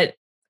 but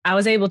I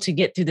was able to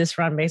get through this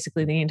run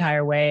basically the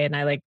entire way. And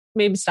I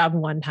maybe stop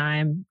one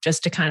time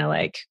just to kind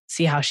of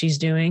see how she's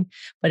doing,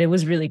 but it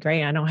was really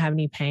great. I don't have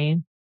any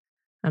pain.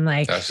 I'm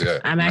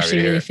I'm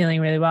actually really feeling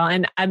really well.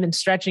 And I've been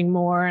stretching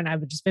more and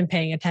I've just been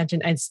paying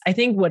attention. I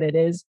think what it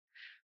is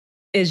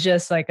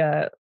just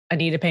I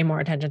need to pay more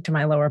attention to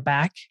my lower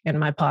back and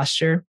my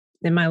posture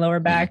in my lower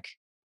back.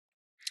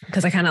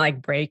 Cause I kind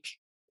of break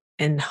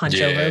and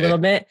hunch over a little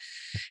bit.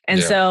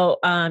 And so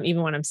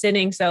even when I'm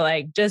sitting, so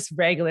like just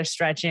regular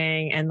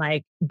stretching and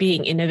like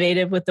being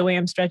innovative with the way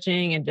I'm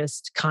stretching and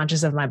just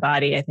conscious of my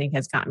body, I think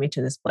has gotten me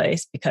to this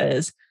place,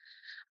 because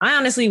I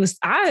honestly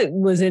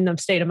was in a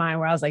state of mind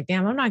where I was like,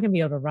 damn, I'm not going to be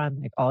able to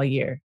run like all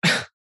year.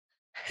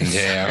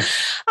 Yeah.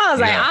 I was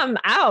like, I'm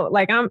out.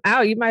 Like, I'm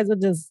out. You might as well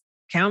just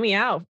count me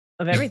out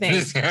of everything.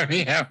 Just count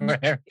me out.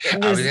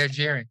 I'll be there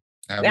cheering.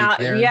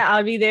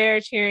 I'll be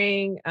there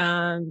cheering,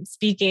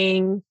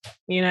 speaking,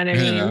 you know what I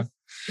mean? You know?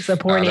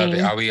 Supporting. I love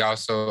it. Are we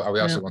also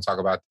going to talk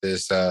about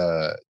this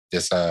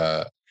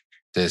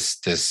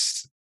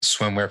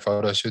swimwear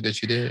photo shoot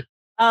that you did?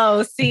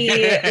 Oh, see,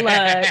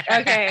 look,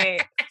 okay.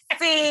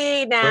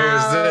 See now. What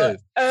was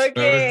this? Okay.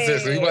 What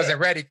was this? He wasn't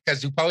ready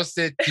because you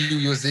posted.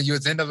 You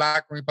was in the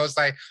locker room. You posted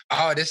like,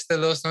 oh, this is the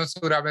little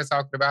swimsuit I've been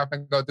talking about.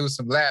 I'm gonna go do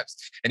some laps.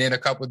 And then a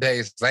couple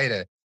days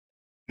later,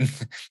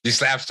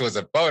 these laps was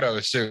a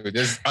photo shoot.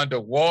 This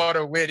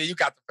underwater with it. You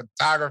got the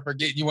photographer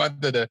getting you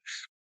under the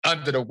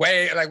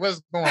wave. Like, what's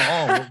going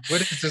on?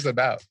 What is this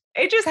about?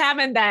 It just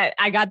happened that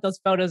I got those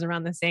photos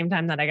around the same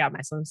time that I got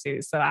my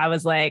swimsuit. So I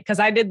was like, because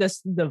I did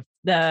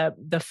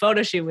the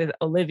photo shoot with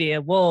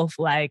Olivia Wolf,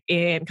 like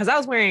because I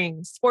was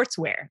wearing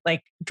sportswear,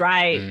 like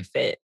dry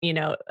fit. You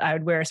know, I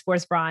would wear a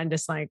sports bra and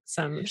just like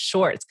some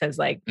shorts, because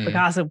like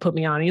Picasso put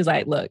me on. He was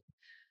like, look,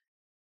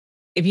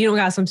 if you don't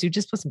got a swimsuit,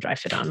 just put some dry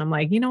fit on. I'm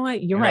like, you know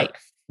what? You're right.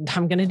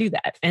 I'm going to do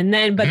that. And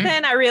then,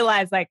 then I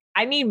realized like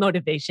I need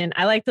motivation.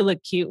 I like to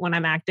look cute when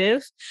I'm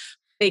active.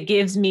 It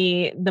gives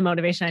me the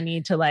motivation I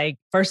need to, like,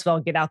 first of all,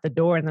 get out the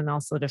door and then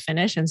also to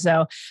finish. And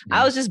so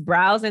I was just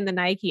browsing the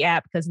Nike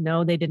app, because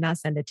no, they did not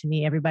send it to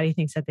me. Everybody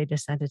thinks that they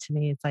just sent it to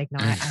me. It's like, no,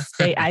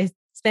 I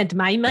spent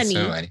my money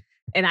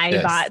and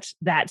I bought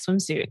that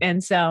swimsuit.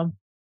 And so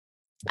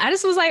I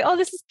just was like, oh,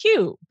 this is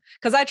cute.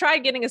 Because I tried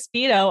getting a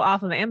Speedo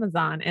off of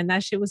Amazon and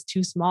that shit was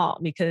too small,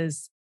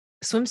 because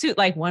swimsuit,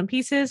 like one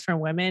pieces for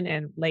women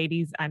and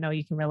ladies, I know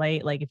you can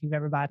relate. Like if you've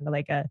ever bought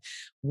like a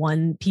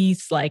one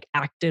piece, like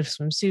active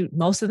swimsuit,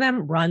 most of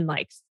them run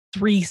like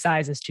 3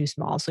 sizes too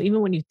small. So even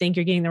when you think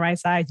you're getting the right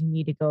size, you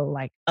need to go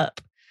like up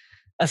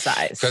a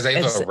size. Because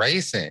they are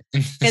racing.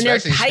 And they're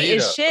tight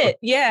as shit.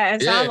 Yeah.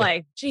 And so I'm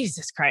like,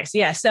 Jesus Christ.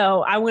 Yeah.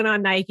 So I went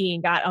on Nike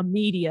and got a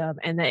medium,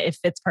 and then it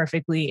fits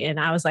perfectly. And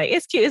I was like,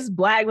 it's cute. It's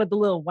black with the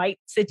little white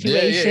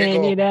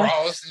situation, you know?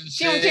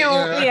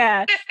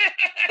 Yeah.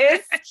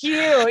 It's cute,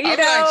 you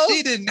know? Like,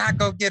 she did not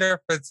go get her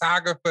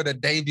photographer to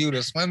debut the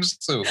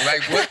swimsuit.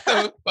 Like, what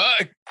the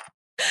fuck?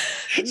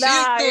 She's doing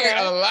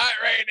a lot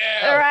right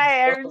now.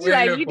 Right. She's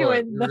like, you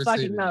doing the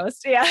fucking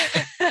most. Yeah.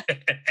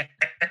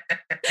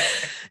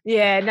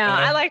 Yeah, no,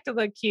 I like to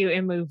look cute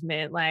in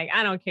movement. Like,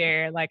 I don't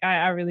care. Like,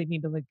 I really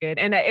need to look good.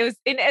 And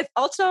it's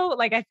also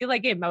like, I feel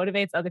like it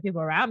motivates other people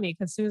around me,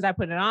 because as soon as I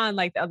put it on,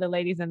 like the other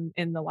ladies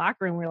in the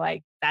locker room were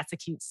like, that's a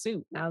cute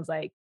suit. And I was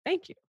like,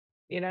 thank you.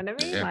 You know what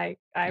I mean? Yeah. Like,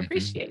 I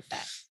appreciate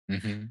that.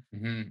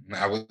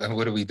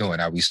 What are we doing?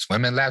 Are we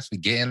swimming laps? We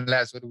getting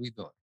laps? What are we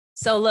doing?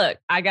 So look,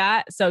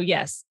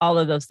 yes, all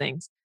of those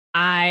things.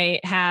 I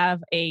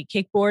have a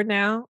kickboard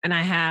now, and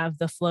I have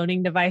the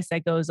floating device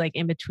that goes like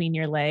in between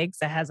your legs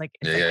that has like,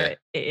 an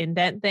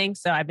indent thing.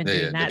 So I've been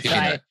doing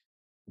that.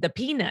 The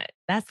peanut,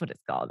 that's what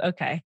it's called.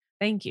 Okay.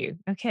 Thank you.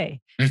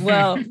 Okay.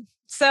 Well,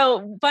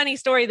 so funny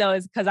story though,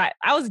 is because I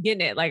was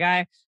getting it. Like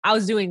I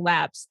was doing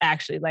laps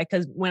actually, like,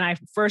 because when I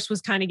first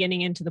was kind of getting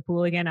into the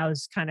pool again, I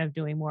was kind of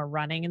doing more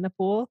running in the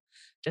pool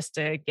just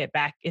to get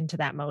back into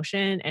that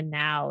motion. And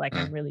now like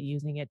I'm really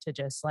using it to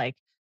just like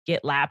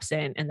get laps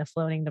in, and the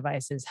floating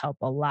devices help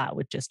a lot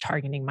with just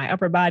targeting my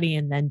upper body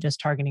and then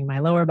just targeting my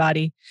lower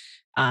body.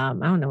 I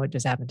don't know what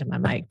just happened to my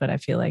mic, but I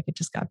feel like it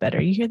just got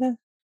better. You hear that?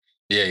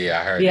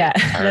 Yeah, I heard. Yeah,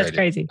 that's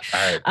crazy.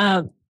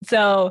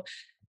 So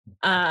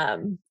I've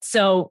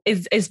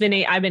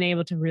been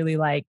able to really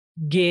like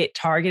get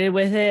targeted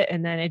with it.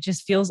 And then it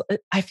just feels,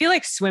 I feel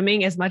like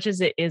swimming, as much as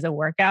it is a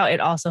workout,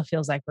 it also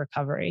feels like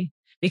recovery,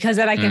 because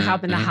then I can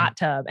hop in the hot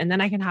tub, and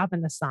then I can hop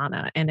in the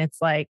sauna, and it's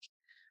like,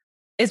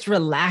 it's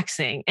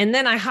relaxing. And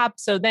then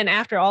so then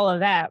after all of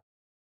that,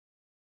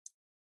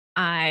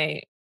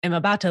 I am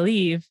about to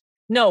leave.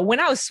 No, when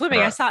I was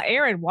swimming, I saw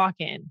Aaron walk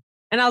in,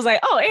 and I was like,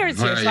 oh,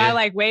 Aaron's here. So I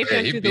like waved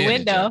him through the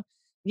window.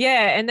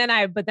 Yeah. And then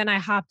I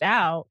hopped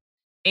out,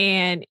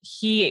 and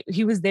he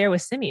was there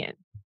with Simeon.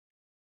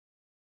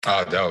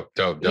 Oh,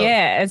 dope.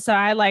 Yeah. And so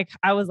I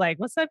was like,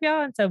 what's up,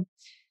 y'all? And so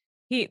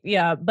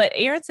but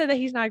Aaron said that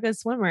he's not a good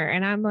swimmer.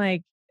 And I'm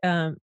like,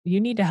 you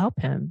need to help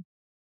him.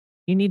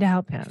 You need to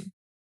help him.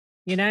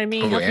 You know what I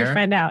mean? Help your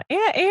friend out.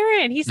 Yeah,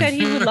 Aaron. He said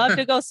he would love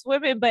to go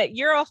swimming, but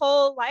you're a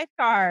whole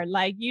lifeguard.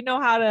 Like, you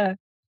know how to.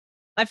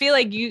 I feel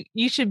like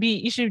you should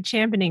be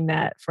championing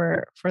that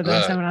for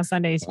the Swim on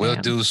Sundays. We'll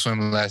do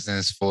swim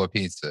lessons for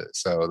pizza.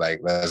 So like,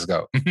 let's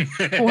go.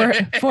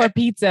 for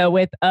pizza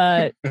with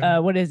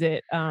what is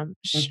it?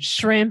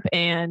 Shrimp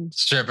and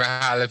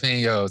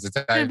jalapenos. The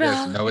type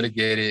that you know where to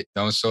get it.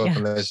 Don't show up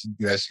unless you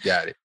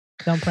got it.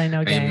 Don't play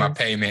no games. I need my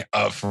payment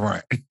up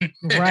front.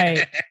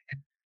 Right.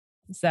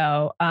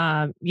 So,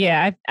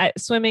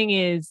 swimming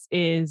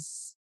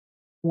is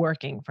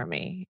working for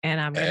me, and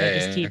I'm going to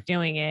just keep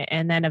doing it.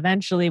 And then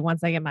eventually,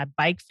 once I get my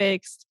bike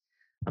fixed,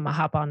 I'm going to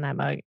hop on that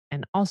mug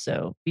and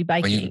also be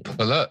biking. When you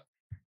pull up.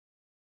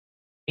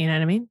 You know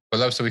what I mean?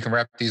 Pull up so we can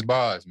wrap these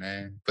bars,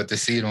 man. Put the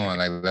seat on.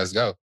 Like, let's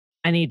go.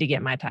 I need to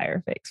get my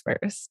tire fixed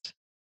first.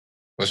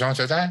 What's wrong with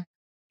your tire?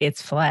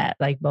 It's flat.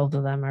 Like both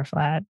of them are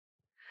flat.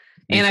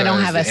 And I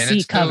don't have a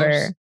seat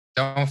cover.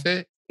 Don't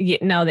fit? Yeah,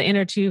 no, the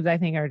inner tubes I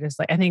think are just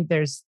like, I think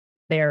there's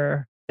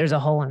a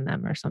hole in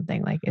them or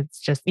something. Like it's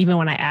just, even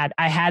when I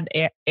had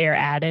air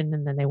added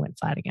and then they went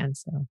flat again.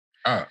 So.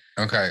 Oh,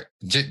 okay.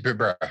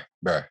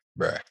 Bruh.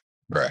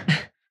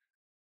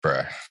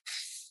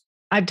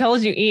 I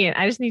told you, Ian,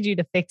 I just need you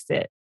to fix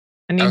it.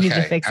 I need you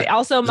to fix it.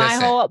 Also,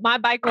 my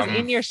bike was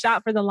in your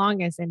shop for the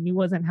longest and you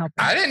wasn't helping.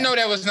 I didn't know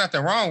there was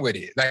nothing wrong with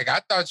it. Like, I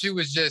thought you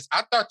was just,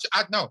 I thought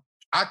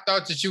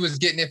that you was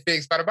getting it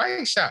fixed by the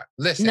bike shop.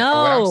 Listen,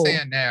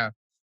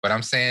 what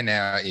I'm saying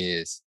now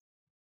is,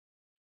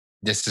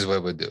 this is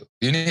what we'll do.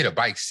 You need a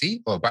bike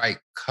seat or a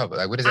bike cover?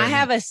 Like, what does that mean? I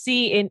have a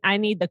seat and I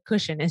need the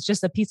cushion. It's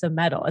just a piece of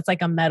metal. It's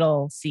like a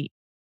metal seat.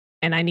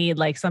 And I need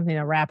like something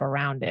to wrap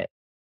around it.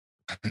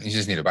 You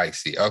just need a bike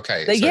seat.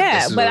 Okay. But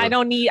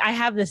I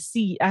have the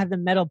seat. I have the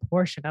metal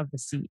portion of the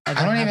seat. I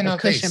don't even know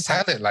if they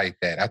sell it like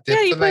that.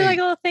 You put like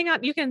a little thing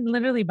on. You can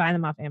literally buy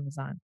them off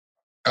Amazon.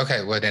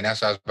 Okay. Well, then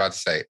that's what I was about to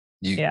say.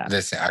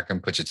 Listen, I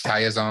can put your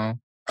tires on.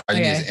 All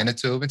you need is inner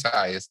tube and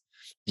tires.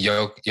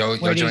 Your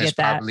joint is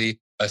probably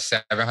a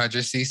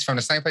 700cc from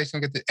the same place you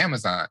can get the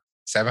Amazon.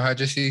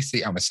 700cc.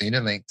 I'm going to send you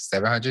the link.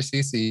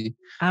 700cc.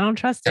 I don't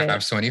trust it.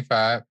 Times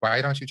 25.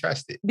 Why don't you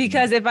trust it?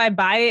 Because if I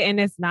buy it and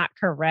it's not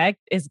correct,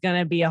 it's going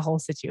to be a whole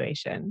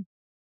situation.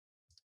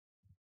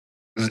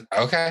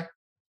 Okay.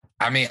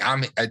 I mean,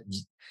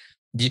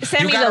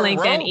 send me the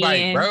link then,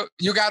 Ian. Bro.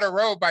 You got a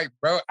road bike,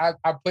 bro. I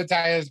put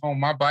tires on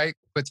my bike,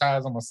 put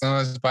tires on my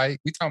son's bike.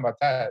 We talking about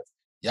tires.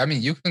 I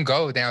mean, you can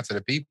go down to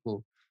the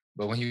people,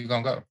 but when you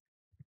going to go?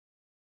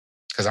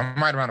 Because I'm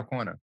right around the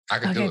corner. I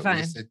can do it. Fine.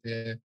 We just sit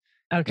there.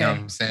 Okay. You know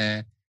what I'm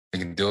saying? We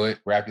can do it.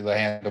 Wrap your little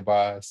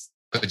handlebars.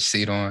 Put your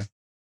seat on.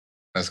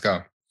 Let's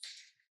go.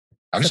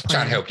 I'm just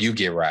trying to help you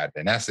get riding.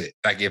 And that's it.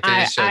 Like, if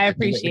I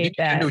appreciate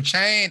that. A new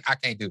chain, I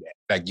can't do that.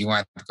 Like, you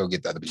want to go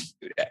get the other people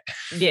to do that.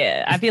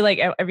 Yeah. I feel like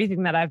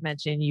everything that I've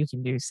mentioned, you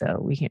can do, so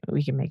we can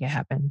make it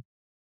happen.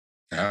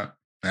 Yeah.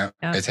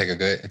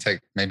 It take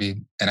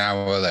maybe an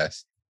hour or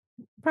less.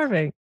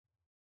 Perfect.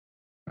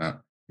 All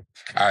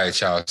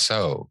right, y'all.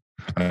 So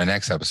on the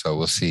next episode,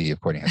 we'll see if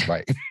Courtney has a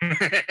bike.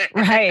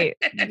 Right.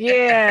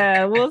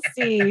 Yeah, we'll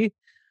see.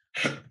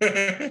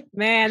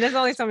 Man, there's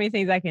only so many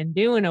things I can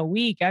do in a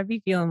week. I'd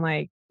be feeling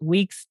like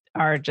weeks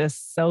are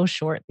just so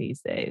short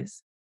these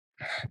days.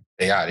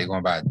 They are. They're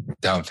going by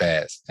dumb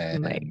fast.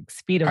 And like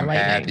speed of lightning.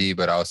 I'm happy,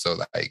 but also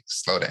like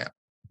slow down.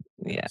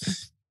 Yeah.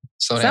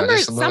 Slow down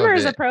just a little bit. Summer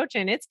is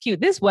approaching. It's cute.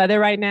 This weather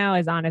right now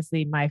is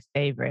honestly my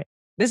favorite.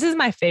 This is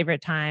my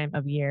favorite time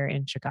of year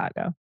in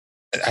Chicago.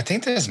 I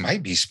think this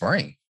might be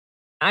spring.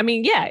 I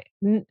mean, yeah.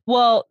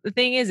 Well, the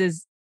thing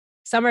is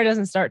summer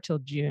doesn't start till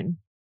June.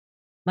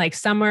 Like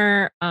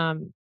summer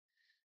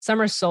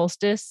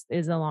solstice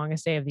is the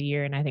longest day of the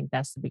year. And I think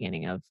that's the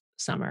beginning of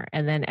summer.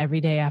 And then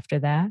every day after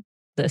that,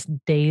 the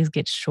days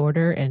get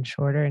shorter and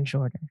shorter and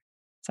shorter.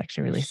 It's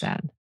actually really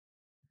sad.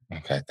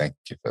 Okay. Thank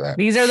you for that.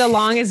 These are the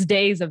longest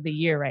days of the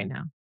year right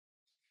now.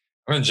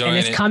 I'm enjoying it.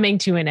 And it's coming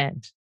to an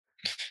end.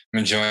 I'm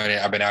enjoying it.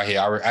 I've been out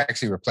here. I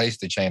actually replaced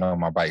the chain on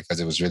my bike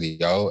because it was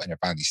really old and it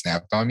finally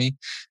snapped on me.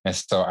 And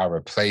so I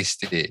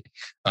replaced it.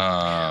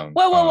 Whoa.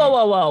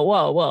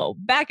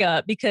 Back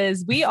up,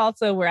 because we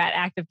also were at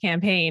Active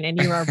Campaign and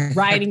you were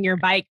riding your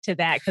bike to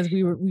that because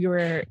we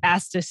were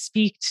asked to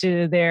speak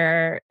to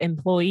their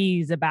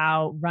employees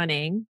about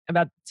running,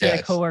 their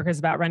coworkers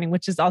about running,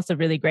 which is also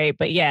really great.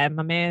 But yeah,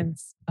 my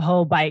man's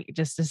whole bike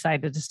just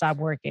decided to stop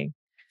working.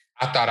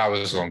 I thought I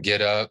was going to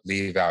get up,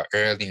 leave out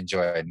early,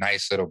 enjoy a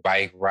nice little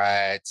bike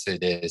ride to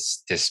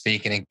this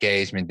speaking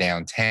engagement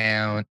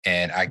downtown.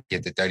 And I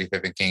get the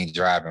 35th and King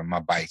Drive and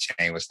my bike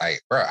chain was like,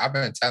 bro, I've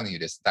been telling you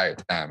this entire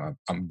time.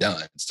 I'm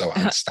done. So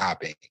I'm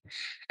stopping.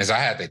 And so I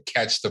had to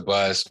catch the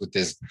bus with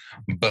this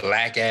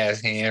black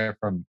ass hand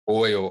from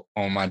oil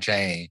on my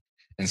chain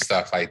and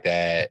stuff like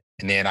that.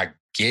 And then I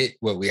get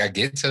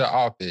to the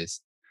office,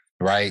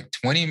 right?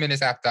 20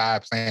 minutes after I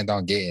planned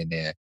on getting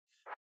there.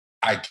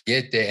 I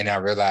get there and I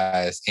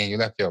realize, and you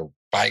left your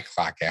bike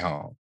lock at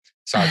home.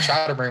 So I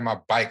try to bring my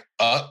bike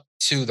up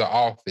to the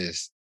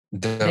office.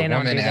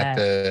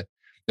 The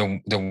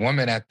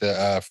woman at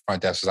the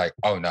front desk was like,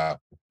 "Oh no,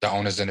 the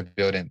owner's in the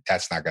building.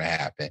 That's not going to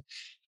happen."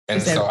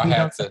 And so I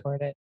had to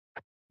support it.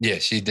 Yeah,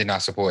 she did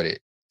not support it.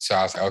 So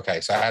I was like,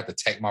 okay. So I had to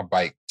take my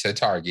bike to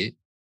Target,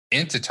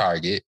 into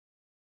Target,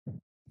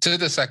 to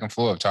the second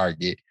floor of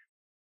Target,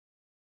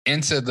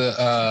 into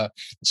the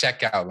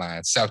self-checkout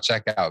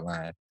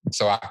line,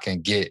 so I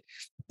can get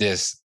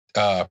this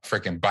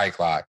freaking bike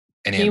lock.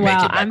 And then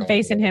meanwhile, I'm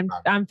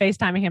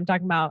FaceTiming him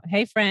talking about,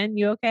 hey friend,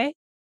 you okay?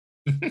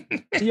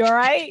 You all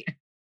right?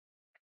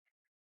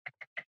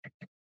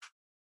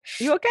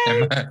 You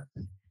okay?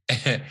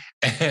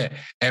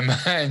 and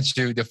mind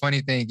you, the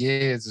funny thing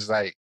is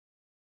like,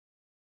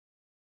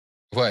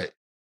 what?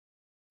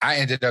 I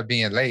ended up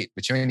being late,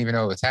 but you didn't even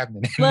know what's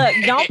happening. Look,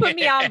 don't put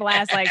me on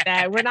blast like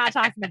that. We're not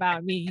talking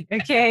about me,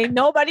 okay?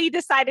 Nobody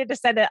decided to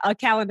send a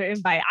calendar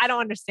invite. I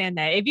don't understand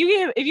that. If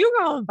you're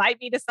gonna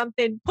invite me to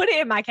something, put it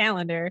in my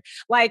calendar.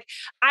 Like,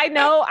 I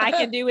know I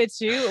can do it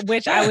too,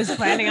 which I was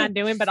planning on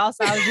doing, but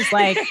also I was just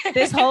like,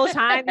 this whole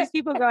time, these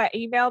people go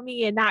email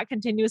me and not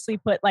continuously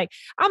put like,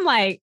 I'm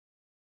like,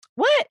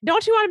 what?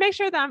 Don't you want to make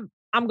sure that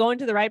I'm going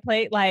to the right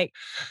place? Like,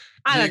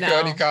 I don't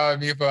know. Cody called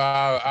me for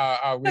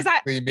our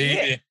weekly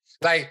meeting.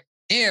 Like,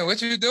 Ian, what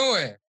you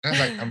doing? I was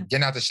like, I'm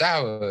getting out the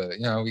shower.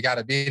 You know, we got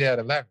to be there at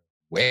 11.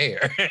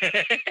 Where?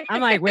 I'm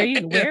like, where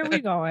are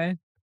we going?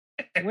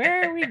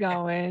 Where are we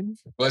going?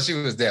 Well, she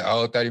was there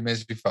 30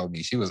 minutes before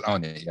me. She was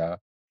on it, y'all.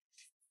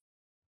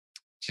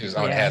 She was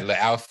on it, had the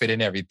outfit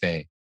and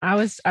everything. I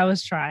was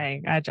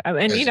trying.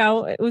 And you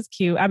know, it was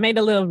cute. I made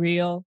a little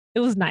reel.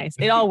 It was nice.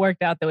 It all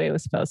worked out the way it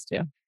was supposed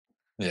to.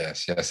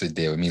 Yes, it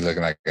did. With me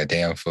looking like a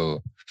damn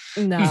fool.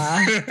 Nah.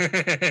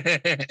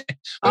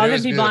 All the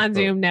people on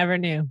Zoom never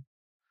knew.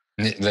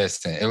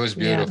 Listen, it was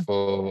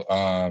beautiful.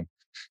 Yeah.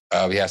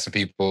 We had some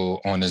people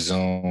on the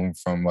Zoom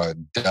from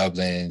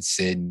Dublin,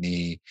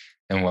 Sydney,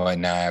 and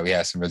whatnot. We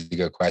had some really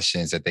good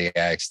questions that they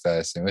asked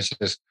us. And it was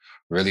just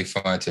really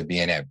fun to be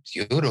in that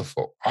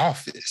beautiful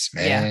office,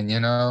 man. Yeah.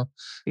 You know,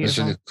 beautiful. It was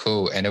really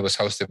cool. And it was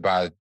hosted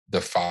by the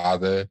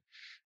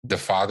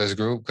father's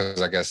group,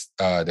 because I guess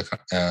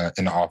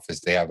in the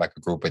office they have like a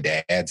group of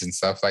dads and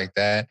stuff like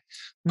that.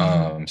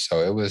 Mm-hmm.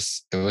 So it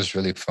was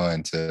really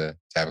fun to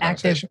have a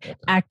conversation with them.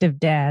 Active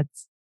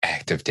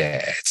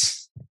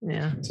dads.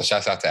 Yeah. So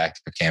shouts out to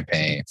Active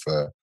Campaign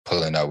for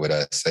pulling up with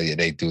us. So yeah,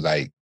 they do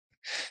like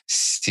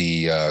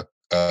CRM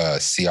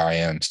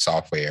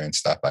software and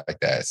stuff like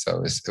that.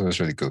 So it was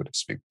really cool to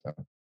speak with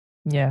them.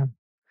 Yeah.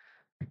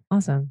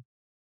 Awesome.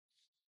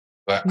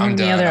 But I'm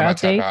done. I'm gonna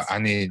talk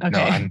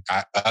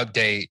about,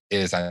 update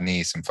is I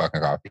need some fucking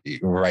coffee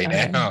right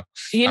now.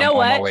 You know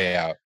what? On my way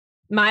out.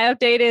 My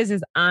update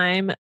is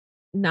I'm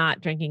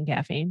not drinking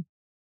caffeine.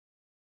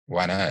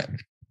 Why not?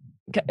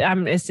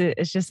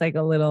 It's just like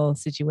a little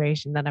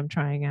situation that I'm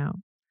trying out.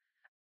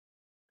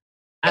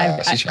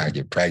 She's trying to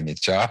get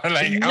pregnant, y'all.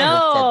 Like,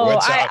 no,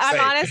 I'm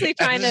honestly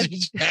trying to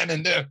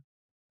do.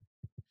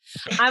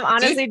 I'm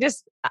honestly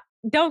just.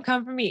 Don't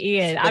come for me,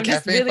 Ian. I'm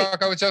just really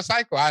fuck up with your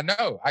cycle. I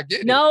know. I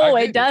get it. No,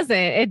 it doesn't.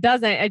 It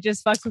doesn't. It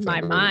just fucks with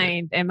my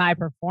mind and my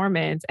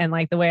performance and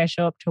like the way I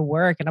show up to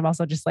work. And I'm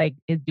also just like,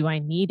 do I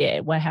need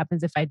it? What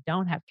happens if I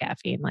don't have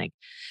caffeine? Like,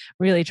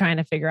 really trying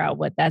to figure out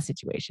what that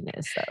situation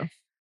is. So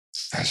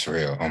that's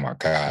real. Oh my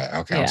God.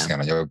 Okay, yeah. I'm staying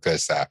on your good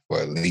side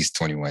for at least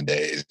 21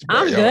 days. Bro.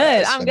 I'm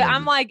good.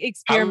 I'm like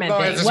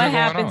experimenting. What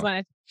happens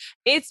when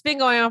it's been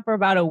going on for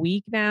about a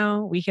week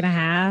now, week and a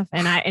half.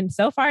 And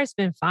so far it's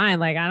been fine.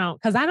 Like I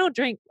don't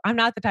drink. I'm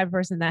not the type of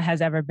person that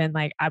has ever been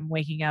like, I'm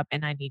waking up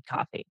and I need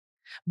coffee,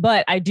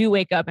 but I do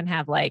wake up and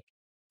have like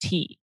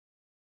tea,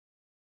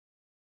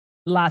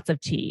 lots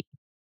of tea.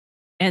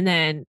 And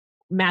then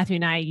Matthew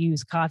and I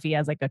use coffee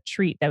as like a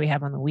treat that we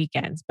have on the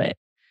weekends, but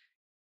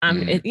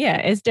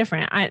it's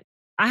different. I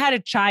had a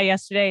chai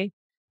yesterday.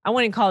 I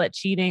wouldn't call it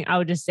cheating. I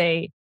would just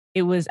say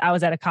I was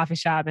at a coffee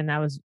shop and I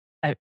was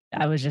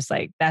just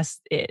like,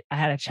 that's it. I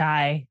had a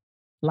chai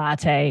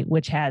latte,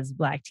 which has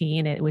black tea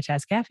in it, which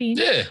has caffeine.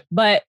 Yeah.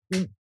 But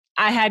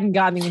I hadn't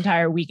gotten the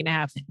entire week and a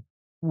half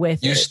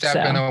with you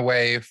stepping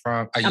away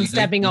from. I'm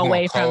stepping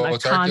away from a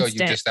constant. Or you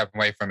just stepping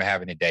away from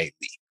having it daily?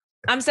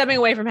 I'm stepping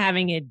away from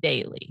having it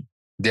daily.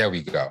 There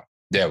we go.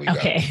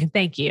 Okay,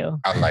 thank you.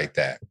 I like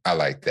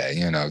that.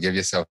 You know, give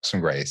yourself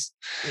some grace.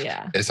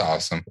 Yeah. It's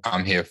awesome.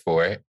 I'm here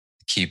for it.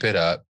 Keep it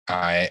up.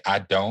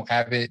 I don't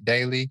have it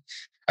daily.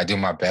 I do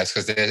my best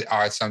because there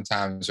are some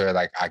times where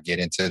like I get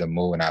into the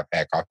mood and I've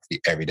had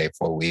coffee every day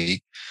for a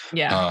week.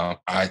 Yeah.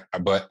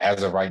 But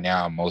as of right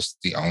now, I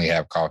mostly only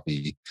have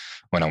coffee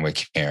when I'm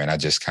with Karen. I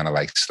just kind of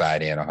like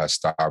slide in on her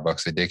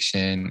Starbucks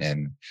addiction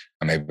and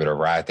I'm able to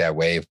ride that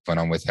wave when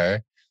I'm with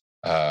her.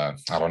 I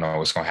don't know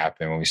what's going to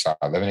happen when we start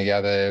living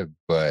together,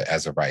 but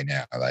as of right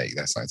now, like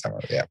that's the only time I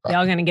really have coffee.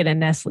 Y'all going to get a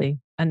Nestle,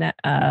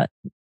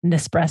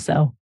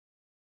 Nespresso.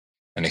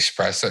 An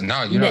espresso?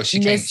 No, you know, she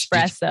can't.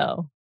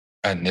 Nespresso.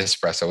 A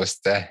Nespresso, what's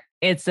that?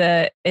 It's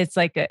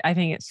like I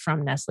think it's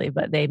from Nestle,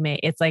 but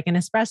it's like an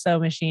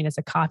espresso machine. It's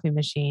a coffee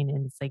machine,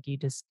 and it's like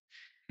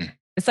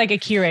it's like a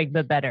Keurig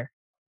but better.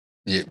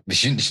 Yeah, but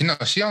she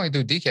only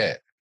do decaf.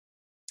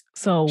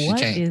 So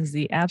what is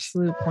the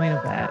absolute point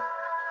of that?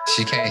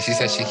 She can't. She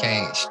said she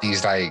can't.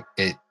 She's like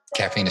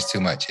caffeine is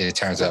too much. It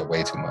turns up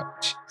way too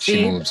much.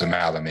 She moves a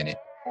mile a minute.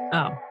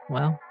 Oh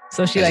well,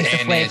 so she likes the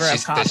flavor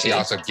of coffee. She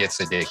also gets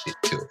addicted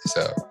to it.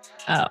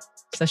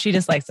 So she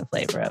just likes the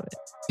flavor of it.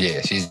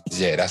 Yeah,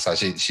 that's how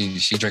she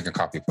drinking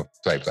coffee for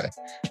play.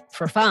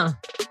 For fun.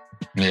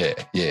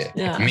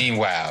 Yeah.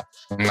 Meanwhile,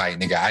 I'm like,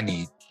 nigga, I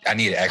need an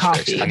extra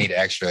coffee. I need an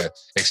extra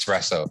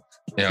espresso.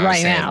 You know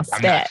right now,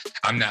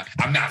 I'm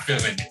not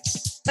feeling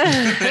this.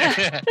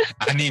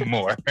 I need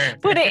more.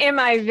 Put it in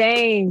my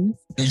veins.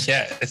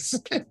 Yes.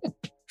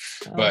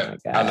 But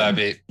I love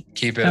it.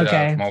 Keep it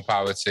up. More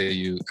power to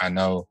you. I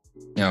know,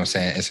 you know what I'm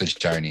saying? It's a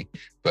journey.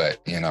 But,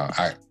 you know,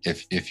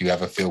 if you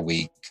ever feel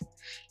weak,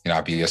 you know,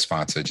 I'll be your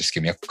sponsor. Just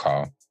give me a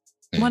call.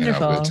 And,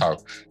 wonderful. You know,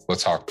 we'll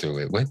talk through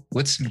it.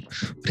 What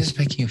is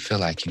making you feel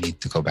like you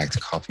need to go back to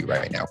coffee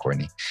right now,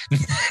 Courtney?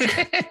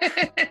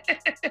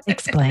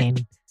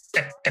 Explain.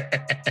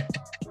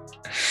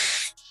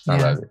 I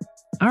love it.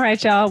 All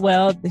right, y'all.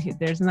 Well,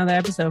 there's another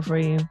episode for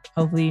you.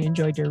 Hopefully you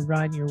enjoyed your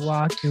run, your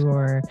walk,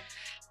 your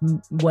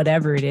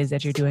whatever it is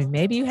that you're doing.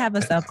 Maybe you have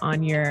us up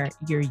on your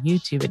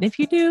YouTube. And if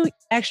you do,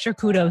 extra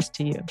kudos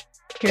to you.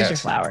 Here's your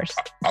flowers.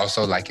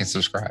 Also, like and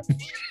subscribe.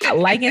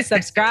 Like and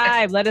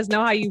subscribe. Let us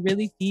know how you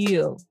really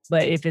feel.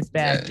 But if it's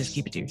bad, just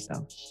keep it to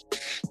yourself.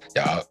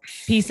 Yeah.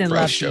 Peace and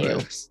love to you.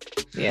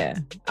 Yeah.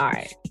 All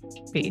right.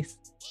 Peace.